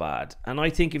know it's bad, and I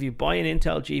think if you buy an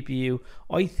Intel GPU,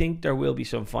 I think there will be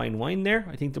some fine wine there.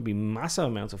 I think there'll be massive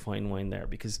amounts of fine wine there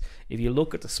because if you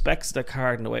look at the specs of the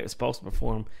card and the way it was supposed to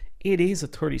perform, it is a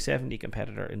 3070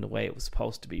 competitor in the way it was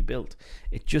supposed to be built.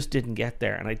 It just didn't get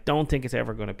there, and I don't think it's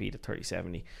ever going to beat a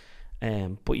 3070.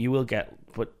 But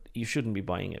you shouldn't be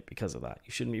buying it because of that.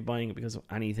 You shouldn't be buying it because of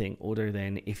anything other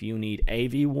than if you need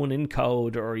AV1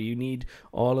 encode or you need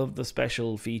all of the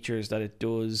special features that it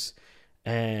does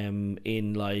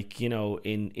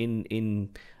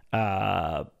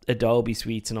Adobe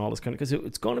suites and all this kind of, because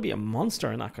it's going to be a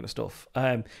monster and that kind of stuff.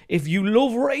 If you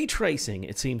love ray tracing,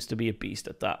 it seems to be a beast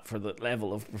at that for the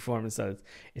level of performance that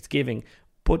it's giving.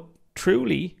 But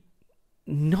truly,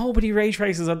 nobody ray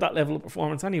traces at that level of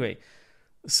performance anyway.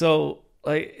 So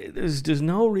there's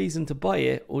no reason to buy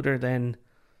it other than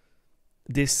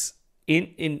this.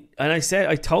 And I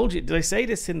told you, did I say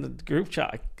this in the group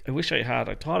chat? I wish I had.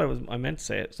 I meant to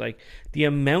say it. It's like the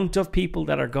amount of people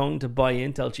that are going to buy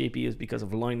Intel GPUs because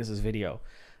of Linus's video.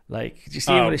 Like, did you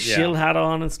see him with a shill hat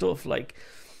on and stuff? Like,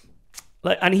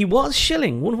 and he was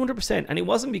shilling 100%, and it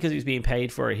wasn't because he was being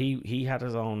paid for it. He had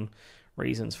his own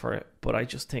reasons for it. But I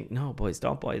just think, no, boys,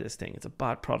 don't buy this thing. It's a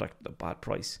bad product at a bad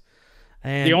price.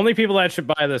 The only people that should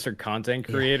buy this are content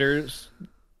creators. Yeah.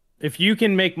 If you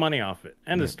can make money off it,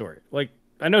 end of story. Like,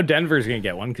 I know Denver's gonna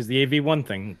get one because the AV1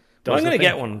 thing. I'm going to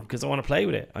get one because I want to play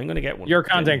with it. I'm going to get one. You're a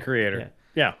content creator.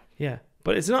 Yeah.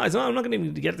 But it's not. I'm not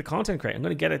going to get the content creator. I'm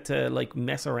going to get it to like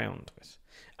mess around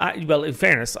with. Well, in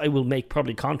fairness, I will make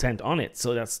probably content on it.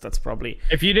 So that's probably.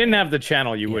 If you didn't have the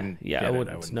channel, you wouldn't. Yeah, I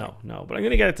wouldn't. No. But I'm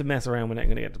going to get it to mess around with it. I'm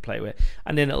going to get it to play with it,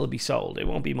 and then it'll be sold. It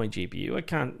won't be my GPU. I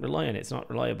can't rely on it. It's not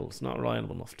reliable. It's not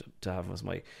reliable enough to have as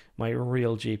my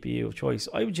real GPU of choice.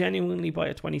 I would genuinely buy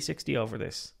a 2060 over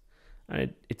this.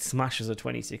 And it smashes a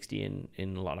 2060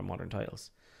 in a lot of modern titles.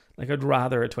 Like, I'd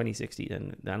rather a 2060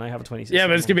 than I have a 2060. Yeah,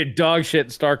 but it's gonna be dog shit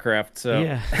in StarCraft. So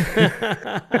yeah,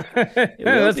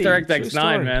 that's DirectX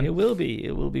 9, man. It will be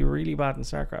really bad in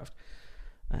StarCraft.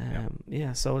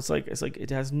 So it's like it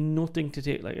has nothing to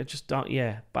do. Like, it just don't.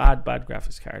 Yeah, bad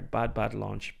graphics card, bad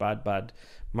launch, bad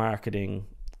marketing,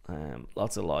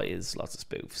 lots of lies, lots of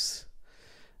spoofs.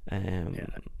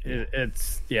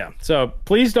 So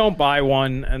please don't buy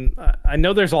one. And I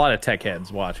know there's a lot of tech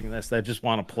heads watching this that just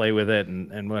want to play with it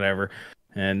and whatever,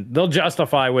 and they'll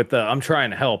justify with the I'm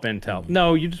trying to help Intel.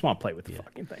 No, you just want to play with the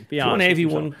fucking thing. Be honest. If you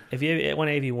want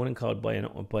AV1 and code, buy a.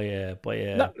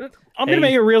 No, I'm gonna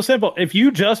make it real simple. If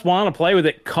you just want to play with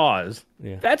it,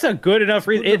 that's a good enough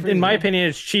reason. In my opinion,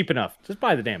 it's cheap enough. Just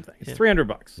buy the damn thing. It's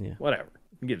 $300. Yeah. Whatever.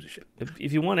 Who gives a shit?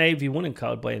 If you want AV1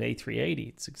 encode, buy an A380.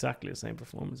 It's exactly the same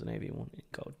performance in AV1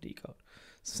 encode, decode.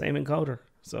 It's the same encoder.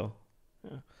 So,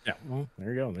 yeah. Well,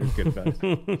 there you go. There's good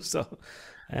advice. So,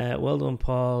 well done,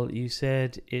 Paul. You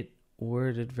said it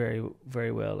worded very,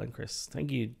 very well. And Chris,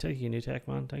 thank you, New Tech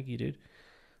man. Thank you, dude.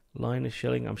 Line is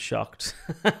shilling. I'm shocked.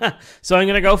 So I'm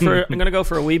gonna go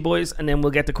for a wee boys, and then we'll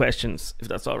get to questions if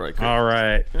that's all right. Chris. All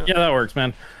right. Yeah, that works,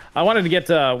 man. I wanted to get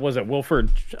to, was it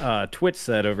Wilford Twitch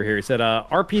said over here? He said,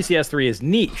 RPCS3 is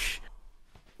niche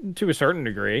to a certain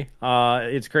degree.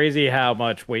 It's crazy how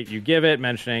much weight you give it,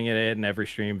 mentioning it in every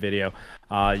stream video.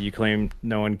 You claim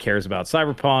no one cares about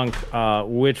Cyberpunk.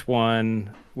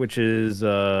 Which is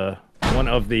one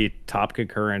of the top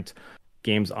concurrent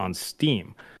games on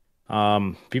Steam.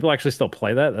 People actually still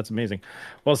play that. That's amazing.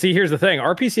 Well, see, here's the thing.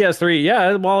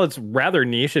 RPCS3, while it's rather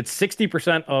niche, it's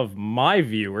 60% of my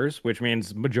viewers, which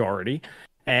means majority.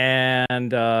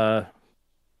 And that's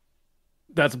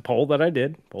a poll that I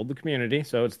did, polled the community.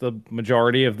 So it's the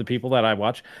majority of the people that I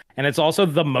watch. And it's also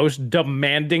the most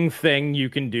demanding thing you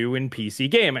can do in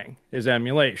PC gaming is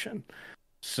emulation.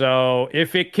 So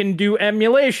if it can do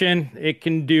emulation, it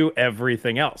can do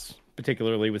everything else,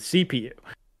 particularly with CPU.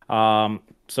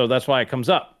 So that's why it comes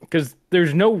up, because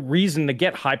there's no reason to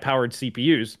get high-powered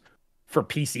CPUs for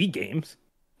PC games.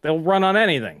 They'll run on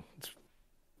anything. It's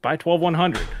buy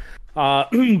 12100.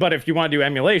 But if you want to do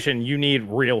emulation, you need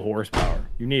real horsepower.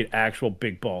 You need actual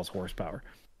big balls horsepower.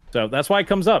 So that's why it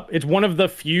comes up. It's one of the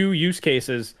few use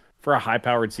cases for a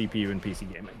high-powered CPU in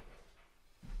PC gaming.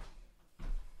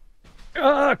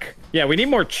 Chuck! Yeah, we need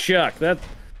more Chuck. That's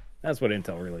what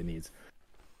Intel really needs.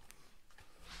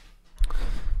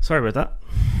 Sorry about that.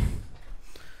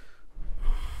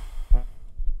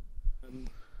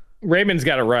 Raymond's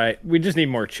got it right. We just need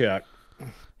more Chuck.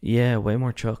 Yeah, way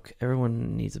more Chuck.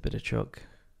 Everyone needs a bit of Chuck.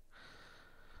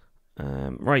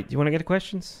 Right, do you want to get to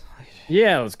questions?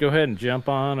 Yeah, let's go ahead and jump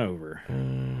on over.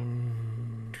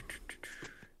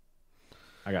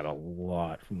 I got a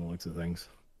lot from the looks of things.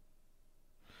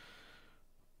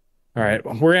 All right,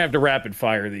 we're going to have to rapid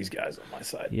fire these guys on my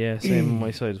side. Yeah, same on my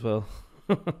side as well.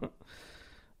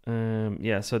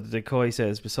 So the Decoy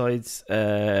says, besides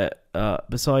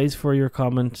for your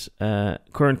comment,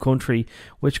 current country,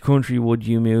 which country would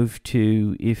you move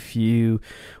to if you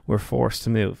were forced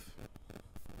to move?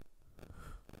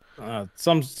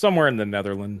 Somewhere in the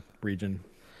Netherlands region.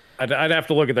 I'd have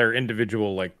to look at their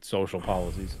individual like social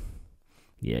policies.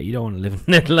 Yeah, you don't want to live in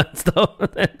the Netherlands though.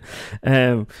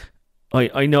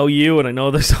 I know you, and I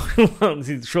know there's ones.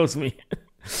 Trust me.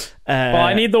 Well,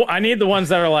 I need the ones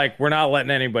that are like, we're not letting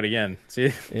anybody in.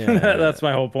 See, that's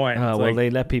my whole point.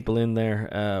 They let people in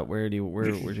there. Where do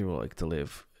you like to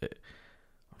live? I'm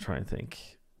trying to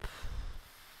think.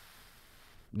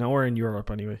 Nowhere in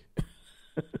Europe, anyway.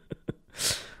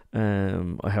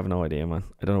 I have no idea, man.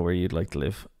 I don't know where you'd like to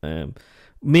live.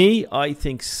 I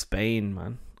think Spain,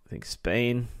 man. I think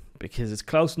Spain, because it's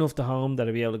close enough to home that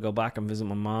I'd be able to go back and visit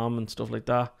my mom and stuff like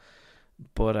that.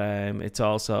 but it's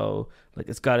also like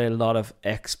it's got a lot of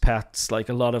expats, like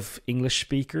a lot of English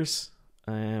speakers.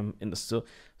 In the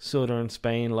southern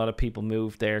Spain, a lot of people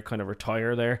move there, kind of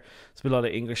retire there. There's a lot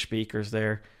of English speakers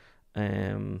there,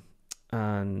 and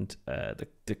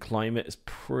the climate is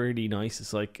pretty nice.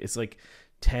 It's like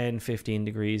 10, 15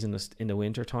 degrees in the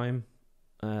winter time,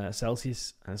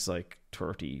 Celsius, and it's like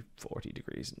 30, 40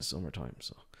 degrees in the summertime.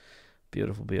 So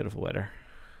beautiful, beautiful weather.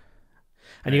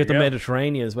 And you got the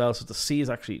Mediterranean as well, so the sea is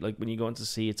actually, like, when you go into the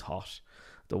sea, it's hot.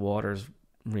 The water's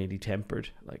really tempered.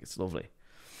 Like, it's lovely.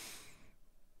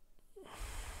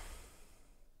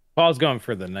 Paul's going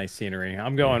for the nice scenery.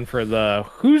 I'm going for the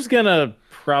who's gonna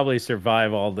probably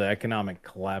survive all the economic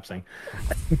collapsing.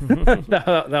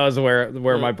 that was where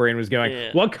my brain was going.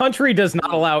 Yeah. What country does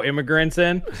not allow immigrants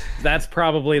in? That's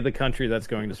probably the country that's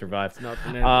going to survive. It's not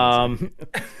the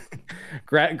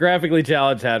Graphically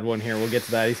Challenged had one here. We'll get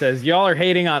to that. He says, y'all are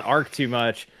hating on Arc too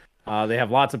much. They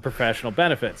have lots of professional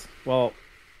benefits. Well,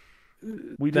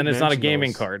 then it's not a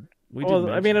gaming card.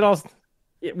 I mean, it also...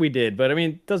 Yeah, we did, but I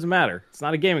mean, it doesn't matter. It's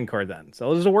not a gaming card then.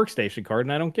 So there's a workstation card,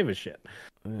 and I don't give a shit.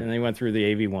 Yeah. And they went through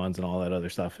the AV ones and all that other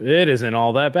stuff. It isn't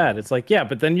all that bad. It's like, yeah,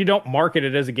 but then you don't market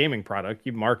it as a gaming product.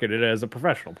 You market it as a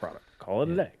professional product. Call it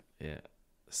a day. Yeah.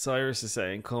 Cyrus is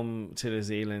saying, come to New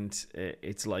Zealand.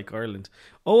 It's like Ireland.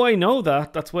 Oh, I know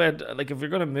that. That's where, like, if you're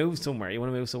going to move somewhere, you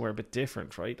want to move somewhere a bit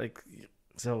different, right? Like,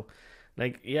 so...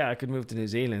 Like, yeah, I could move to New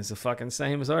Zealand. It's the fucking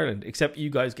same as Ireland. Except you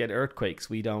guys get earthquakes.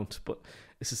 We don't. But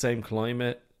it's the same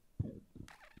climate.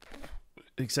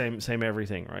 Same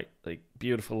everything, right? Like,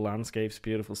 beautiful landscapes,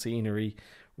 beautiful scenery,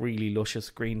 really luscious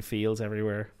green fields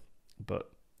everywhere.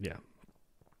 But, yeah,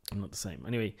 not the same.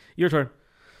 Anyway, your turn.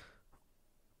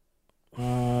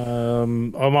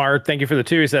 Omar, thank you for the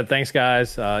 2. He said, thanks,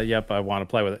 guys. Yep, I want to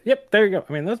play with it. Yep, there you go.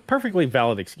 I mean, that's a perfectly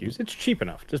valid excuse. It's cheap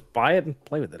enough. Just buy it and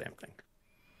play with the damn thing.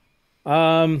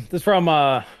 This is from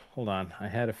hold on, I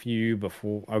had a few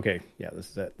before. Okay, yeah,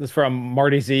 this is it. This is from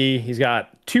Marty Z. He's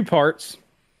got 2 parts. It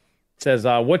says,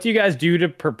 what do you guys do to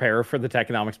prepare for the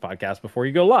Techonomics podcast before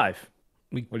you go live?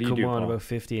 What do you do, on Paul? About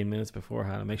 15 minutes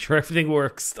beforehand and make sure everything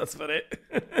works. That's about it.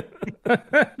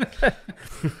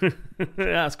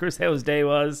 Ask Chris how his day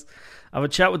was. I have a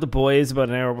chat with the boys about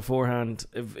an hour beforehand.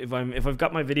 If I've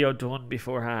got my video done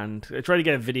beforehand, I try to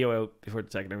get a video out before the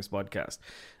Techonomics podcast.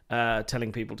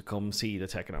 Telling people to come see the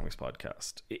Techonomics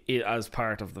podcast as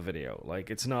part of the video. Like,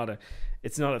 it's not a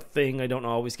thing. I don't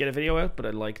always get a video out, but I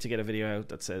like to get a video out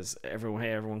that says,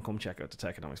 everyone come check out the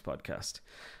Techonomics podcast.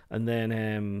 And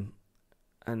then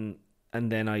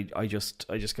then I just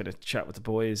kind of chat with the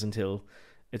boys until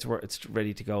it's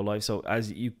ready to go live. So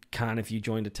as you can, if you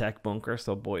join the Tech Bunker,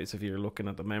 so boys, if you're looking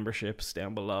at the memberships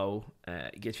down below,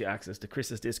 it gets you access to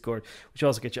Chris's Discord, which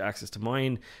also gets you access to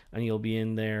mine, and you'll be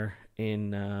in there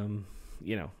you'll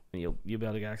be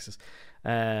able to get access.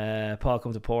 Paul,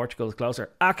 come to Portugal is closer.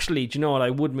 Actually, do you know what?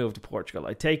 I would move to Portugal.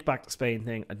 I'd take back the Spain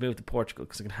thing. I'd move to Portugal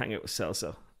because I can hang out with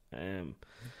Celso.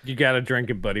 You got a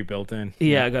drinking buddy built in.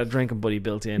 Yeah, I got a drinking buddy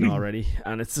built in already,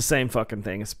 and it's the same fucking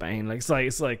thing as Spain. Like,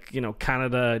 it's like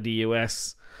Canada, the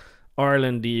US,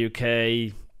 Ireland, the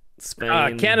UK,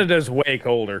 Spain. Canada's way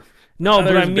colder. No,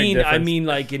 but I mean,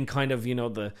 like, in kind of,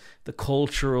 the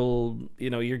cultural,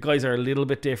 your guys are a little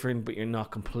bit different, but you're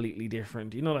not completely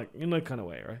different. Like, in that kind of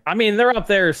way, right? I mean, they're up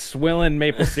there swilling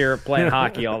maple syrup, playing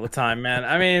hockey all the time, man.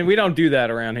 I mean, we don't do that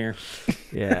around here.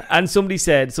 Yeah, and somebody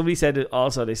said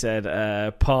also, they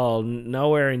said, Paul,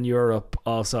 nowhere in Europe.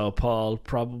 Also, Paul,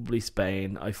 probably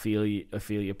Spain. I feel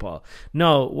you, Paul.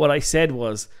 No, what I said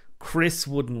was Chris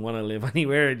wouldn't want to live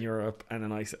anywhere in Europe, and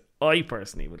then I said I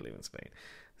personally would live in Spain.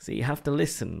 So you have to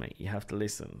listen, mate. You have to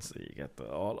listen. So you get the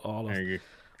all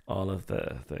of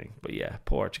the thing. But yeah,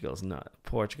 Portugal's not.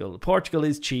 Portugal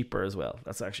is cheaper as well.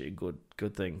 That's actually a good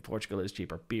thing. Portugal is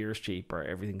cheaper. Beer's cheaper.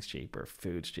 Everything's cheaper.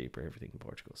 Food's cheaper. Everything in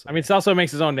Portugal. So, I mean, Celso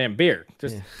makes his own damn beer.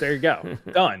 There you go.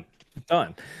 Done.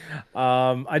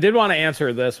 I did want to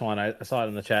answer this one. I saw it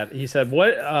in the chat. He said,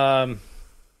 "What?"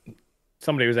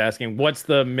 Somebody was asking, "What's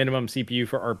the minimum CPU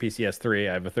for RPCS 3?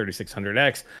 I have a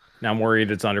 3600X. Now I'm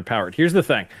worried it's underpowered." Here's the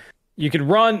thing. You can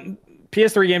run...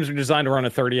 PS3 games are designed to run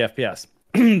at 30 FPS.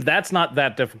 That's not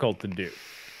that difficult to do.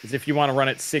 It's if you want to run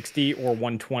at 60 or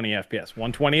 120 FPS.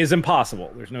 120 is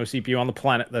impossible. There's no CPU on the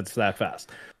planet that's that fast.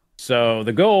 So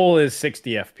the goal is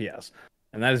 60 FPS.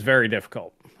 And that is very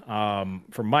difficult.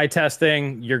 For my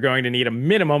testing, you're going to need a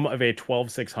minimum of a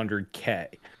 12600K.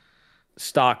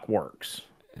 Stock works.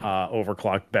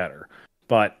 Overclocked better.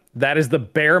 But that is the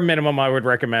bare minimum I would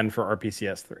recommend for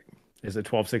RPCS 3, is a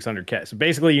 12600K. So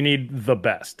basically you need the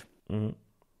best. Mm-hmm.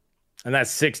 And that's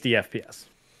 60 FPS.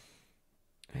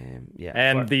 Yeah.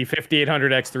 And the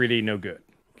 5800X 3D, no good.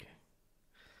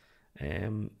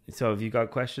 So have you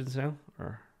got questions now,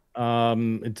 or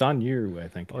It's on you, I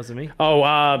think. was it me?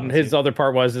 His other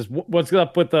part was what's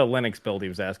up with the Linux build he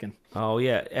was asking. Oh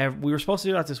yeah, we were supposed to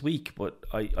do that this week, but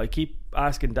I keep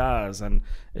asking Daz, and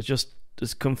it's just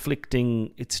it's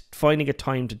conflicting. It's finding a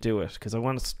time to do it because I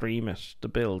want to stream it, the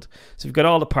build. So we've got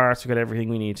all the parts, we've got everything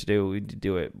we need to do. We need to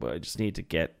do it, but I just need to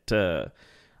get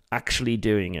actually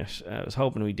doing it. I was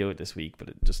hoping we'd do it this week, but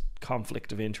it just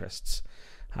conflict of interests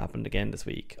happened again this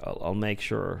week. I'll make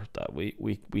sure that we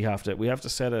have to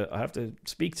set a. I have to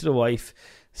speak to the wife,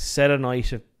 set a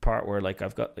night apart where like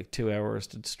I've got like 2 hours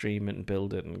to stream it and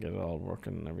build it and get it all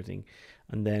working and everything,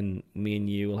 and then me and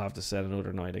you will have to set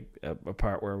another night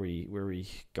apart where we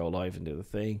go live and do the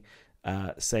thing.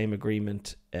 Same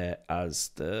agreement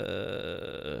as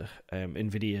the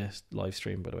Nvidia live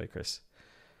stream, by the way, Chris.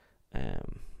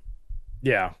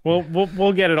 Yeah,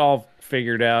 we'll get it all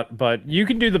figured out, but you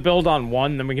can do the build on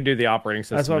one, then we can do the operating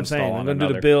system. That's what I'm saying. I'm going to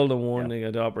do the build on one,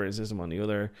 and the operating system on the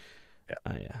other.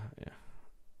 Yeah.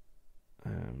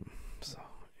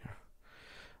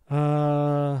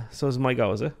 So is my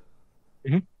go, is it?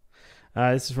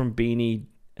 Mm-hmm. This is from Beanie.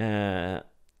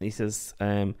 He says,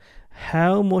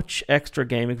 how much extra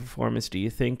gaming performance do you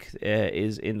think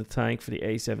is in the tank for the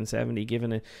A770,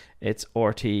 given its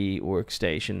RT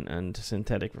workstation and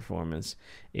synthetic performance,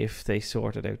 if they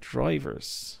sorted out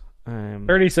drivers?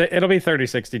 It'll be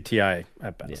 3060 Ti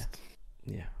at best.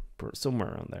 Yeah, somewhere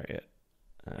around there.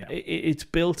 It's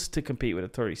built to compete with a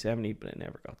 3070, but it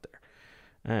never got there.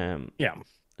 Yeah.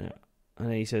 And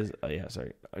then he says,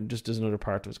 sorry, just as another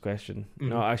part of his question. Mm-hmm.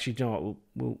 No, actually, no,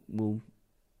 we'll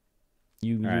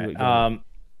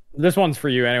this one's for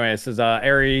you anyway. It says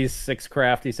Aries 6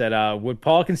 Craft. He said, would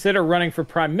Paul consider running for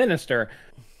prime minister,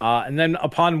 and then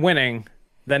upon winning,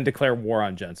 then declare war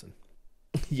on Jensen?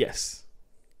 Yes,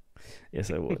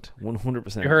 I would.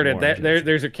 100%. You heard it.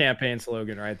 There's your campaign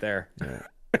slogan right there.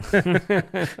 So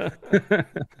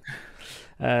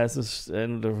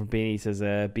another from Beanie says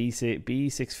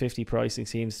B650 pricing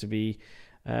seems to be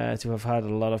to have had a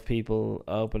lot of people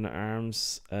open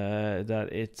arms that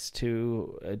it's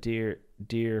too dear.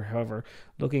 However,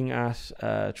 looking at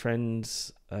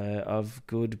trends of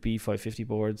good B550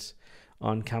 boards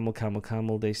on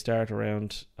Camel, they start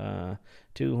around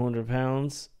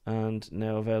 £200 and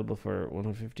now available for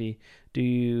 150.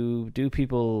 Do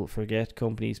people forget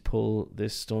companies pull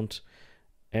this stunt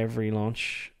every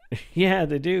launch? Yeah,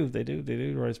 they do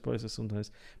raise prices sometimes,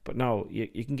 but no,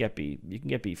 you can get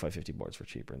B550 boards for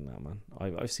cheaper than that, man.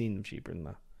 I've seen them cheaper than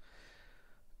that.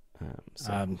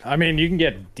 I mean, you can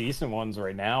get decent ones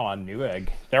right now on Newegg.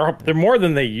 They're more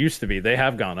than they used to be. They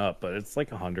have gone up, but it's like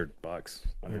 $100,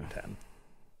 110.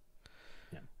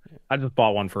 Yeah. I just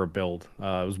bought one for a build. It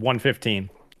was 115.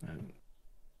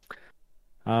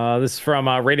 This is from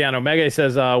Radeon Omega. He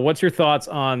says, what's your thoughts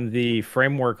on the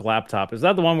Framework laptop? Is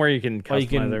that the one where you can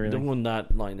customize everything? The one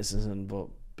that Linus is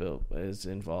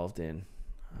involved in,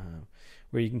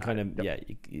 where you can kind of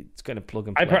it's kind of plug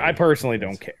and play. I personally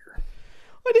don't care.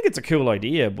 I think it's a cool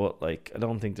idea, but like I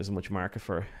don't think there's much market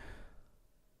for it.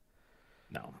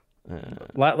 No,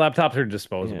 laptops are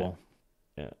disposable.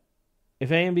 Yeah. If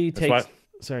AMD takes,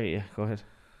 go ahead.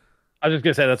 I was just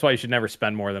gonna say that's why you should never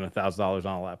spend more than $1,000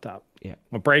 on a laptop. Yeah,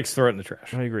 what breaks, throw it in the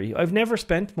trash. I agree. I've never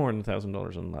spent more than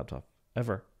 $1,000 on a laptop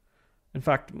ever. In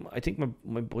fact, I think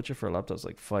my budget for a laptop is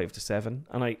like 5 to 7,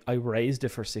 and I raised it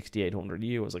for 6,800.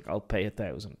 I was like, I'll pay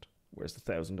 1,000. Where's the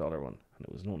 $1,000 one? And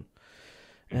it was none.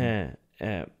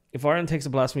 Mm-hmm. If Ireland takes a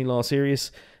blasphemy law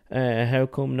serious, how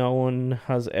come no one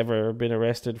has ever been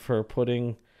arrested for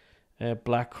putting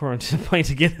blackcurrant in a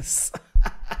pint of Guinness?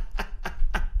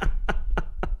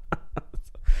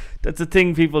 That's the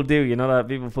thing people do, you know, that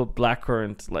people put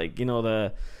blackcurrant, like, you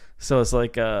know, so it's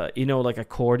like like a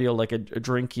cordial, like a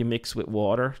drink you mix with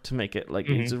water to make it like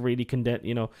it's really condensed,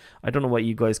 you know. I don't know what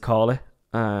you guys call it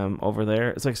over there.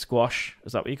 It's like squash.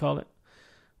 Is that what you call it?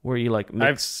 Where you like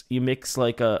mix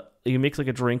like a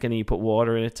drink and you put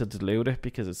water in it to dilute it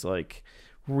because it's like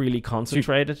really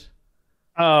concentrated.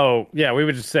 Oh, yeah, we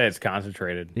would just say it's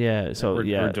concentrated. Yeah, so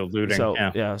we're diluting.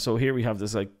 So so here we have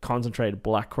this like concentrated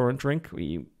blackcurrant drink.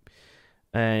 We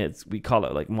call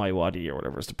it like My Waddy or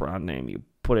whatever is the brand name. You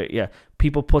put it,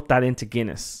 people put that into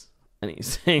Guinness, and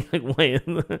he's saying why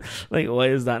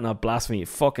is that not blasphemy? It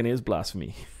fucking is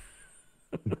blasphemy.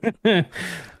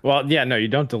 Well, yeah, no, you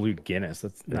don't dilute Guinness.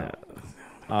 That's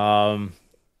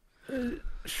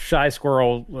Shy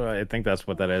Squirrel, I think that's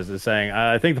what that is saying,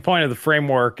 I think the point of the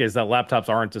framework is that laptops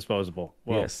aren't disposable.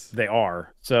 Well, yes, they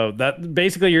are. So that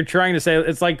basically you're trying to say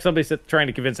it's like somebody trying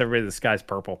to convince everybody the sky's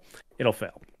purple. It'll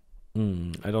fail.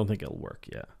 I don't think it'll work.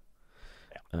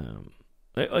 Yeah.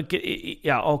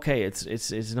 Yeah, okay,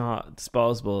 it's not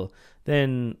disposable.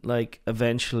 Then like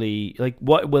eventually, like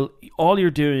what? Well, all you're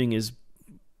doing is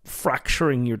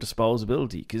fracturing your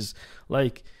disposability because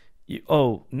like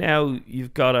now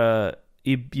you've got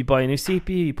you buy a new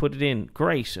CPU, you put it in,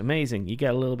 great, amazing, you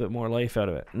get a little bit more life out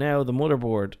of it. Now the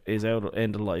motherboard is out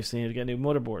end of life, so you need to get a new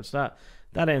motherboard. So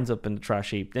that ends up in the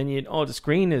trash heap. Then the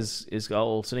screen is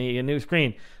old, so then you get a new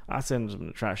screen. That ends up in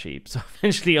the trash heap. So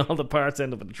eventually all the parts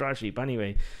end up in the trash heap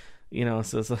anyway.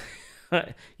 So it's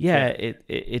like, yeah,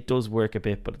 it does work a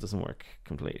bit, but it doesn't work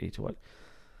completely to what.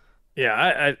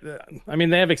 Yeah, I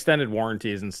mean, they have extended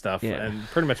warranties and stuff, and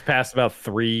pretty much past about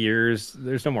 3 years,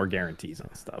 there's no more guarantees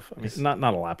on stuff. I mean,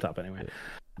 not a laptop anyway.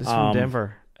 This is from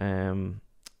Denver.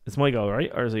 It's my go, right?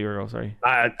 Or is it your go? Sorry.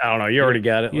 I don't know. You already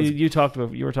got it. You were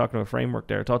talking about framework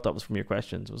there. I thought that was from your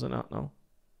questions, was it not?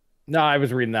 No, I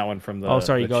was reading that one from the. Oh,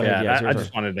 sorry. Go chat. ahead. Yeah, I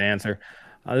just wanted to answer.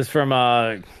 This is from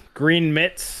Green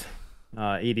Mitts.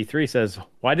 83 says,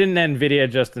 "Why didn't NVIDIA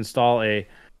just install a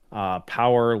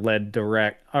power lead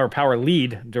direct to the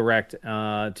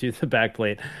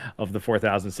backplate of the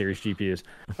 4000 series GPUs?"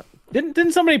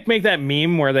 Didn't somebody make that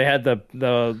meme where they had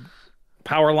the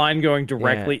power line going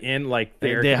directly in, like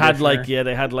they had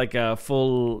like a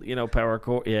full power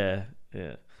core. Yeah.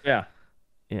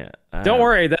 Don't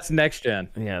worry, that's next gen.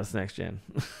 Yeah, it's next gen.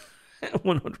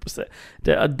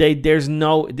 100%. There's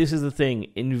no. This is the thing.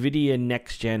 NVIDIA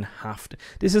next gen have to.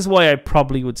 This is why I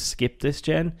probably would skip this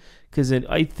gen, because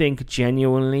I think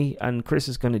genuinely, and Chris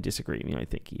is going to disagree with me. I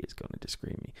think he is going to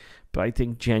disagree with me, but I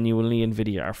think genuinely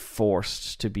NVIDIA are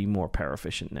forced to be more power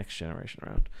efficient next generation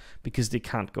round because they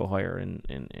can't go higher in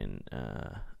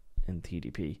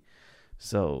TDP.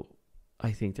 So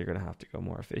I think they're going to have to go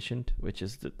more efficient, which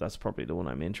is that's probably the one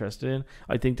I'm interested in.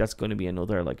 I think that's going to be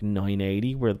another like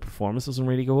 980 where the performance doesn't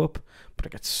really go up, but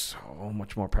it gets so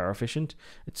much more power efficient.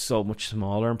 It's so much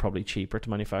smaller and probably cheaper to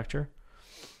manufacture.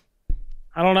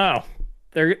 I don't know.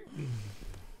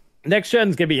 Next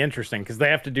gen's gonna be interesting because they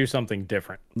have to do something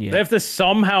different. Yeah. They have to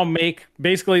somehow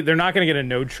basically they're not gonna get a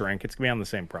node shrink. It's gonna be on the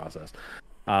same process.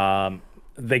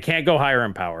 They can't go higher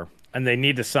in power. And they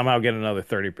need to somehow get another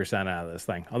 30% out of this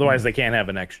thing. Otherwise, they can't have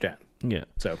a next gen. Yeah.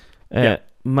 So,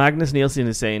 Magnus Nielsen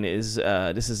is saying this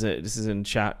is in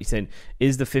chat. He's saying,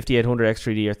 is the 5800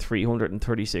 X3D or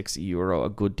 €336 a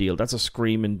good deal? That's a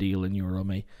screaming deal in Euro,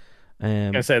 mate.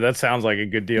 I say that sounds like a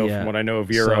good deal from what I know of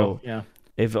Euro. So,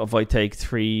 if I take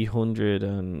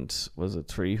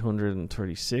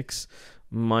 336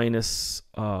 minus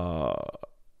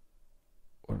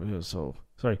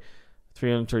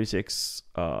 336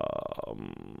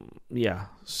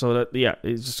 so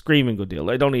it's a screaming good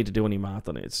deal. I don't need to do any math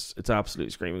on it. It's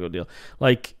absolutely screaming good deal.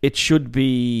 Like it should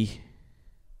be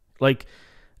like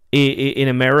in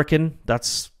American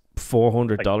that's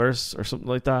 $400 or something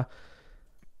like that.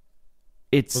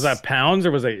 Was that pounds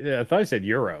or was it? I thought he said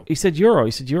euro. He said euro.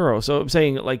 So I'm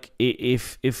saying like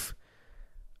if it'd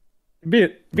be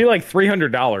like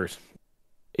 $300.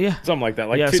 Yeah, something like that.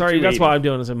 That's what I'm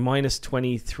doing. Is a minus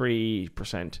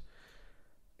 23%.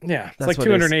 Yeah, it's like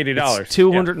 $280.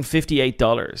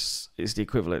 $258 is the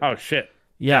equivalent. Oh shit!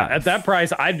 Yeah, at that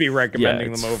price, I'd be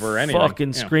recommending them over anything.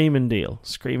 Fucking screaming deal.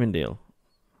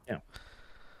 Yeah.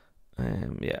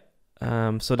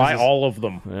 So buy all of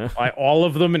them. Yeah. Buy all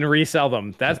of them and resell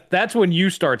them. That's when you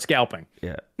start scalping.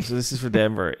 Yeah. So this is for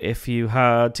Denver. If you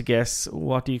had to guess,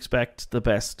 what do you expect the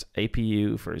best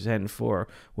APU for Zen 4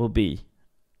 will be?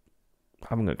 I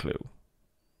haven't got a clue.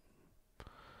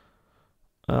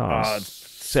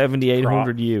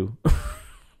 7800U.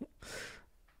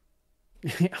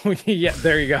 Yeah,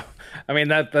 there you go. I mean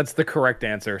that's the correct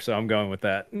answer, so I'm going with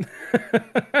that.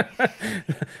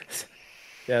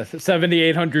 Yeah,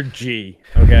 7800G.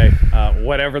 Okay,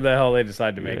 whatever the hell they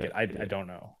decide to make it, I don't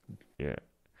know. Yeah.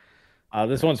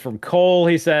 This one's from Cole.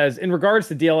 He says, in regards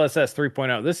to DLSS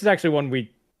 3.0, this is actually one we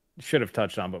should have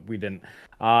touched on, but we didn't.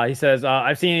 He says,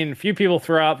 I've seen a few people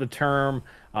throw out the term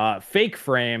fake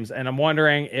frames, and I'm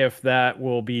wondering if that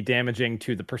will be damaging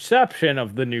to the perception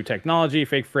of the new technology.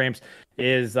 Fake frames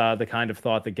is the kind of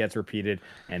thought that gets repeated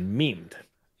and memed.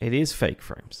 It is fake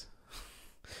frames.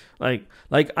 And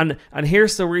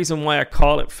here's the reason why I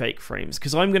call it fake frames,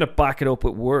 because I'm going to back it up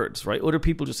with words, right? Other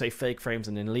people just say fake frames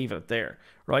and then leave it there,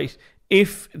 right?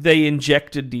 If they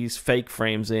injected these fake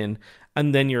frames in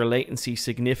and then your latency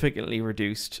significantly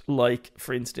reduced, like,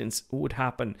 for instance, would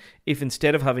happen if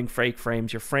instead of having fake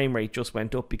frames, your frame rate just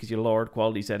went up because you lowered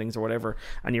quality settings or whatever,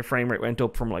 and your frame rate went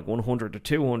up from like 100 to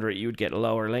 200, you would get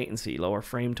lower latency, lower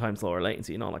frame times, lower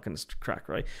latency, and all that kind of crack,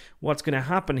 right? What's going to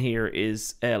happen here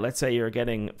is, let's say you're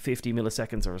getting 50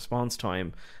 milliseconds of response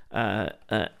time,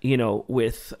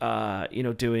 with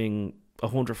doing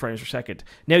 100 frames per second.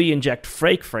 Now you inject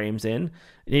fake frames in,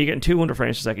 and you're getting 200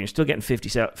 frames per second. You're still getting 50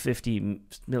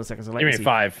 milliseconds of latency. You mean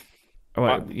 5?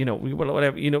 Or,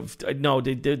 whatever. No,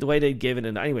 the way they give it,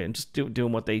 and anyway, and just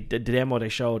doing what the demo they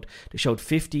showed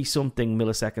 50 something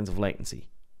milliseconds of latency,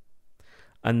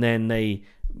 and then they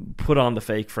put on the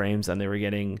fake frames, and they were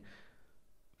getting,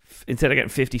 instead of getting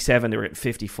 57, they were getting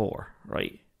 54,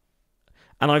 right?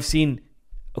 And I've seen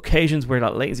occasions where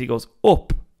that latency goes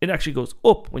up. It actually goes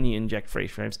up when you inject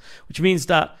fake frames, which means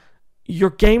that your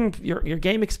game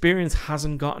experience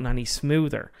hasn't gotten any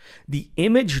smoother. The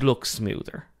image looks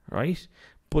smoother, right?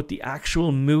 But the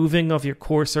actual moving of your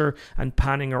cursor and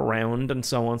panning around and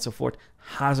so on and so forth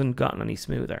hasn't gotten any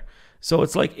smoother. So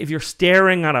it's like if you're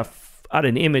staring at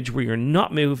an image where you're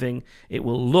not moving, it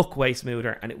will look way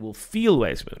smoother and it will feel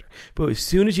way smoother. But as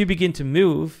soon as you begin to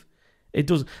move, it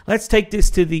does. Let's take this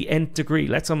to the nth degree.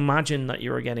 Let's imagine that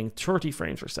you're getting 30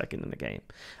 frames per second in the game,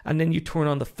 and then you turn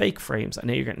on the fake frames, and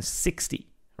now you're getting 60,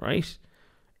 right?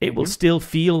 It will still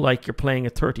feel like you're playing a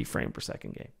 30 frame per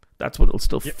second game. That's what it'll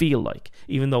still feel like,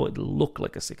 even though it'll look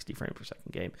like a 60 frame per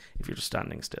second game if you're just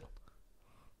standing still.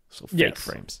 So fake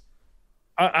frames.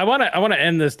 I want to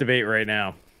end this debate right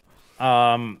now.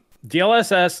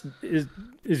 DLSS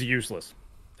is useless.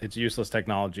 It's useless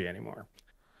technology anymore.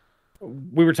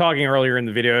 We were talking earlier in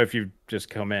the video, if you've just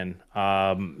come in.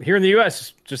 Here in the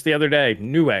US, just the other day,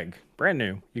 Newegg, brand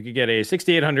new. You could get a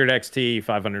 6800 XT,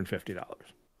 $550.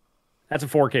 That's a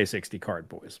 4K 60 card,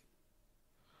 boys.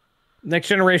 Next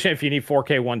generation, if you need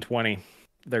 4K 120,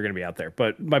 they're going to be out there.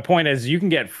 But my point is, you can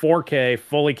get 4K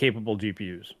fully capable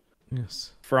GPUs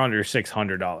for under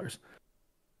 $600.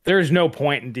 There's no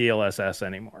point in DLSS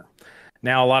anymore.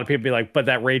 Now, a lot of people be like, but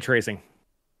that ray tracing.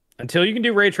 Until you can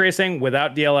do ray tracing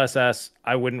without DLSS,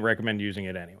 I wouldn't recommend using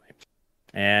it anyway.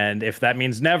 And if that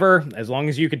means never, as long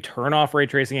as you could turn off ray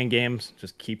tracing in games,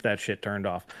 just keep that shit turned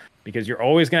off, because you're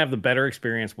always going to have the better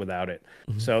experience without it.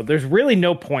 So there's really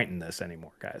no point in this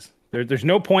anymore, guys. There's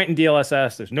no point in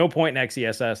DLSS. There's no point in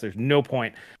XESS. There's no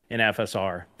point in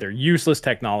FSR. They're useless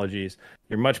technologies.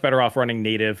 You're much better off running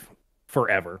native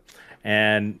forever.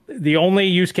 And the only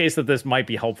use case that this might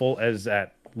be helpful is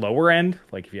at lower end,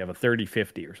 like if you have a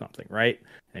 3050 or something, right?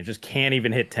 And it just can't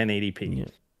even hit 1080p. Yeah.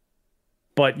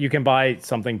 But you can buy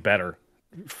something better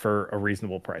for a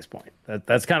reasonable price point.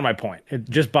 That's kind of my point.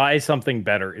 Just buy something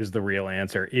better is the real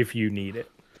answer if you need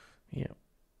it. Yeah.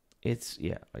 I just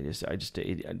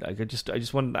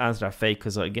wanted to answer that fake,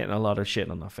 because I'm getting a lot of shit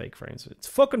on that fake frames. It's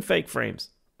fucking fake frames.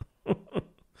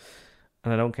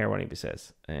 And I don't care what anybody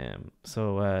says.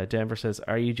 So Denver says,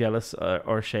 are you jealous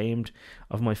or ashamed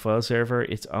of my file server?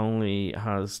 It only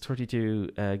has 32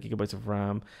 gigabytes of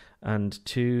RAM and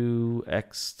 2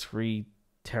 X3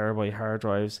 terabyte hard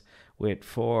drives with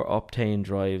 4 Optane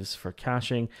drives for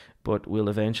caching, but will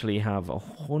eventually have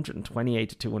 128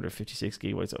 to 256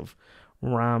 gigabytes of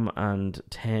RAM and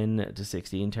 10 to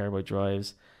 16 terabyte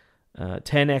drives.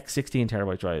 10x 16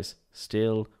 terabyte drives.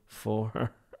 Still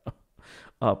 4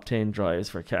 Optane drives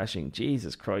for caching.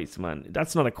 Jesus Christ, man.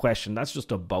 That's not a question. That's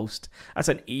just a boast. That's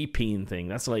an EPing thing.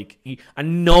 That's like...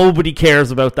 And nobody cares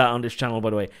about that on this channel,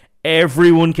 by the way.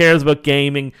 Everyone cares about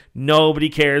gaming. Nobody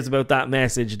cares about that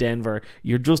message, Denver.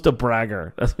 You're just a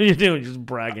bragger. That's what you're doing. Just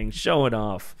bragging. Show it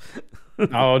off.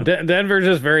 Denver's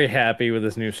just very happy with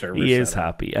this new service. He is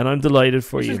happy. And I'm delighted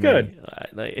for you. Which is good.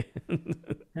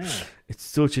 It's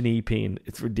such an EPing.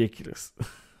 It's ridiculous.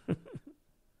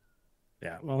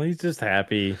 Yeah, well, he's just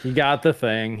happy. He got the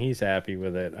thing. He's happy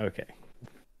with it. Okay.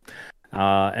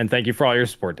 And thank you for all your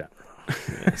support, Denver.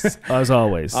 Yes, as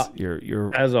always.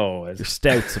 As always. Your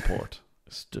stout support.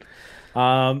 This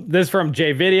is from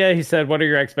Jay Vidya. He said, what are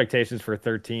your expectations for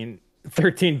 13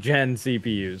 gen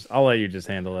CPUs? I'll let you just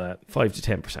handle that. 5 to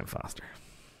 10% faster.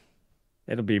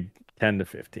 It'll be 10 to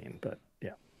 15, but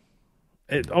yeah.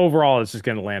 Overall, it's just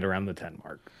going to land around the 10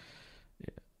 mark.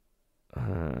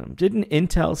 Didn't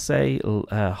Intel say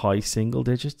high single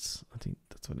digits? I think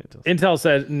that's what Intel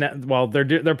said. Well,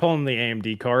 they're pulling the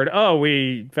AMD card. Oh,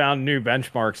 we found new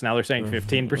benchmarks. Now they're saying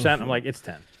 15%. I'm like, it's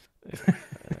 10.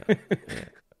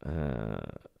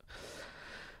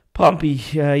 Pompey,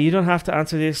 you don't have to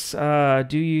answer this.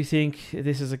 Do you think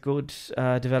this is a good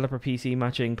developer PC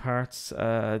matching parts?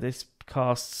 This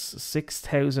costs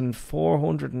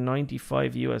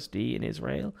 $6,495 USD in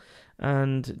Israel,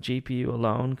 and GPU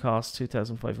alone costs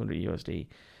 $2,500 USD.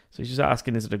 So he's just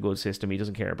asking, is it a good system? He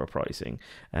doesn't care about pricing.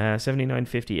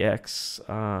 7950X.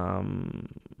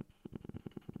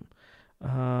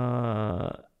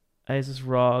 Asus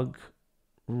ROG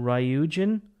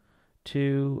Ryujin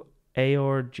to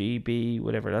AOR GB,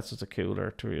 whatever. That's just a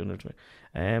cooler 300.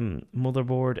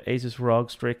 Motherboard Asus ROG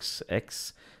Strix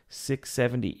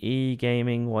X670E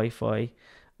gaming Wi-Fi.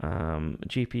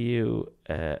 GPU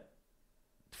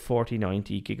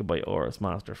 4090 gigabyte Aorus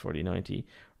Master 4090.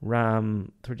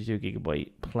 RAM 32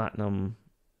 gigabyte Platinum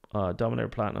Dominator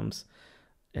Platinums.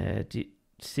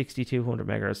 6200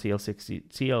 megahertz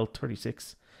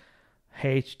CL36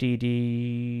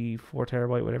 HDD 4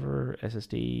 terabyte whatever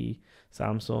SSD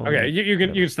Samsung. Okay, you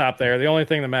can stop there. The only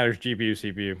thing that matters is GPU,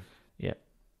 CPU. Yeah.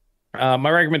 My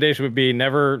recommendation would be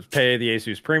never pay the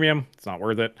Asus Premium. It's not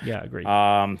worth it. Yeah, agree.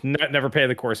 Never pay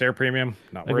the Corsair Premium.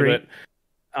 Not worth Agree. it.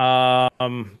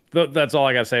 That's all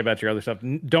I gotta say about your other stuff.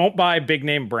 Don't buy big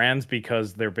name brands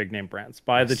because they're big name brands.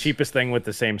 Buy the cheapest thing with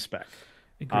the same spec.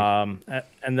 Agree.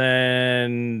 And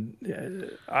then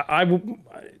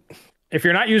if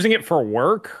you're not using it for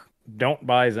work, don't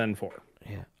buy Zen 4.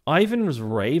 Yeah. Ivan was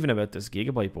raving about this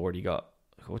Gigabyte board he got.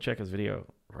 Go check his video.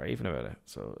 Raving about it.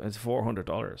 So it's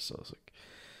 $400. So it's like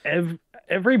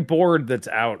every board that's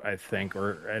out, I think,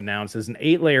 or announced is an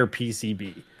 8-layer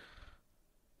PCB.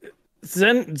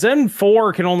 Zen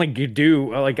 4 can only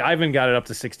do, like, Ivan got it up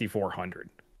to 6400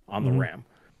 on the RAM.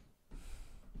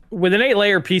 With an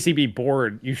 8-layer PCB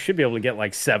board, you should be able to get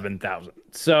like 7,000.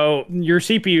 So your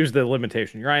CPU is the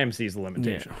limitation. Your IMC is the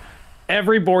limitation. Yeah.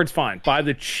 Every board's fine. Buy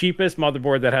the cheapest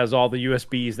motherboard that has all the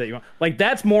USBs that you want. Like,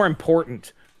 that's more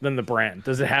important than the brand.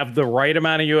 Does it have the right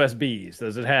amount of USBs?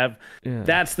 Does it have... Yeah.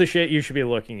 That's the shit you should be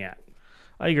looking at.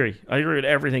 I agree with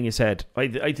everything you said.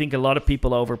 I think a lot of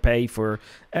people overpay for...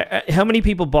 how many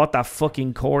people bought that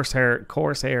fucking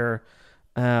Crosshair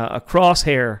a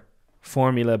Crosshair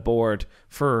formula board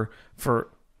for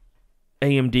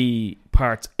AMD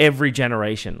parts every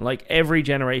generation? Like, every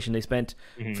generation they spent...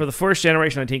 For the first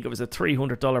generation, I think it was a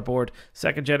 $300 board.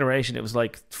 Second generation, it was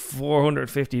like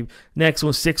 $450. Next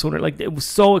one, $600. Like, it was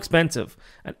so expensive.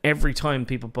 And every time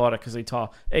people bought it because they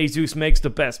thought Asus makes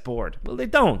the best board. Well, they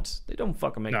don't. They don't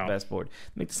fucking make the best board.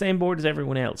 They make the same board as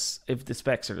everyone else if the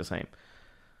specs are the same.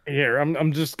 Here,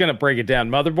 I'm just gonna break it down.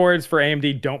 Motherboards for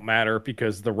AMD don't matter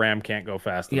because the RAM can't go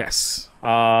fast enough. Yes.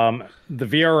 The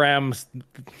VRMs,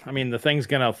 I mean, the thing's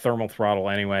gonna thermal throttle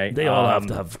anyway. They all have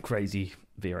to have crazy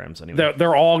VRMs anyway.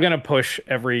 They're all gonna push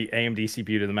every AMD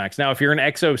CPU to the max. Now, if you're an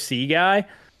XOC guy,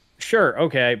 sure,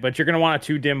 okay, but you're gonna want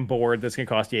a 2-DIMM board that's gonna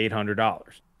cost you $800.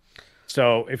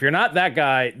 So if you're not that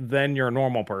guy, then you're a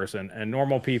normal person, and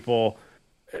normal people.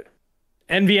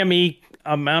 NVMe,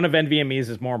 amount of NVMEs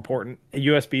is more important.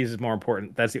 USBs is more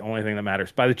important. That's the only thing that matters.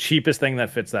 Buy the cheapest thing that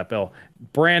fits that bill.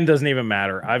 Brand doesn't even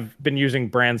matter. I've been using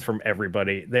brands from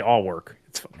everybody. They all work.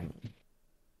 It's fine.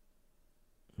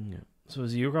 Yeah. So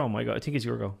is it your go? Oh my God, I think it's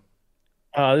your go.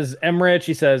 This is Emrich.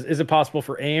 He says, is it possible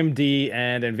for AMD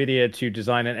and NVIDIA to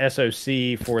design an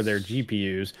SoC for their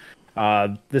GPUs?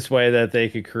 This way that they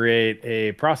could create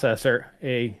a processor,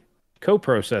 a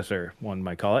coprocessor, one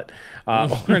might call it,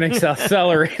 or an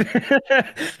accelerator.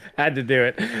 Had to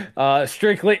do it.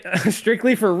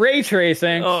 Strictly for ray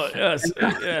tracing. Oh, yes.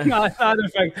 Yeah. Not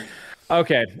effect.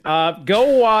 Okay.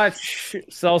 Go watch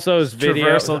Celso's video.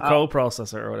 Traversal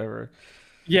coprocessor or whatever.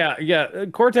 Yeah.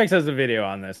 Cortex has a video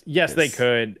on this. Yes, they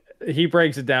could. He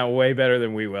breaks it down way better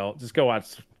than we will. Just go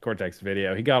watch Cortex's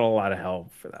video. He got a lot of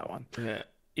help for that one. Yeah.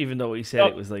 Even though he said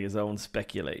it was like his own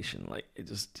speculation. Like, it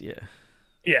just,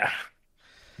 Yeah.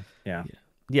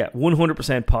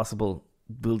 100% possible.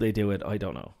 Will they do it? I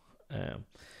don't know.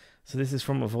 So this is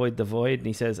from Avoid the Void, and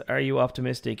he says, are you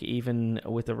optimistic even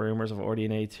with the rumors of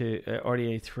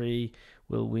RDNA 3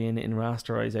 will win in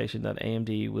rasterization that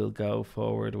AMD will go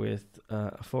forward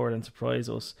and surprise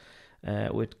us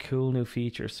with cool new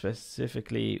features,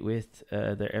 specifically with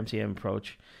their MCM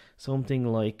approach, something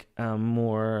like a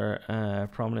more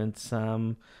prominent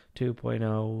SAM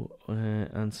 2.0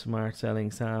 and smart selling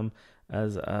SAM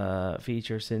as a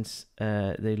feature, since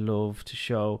they love to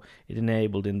show it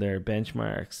enabled in their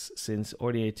benchmarks since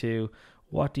RDNA 2.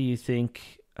 What do you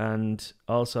think? And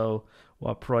also,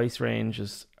 what price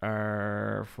ranges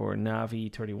are for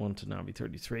Navi 31 to Navi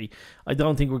 33? I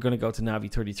don't think we're going to go to Navi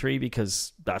 33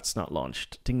 because that's not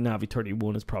launched. I think Navi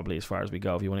 31 is probably as far as we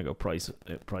go if you want to go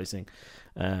pricing,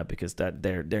 because that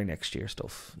they're next year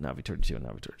stuff. Navi 32 and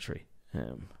Navi 33.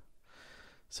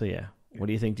 So yeah. What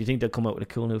do you think? Do you think they'll come out with a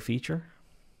cool new feature?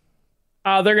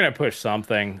 They're going to push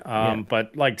something.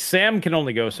 But like Sam can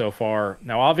only go so far.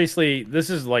 Now, obviously, this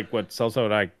is like what Celso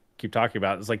and I keep talking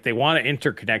about. It's like they want to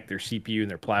interconnect their CPU and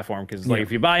their platform because like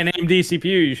if you buy an AMD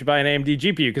CPU, you should buy an AMD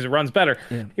GPU because it runs better.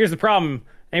 Yeah. Here's the problem.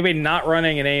 Anybody not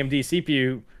running an AMD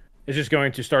CPU is just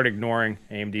going to start ignoring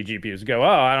AMD GPUs. Go,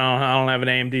 I don't have an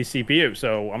AMD CPU,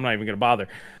 so I'm not even going to bother.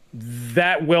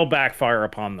 That will backfire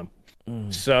upon them.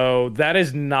 So that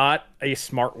is not a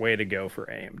smart way to go for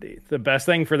AMD. The best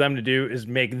thing for them to do is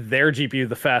make their GPU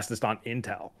the fastest on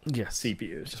Intel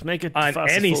CPUs. Just make it on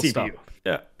fast any full CPU. stop.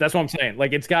 Yeah. That's what I'm saying.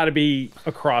 Like, it's got to be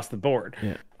across the board.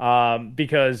 Yeah.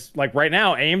 Because like right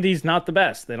now, AMD's not the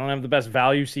best. They don't have the best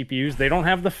value CPUs. They don't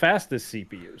have the fastest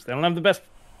CPUs. They don't have the best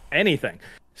anything.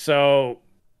 So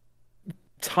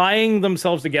tying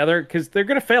themselves together, because they're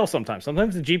going to fail sometimes.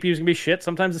 Sometimes the GPU is going to be shit.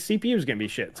 Sometimes the CPU is going to be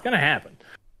shit. It's going to happen.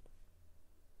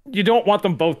 You don't want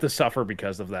them both to suffer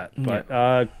because of that.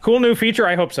 But cool new feature.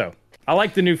 I hope so. I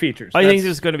like the new features. I think this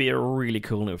is going to be a really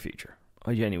cool new feature.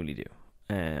 I genuinely do.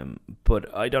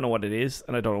 But I don't know what it is,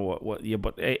 and I don't know what yeah,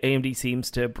 but AMD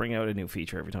seems to bring out a new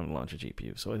feature every time they launch a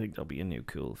GPU. So I think there'll be a new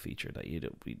cool feature that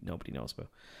nobody knows about.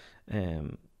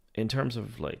 In terms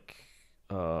of like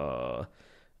the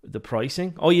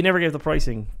pricing. Oh, you never gave the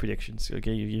pricing predictions.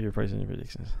 Okay, you give your pricing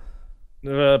predictions.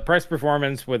 The price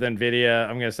performance with NVIDIA,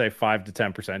 I'm going to say 5 to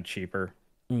 10% cheaper.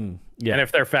 Yeah. And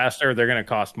if they're faster, they're going to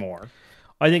cost more.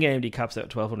 I think AMD caps out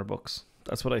 $1,200.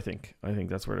 That's what I think. I think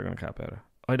that's where they're going to cap out.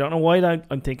 I don't know why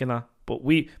I'm thinking that, but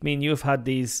me and you have had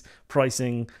these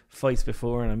pricing fights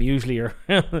before, and I'm usually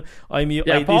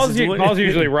Paul's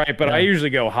usually right, but I usually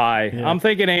go high. Yeah. I'm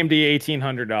thinking AMD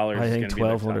 $1,800. I think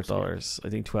 $1,200. I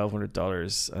think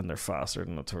 $1,200, and they're faster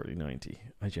than a 3090.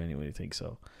 I genuinely think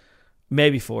so.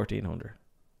 Maybe 1,400,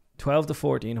 12 to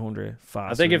 1,400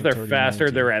 faster. I think if they're faster,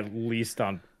 they're at least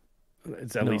on.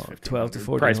 It's at least 12 to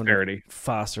 1,400 price parity.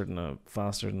 Faster than a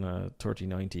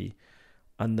 3090,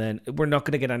 and then we're not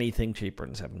going to get anything cheaper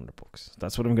than $700.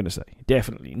 That's what I'm going to say.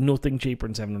 Definitely nothing cheaper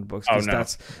than $700. Oh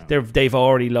no, they've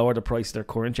already lowered the price of their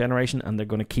current generation, and they're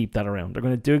going to keep that around. They're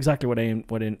going to do exactly what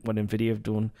NVIDIA have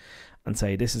done, and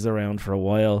say this is around for a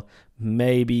while.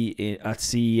 Maybe at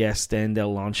CES, then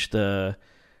they'll launch the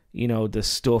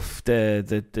stuff, the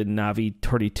Navi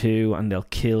 32, and they'll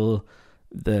kill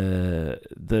the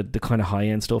kind of high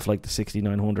end stuff like the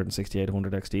 6900 and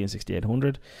 6800 XT and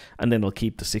 6800, and then they'll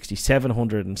keep the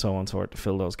 6700 and so on, so on, to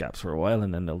fill those gaps for a while,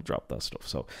 and then they'll drop that stuff.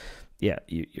 So yeah,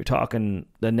 you're talking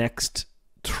the next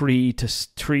 3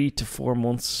 to 4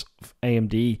 months of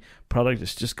AMD product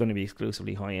is just going to be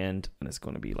exclusively high end, and it's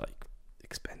going to be like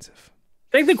expensive.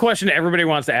 I think the question everybody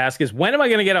wants to ask is, when am I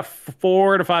going to get a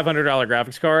 $400 to $500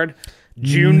 graphics card?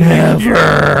 June next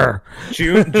year.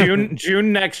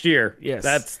 June next year.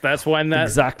 Yes, that's when that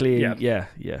exactly. Yeah.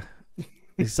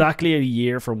 Exactly a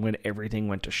year from when everything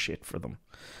went to shit for them.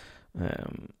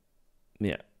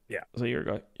 Yeah. So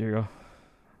here you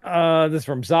go. This is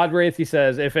from Zodwraith. He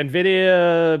says, if you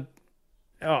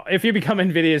become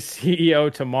NVIDIA's CEO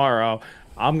tomorrow,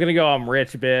 I'm gonna go. I'm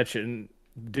rich, bitch, and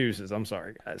deuces. I'm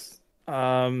sorry, guys.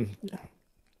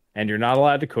 And you're not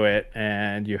allowed to quit,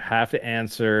 and you have to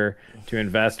answer to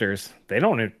investors. They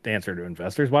don't answer to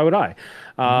investors. Why would I?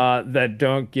 That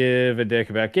don't give a dick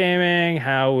about gaming.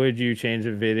 How would you change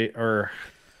NVIDIA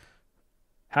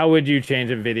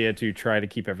to try to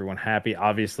keep everyone happy?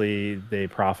 Obviously, they're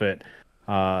profit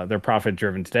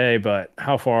driven today, but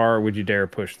how far would you dare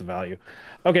push the value?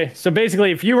 Okay, so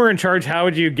basically, if you were in charge, how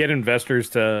would you get investors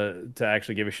to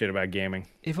actually give a shit about gaming?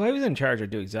 If I was in charge,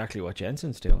 I'd do exactly what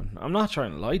Jensen's doing. I'm not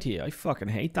trying to lie to you. I fucking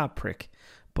hate that prick.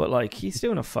 But, like, he's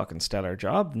doing a fucking stellar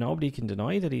job. Nobody can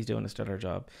deny that he's doing a stellar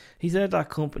job. He's at that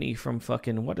company from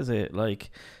fucking, what is it, like,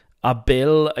 $1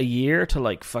 billion a year to,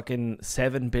 like, fucking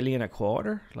 $7 billion a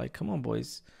quarter? Like, come on,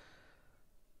 boys.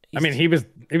 I mean, he was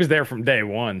there from day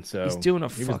one, so... He's doing a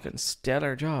fucking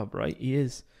stellar job, right? He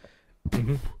is.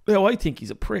 Mm-hmm. Well, I think he's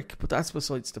a prick, but that's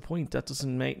besides the point. That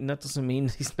doesn't mean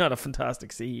he's not a fantastic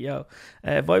CEO.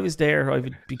 If I was there, I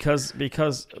would because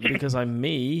I'm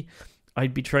me,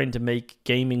 I'd be trying to make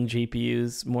gaming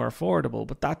GPUs more affordable,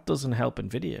 but that doesn't help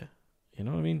NVIDIA. You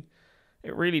know what I mean?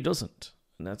 It really doesn't,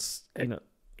 and that's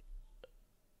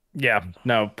Yeah,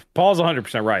 no, Paul's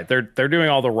 100% right. They're doing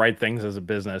all the right things as a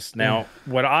business. Now,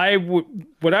 what I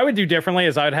would do differently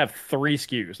is I'd have 3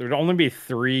 SKUs. There would only be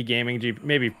 3 gaming GPUs,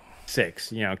 maybe 6,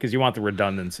 because you want the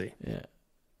redundancy. Yeah.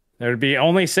 There would be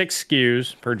only 6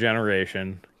 SKUs per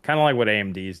generation, kind of like what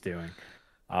AMD is doing.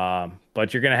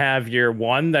 But you're going to have your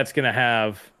one that's going to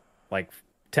have like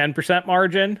 10%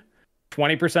 margin,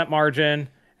 20% margin,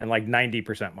 and like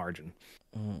 90% margin.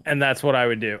 And that's what I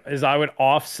would do, is I would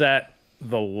offset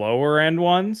the lower end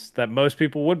ones that most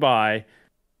people would buy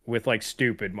with like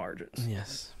stupid margins.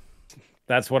 Yes.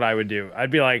 That's what I would do.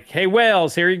 I'd be like, hey,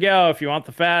 Wales, here you go. If you want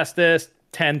the fastest,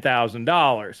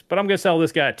 $10,000, but I'm going to sell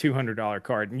this guy a $200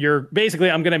 card. And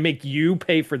I'm going to make you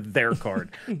pay for their card.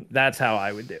 That's how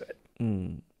I would do it.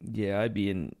 Yeah, I'd be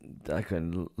in that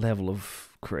kind of level of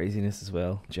craziness as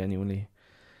well, genuinely.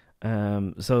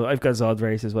 So I've got Zod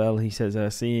Race as well. He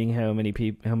says, seeing how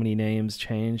many names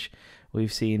change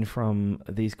we've seen from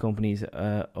these companies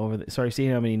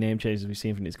seeing how many name changes we've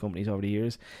seen from these companies over the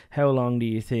years. How long do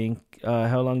you foresee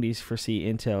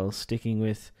Intel sticking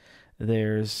with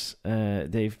theirs?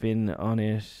 They've been on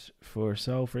it for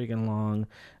so freaking long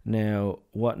now.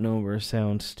 What numbers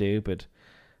sound stupid?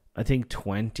 I think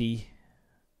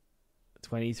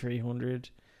 2300.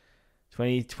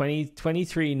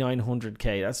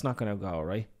 23,900K. That's not going to go,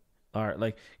 right? Or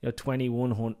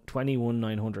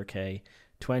 21,900K.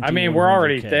 I mean, we're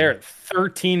already there.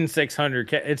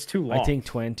 13,600K. It's too long. I think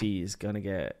 20 is going to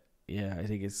get. Yeah, I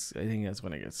think that's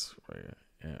when it gets.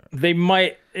 Yeah. They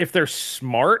might, if they're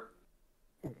smart.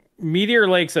 Meteor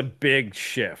Lake's a big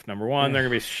shift. Number one, they're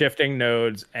going to be shifting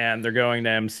nodes, and they're going to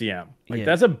MCM.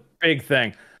 That's a big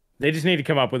thing. They just need to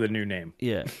come up with a new name.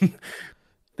 Yeah.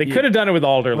 They could have done it with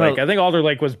Alder Lake. I think Alder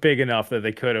Lake was big enough that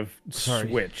they could have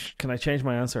switched. Can I change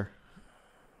my answer?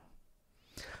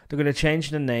 They're going to change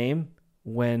the name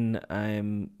when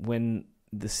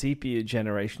the CPU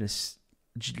generation is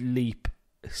leap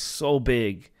so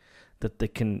big that they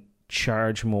can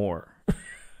charge more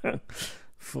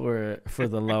for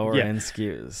the lower end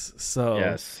SKUs.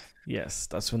 So yes,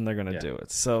 that's when they're going to do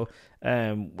it. So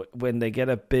when they get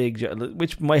a big,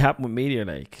 which might happen with Meteor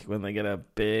Lake, when they get a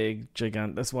big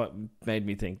gigant, that's what made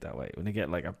me think that way. When they get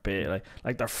like a big,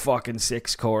 like their fucking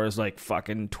 6 cores, like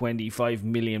fucking 25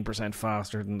 million%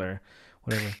 faster than their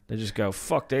whatever, they just go,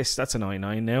 fuck this, that's an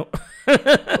i9 now.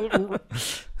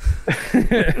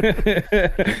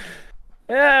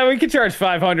 Yeah, we could charge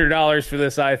 $500 for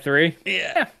this i3.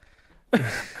 Yeah.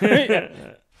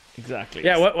 Exactly.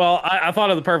 Yeah, well, I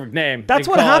thought of the perfect name. That's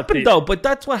what happened, though. But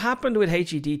that's what happened with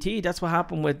HEDT. That's what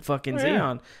happened with fucking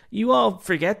Xeon. You all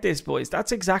forget this, boys.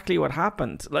 That's exactly what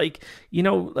happened. They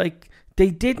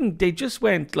just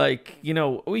went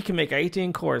we can make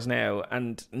 18 cores now,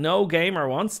 and no gamer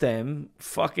wants them.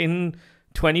 Fucking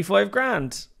 25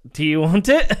 grand. Do you want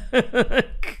it?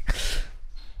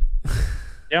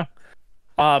 Yeah.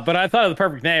 But I thought of the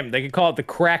perfect name. They could call it the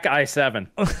Crack i7.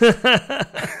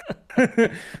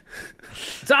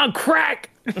 It's on crack.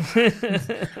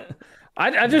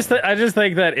 I just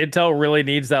think that Intel really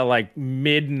needs that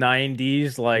mid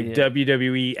 90s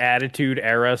WWE Attitude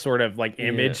Era sort of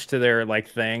image to their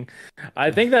thing.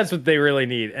 I think that's what they really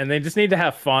need, and they just need to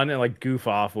have fun and goof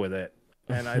off with it.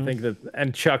 And I think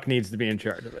that Chuck needs to be in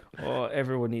charge of it. Oh,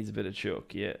 everyone needs a bit of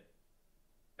Chuck. Yeah.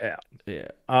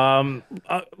 Let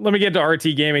me get to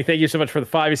RT Gaming. Thank you so much for the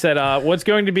 5. He said, what's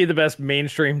going to be the best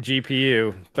mainstream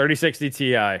GPU? 3060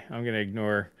 Ti. I'm going to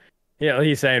ignore. Yeah,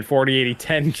 he's saying 4080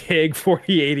 10 gig,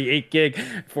 4080 8 gig,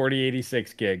 4080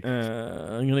 6 gig.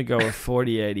 I'm going to go with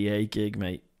 4080 8 gig,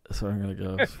 mate. So I'm going to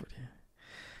go with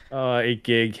 8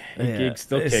 gig. 8 gig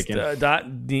still kicking. That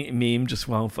meme just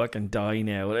won't fucking die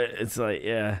now. It's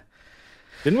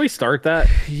Didn't we start that?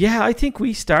 Yeah, I think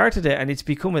we started it, and it's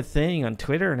become a thing on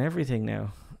Twitter and everything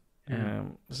now.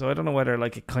 So I don't know whether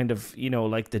it kind of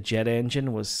the jet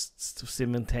engine was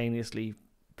simultaneously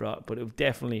brought, but it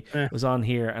definitely was on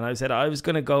here. And I said I was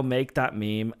gonna go make that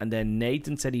meme, and then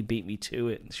Nathan said he beat me to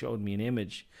it and showed me an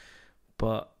image,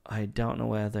 but I don't know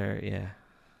whether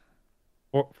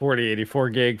 4080 4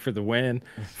 gig for the win.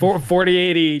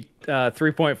 4080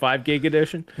 3.5 gig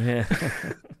edition. Yeah.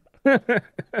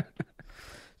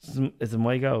 Is it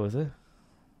my go, is it?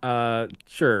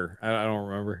 Sure. I don't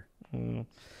remember.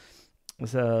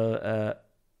 So,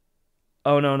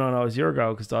 no, it's your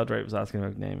go because Dodd was asking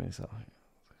about naming. So,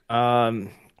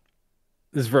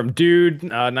 this is from Dude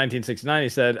 1969. He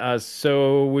said,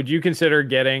 "So would you consider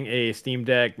getting a Steam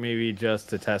Deck maybe just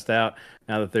to test out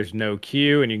now that there's no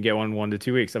queue and you can get one 1 to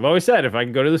 2 weeks?" I've always said if I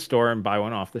can go to the store and buy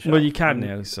one off the shelf. Well, you can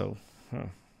now. So,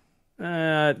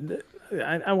 I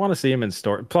want to see them in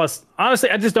store. Plus, honestly,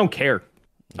 I just don't care.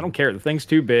 I don't care. The thing's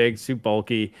too big, too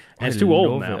bulky, and it's too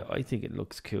old now. I think it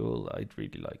looks cool. I'd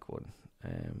really like one.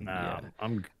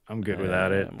 I'm good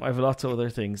without it. I have lots of other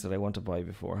things that I want to buy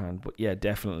beforehand, but yeah,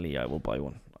 definitely I will buy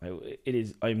one.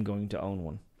 I'm going to own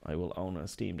one. I will own a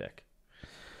Steam Deck.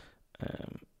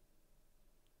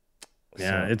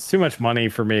 It's too much money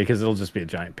for me because it'll just be a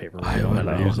giant paper. I will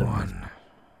own one.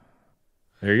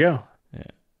 There you go. Yeah.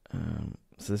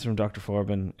 So this is from Dr.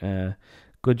 Forbin.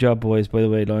 Good job, boys. By the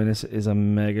way, Linus is a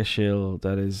mega shill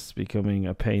that is becoming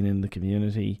a pain in the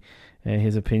community.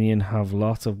 His opinion have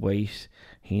lots of weight.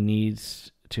 He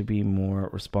needs to be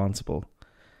more responsible.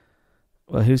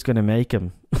 Well, who's going to make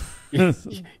him? Yeah.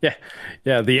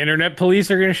 The internet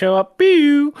police are going to show up.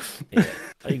 Pew! Yeah,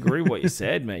 I agree with what you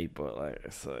said, mate. But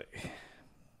it's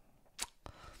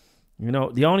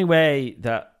the only way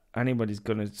that anybody's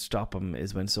going to stop him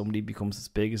is when somebody becomes as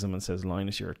big as him and says,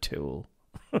 Linus, you're a tool.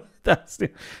 that's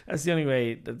the only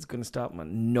way that's going to stop him.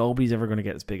 And nobody's ever going to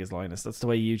get as big as Linus. That's the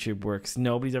way YouTube works.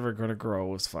 Nobody's ever going to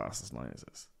grow as fast as Linus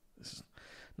is. It's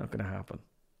not going to happen,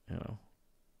 you know.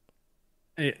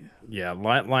 Yeah,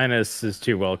 Linus is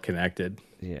too well connected.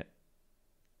 Yeah.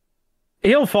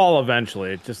 He'll fall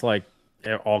eventually, just like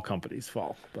all companies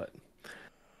fall. But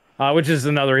which is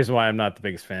another reason why I'm not the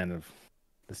biggest fan of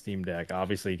the Steam Deck.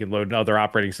 Obviously, you can load other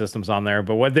operating systems on there,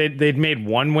 but what they'd made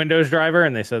one Windows driver,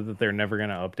 and they said that they're never going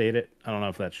to update it. I don't know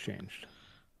if that's changed.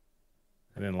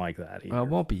 I didn't like that either. I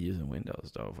won't be using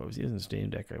Windows though. If I was using Steam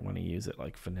Deck, I want to use it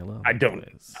like vanilla. I don't.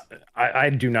 I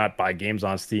do not buy games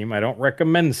on Steam. I don't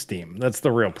recommend Steam. That's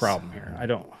the real problem here. I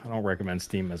don't recommend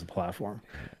Steam as a platform.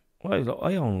 Well,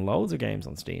 I own loads of games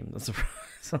on Steam. That's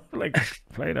so like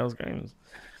play those games.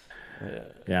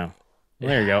 Yeah.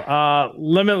 There you go.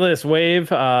 Limitless Wave.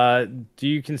 Do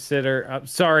you consider?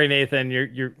 Sorry, Nathan.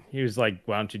 He was like,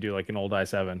 why don't you do like an old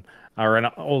i7 or an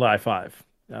old i5?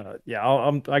 Yeah,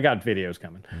 I got videos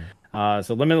coming.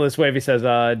 So Limitless Wave. He says,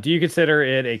 do you consider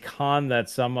it a con that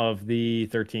some of the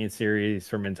 13 series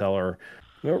from Intel are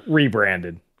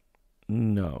rebranded?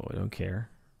 No, I don't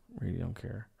care. Really don't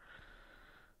care.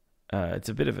 It's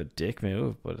a bit of a dick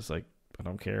move, but it's like I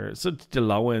don't care. It's the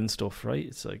low end stuff, right?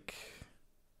 It's like.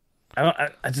 I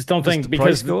just don't think the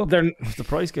because if the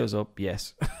price goes up,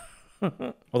 yes.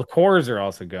 Well, the cores are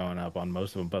also going up on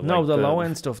most of them, but no, like the low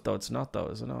end stuff though, it's not though,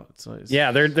 is it not? It's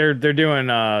yeah, they're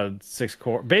doing 6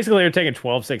 core. Basically, they're taking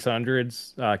 12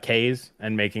 600s Ks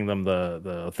and making them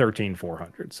the 13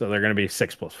 400s. So they're going to be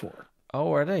 6+4.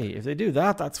 Oh, are they? If they do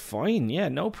that, that's fine. Yeah,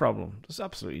 no problem. There's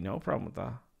absolutely no problem with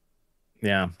that.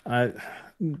 Yeah,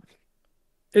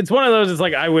 it's one of those. It's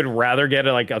like I would rather get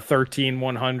a 13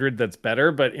 100 that's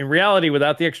better, but in reality,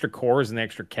 without the extra cores and the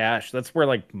extra cache, that's where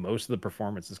like most of the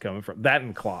performance is coming from. That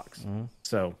and clocks. Mm-hmm.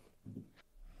 So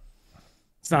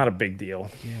it's not a big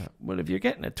deal. Yeah. Well, if you're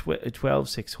getting a 12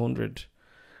 600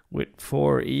 with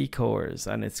 4 E cores,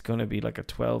 and it's going to be like a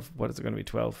 12. What is it going to be?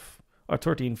 12 or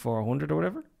 13 400 or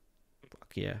whatever.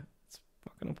 Fuck yeah, it's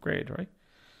fucking upgrade, right?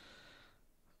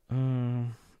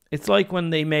 It's like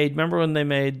when they made.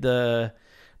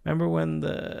 Remember when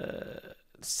the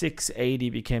 680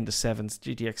 became the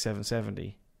GTX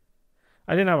 770?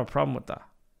 I didn't have a problem with that.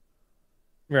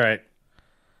 Right.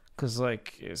 Because,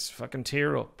 like, it's fucking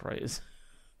tier up, right?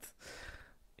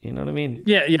 You know what I mean?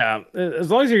 Yeah.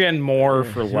 As long as you're getting more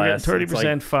for less.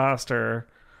 30% faster.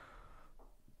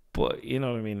 But, you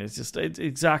know what I mean? It's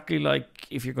exactly like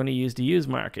if you're going to use the used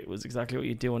market. It was exactly what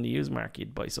you do on the used market.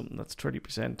 You'd buy something that's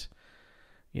 30%.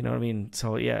 You know what I mean?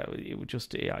 So yeah, it would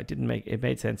just it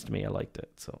made sense to me. I liked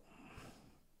it. So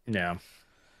yeah.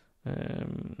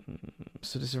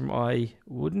 So this is from I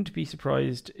wouldn't be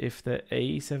surprised if the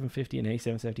A750 and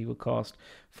A770 will cost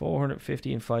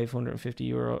 450 and 550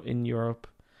 euro in Europe.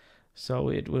 So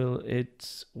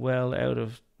it's well out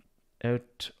of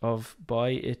buy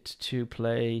it to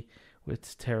play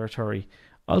with territory.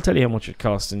 I'll tell you how much it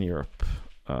costs in Europe.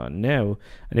 Now,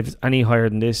 and if it's any higher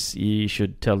than this, you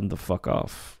should tell them to fuck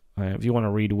off. If you want to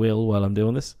read Will while I'm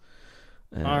doing this.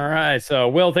 All right, so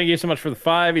Will, thank you so much for the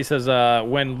 5. He says,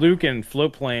 when Luke and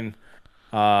Floatplane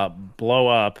blow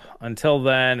up, until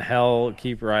then, hell,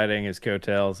 keep riding his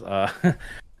coattails.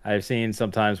 I've seen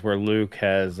sometimes where Luke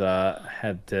has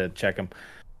had to check him.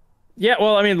 Yeah,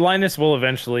 well, I mean, Linus will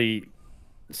eventually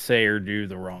say or do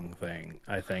the wrong thing,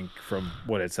 I think, from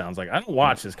what it sounds like. I don't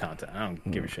watch his content. I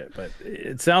don't give a shit, but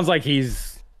it sounds like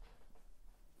he's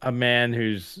a man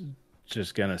who's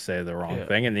just gonna say the wrong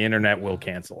thing, and the internet will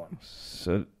cancel him.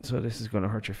 So this is gonna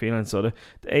hurt your feelings. So the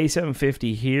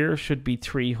A750 here should be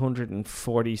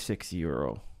 346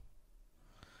 euro.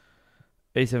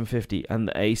 A750 and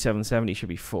the A770 should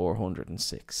be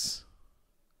 406.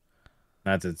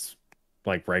 That's its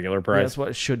like regular price. Yeah, that's what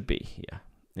it should be. Yeah.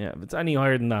 If it's any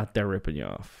higher than that, they're ripping you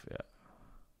off.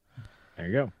 Yeah. There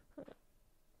you go.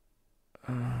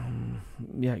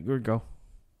 Yeah, good go.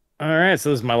 All right, so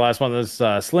this is my last one. This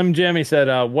is Slim Jim. He said,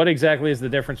 what exactly is the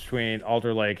difference between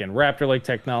Alder Lake and Raptor Lake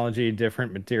technology?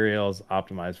 Different materials,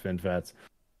 optimized FinFETs?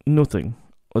 Nothing,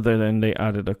 other than they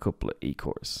added a couple of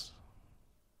E-cores.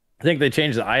 I think they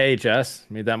changed the IHS,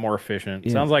 made that more efficient.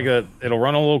 Yeah. Sounds like it'll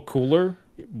run a little cooler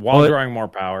while drawing more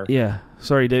power. Yeah.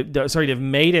 They've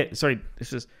made it.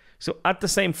 This is so at the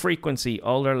same frequency.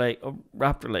 Alder Lake,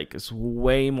 Raptor Lake is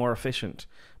way more efficient,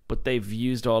 but they've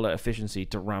used all that efficiency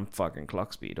to ramp fucking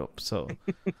clock speed up. So,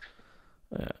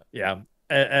 yeah,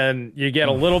 and you get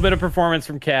a little bit of performance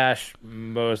from cache,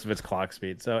 most of it's clock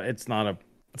speed. So it's not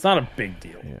a big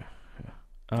deal.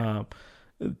 Yeah.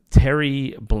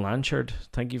 Terry Blanchard,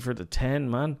 thank you for the 10,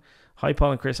 man. Hi,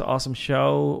 Paul and Chris. Awesome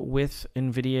show with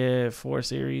NVIDIA 4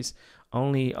 Series.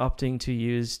 Only opting to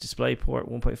use DisplayPort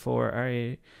 1.4.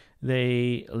 Are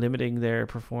they limiting their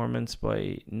performance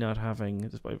by not having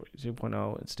DisplayPort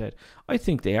 2.0 instead? I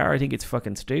think they are. I think it's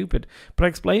fucking stupid. But I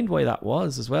explained why that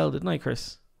was as well, didn't I,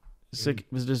 Chris? It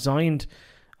was designed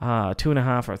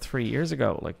 2.5 or 3 years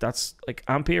ago. Like, that's like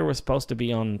Ampere was supposed to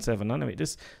be on 7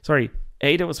 nanometer.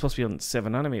 Ada was supposed to be on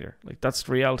 7 nanometer. Like, that's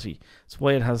the reality. That's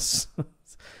why it has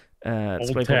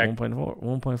DisplayPort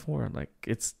 1.4. Like,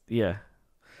 it's, yeah.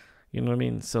 You know what I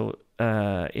mean? So,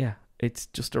 yeah, it's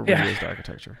just a reused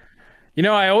architecture. You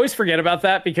know, I always forget about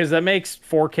that because that makes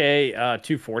 4K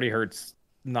 240 hertz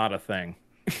not a thing.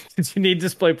 Since you need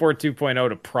DisplayPort 2.0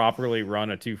 to properly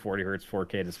run a 240 hertz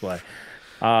 4K display.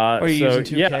 Or you're using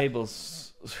two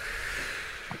cables.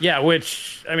 Yeah,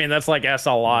 which, I mean, that's like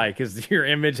SLI because your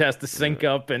image has to sync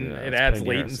up and it adds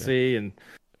latency and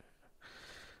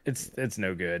it's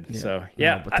no good. Yeah. So,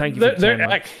 yeah. No, but thank you for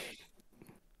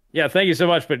yeah, thank you so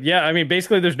much. But yeah, I mean,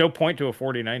 basically, there's no point to a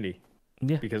 4090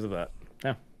 because of that.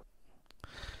 Yeah.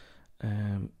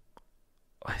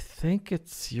 I think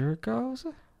it's your go, is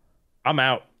it? I'm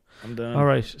out. I'm done. All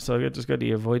right. So I just got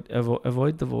to avoid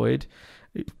the void.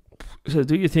 So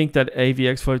do you think that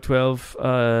AVX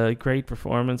 512 great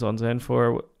performance on Zen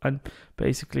 4 and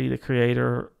basically the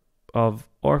creator of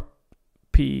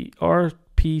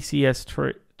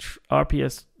RPCS3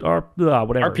 RPS or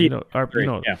whatever,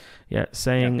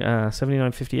 saying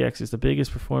 7950X is the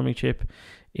biggest performing chip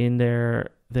in there.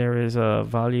 There is a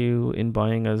value in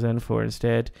buying a Zen 4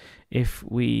 instead. If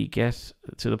we get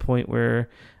to the point where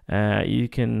you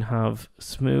can have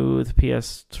smooth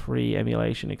PS3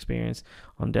 emulation experience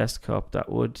on desktop,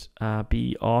 that would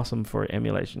be awesome for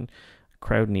emulation.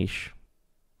 Crowd niche.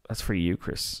 That's for you,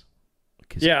 Chris.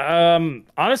 Yeah,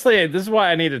 honestly, this is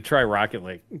why I need to try Rocket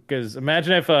League. Because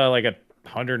imagine if like a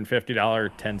 $150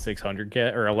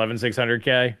 10600K or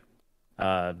 11600K.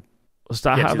 Does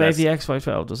that have AVX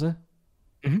 512? Does it?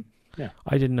 Mm-hmm. Yeah,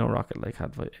 I didn't know Rocket League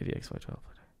had AVX 512.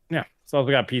 Yeah, it's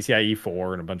also got PCIe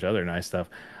 4 and a bunch of other nice stuff.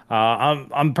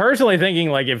 I'm personally thinking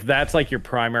like if that's like your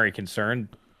primary concern,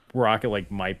 Rocket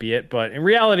League might be it. But in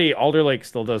reality, Alder Lake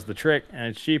still does the trick and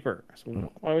it's cheaper.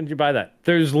 So why wouldn't you buy that?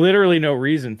 There's literally no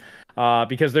reason.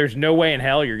 Because there's no way in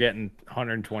hell you're getting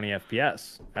 120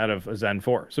 FPS out of a Zen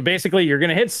 4. So basically, you're going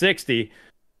to hit 60.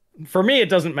 For me, it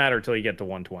doesn't matter until you get to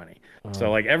 120. So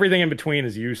like everything in between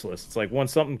is useless. It's like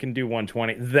once something can do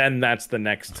 120, then that's the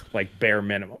next like bare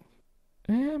minimum.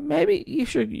 Maybe you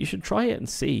should try it and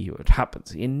see what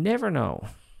happens. You never know.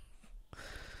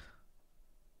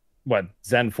 What,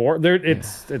 Zen 4?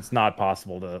 It's not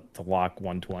possible to lock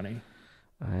 120.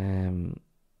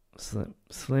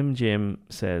 Slim Jim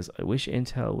says, I wish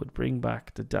Intel would bring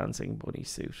back the dancing bunny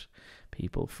suit.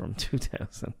 People from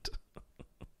 2000.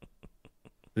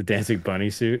 The dancing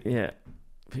bunny suit? Yeah.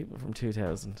 People from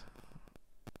 2000.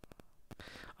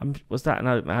 Was that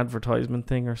an advertisement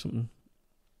thing or something?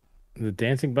 The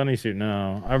dancing bunny suit?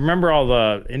 No. I remember all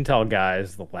the Intel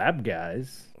guys, the lab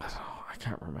guys. Oh, I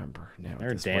can't remember now.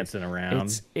 They're dancing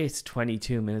around. It's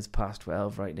 22 minutes past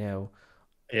 12 right now.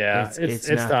 Yeah, it's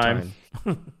time.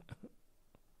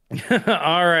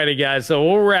 Alrighty, guys. So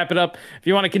we'll wrap it up. If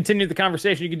you want to continue the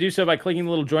conversation, you can do so by clicking the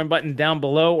little join button down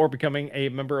below or becoming a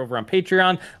member over on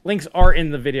Patreon. Links are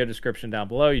in the video description down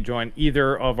below. You join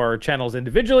either of our channels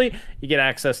individually, you get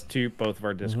access to both of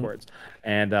our Discords.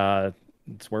 And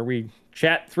it's where we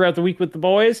chat throughout the week with the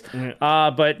boys.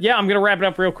 But yeah, I'm going to wrap it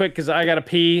up real quick because I got to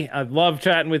pee. I love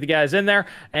chatting with you guys in there.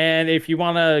 And if you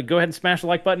want to go ahead and smash the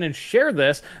like button and share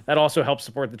this, that also helps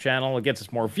support the channel. It gets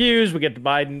us more views. We get to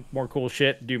buy more cool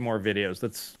shit, do more videos.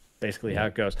 That's basically how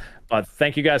it goes. But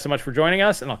thank you guys so much for joining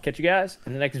us, and I'll catch you guys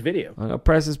in the next video. I'm going to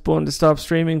press this button to stop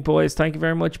streaming, boys. Thank you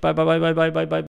very much. Bye, bye, bye, bye, bye, bye, bye.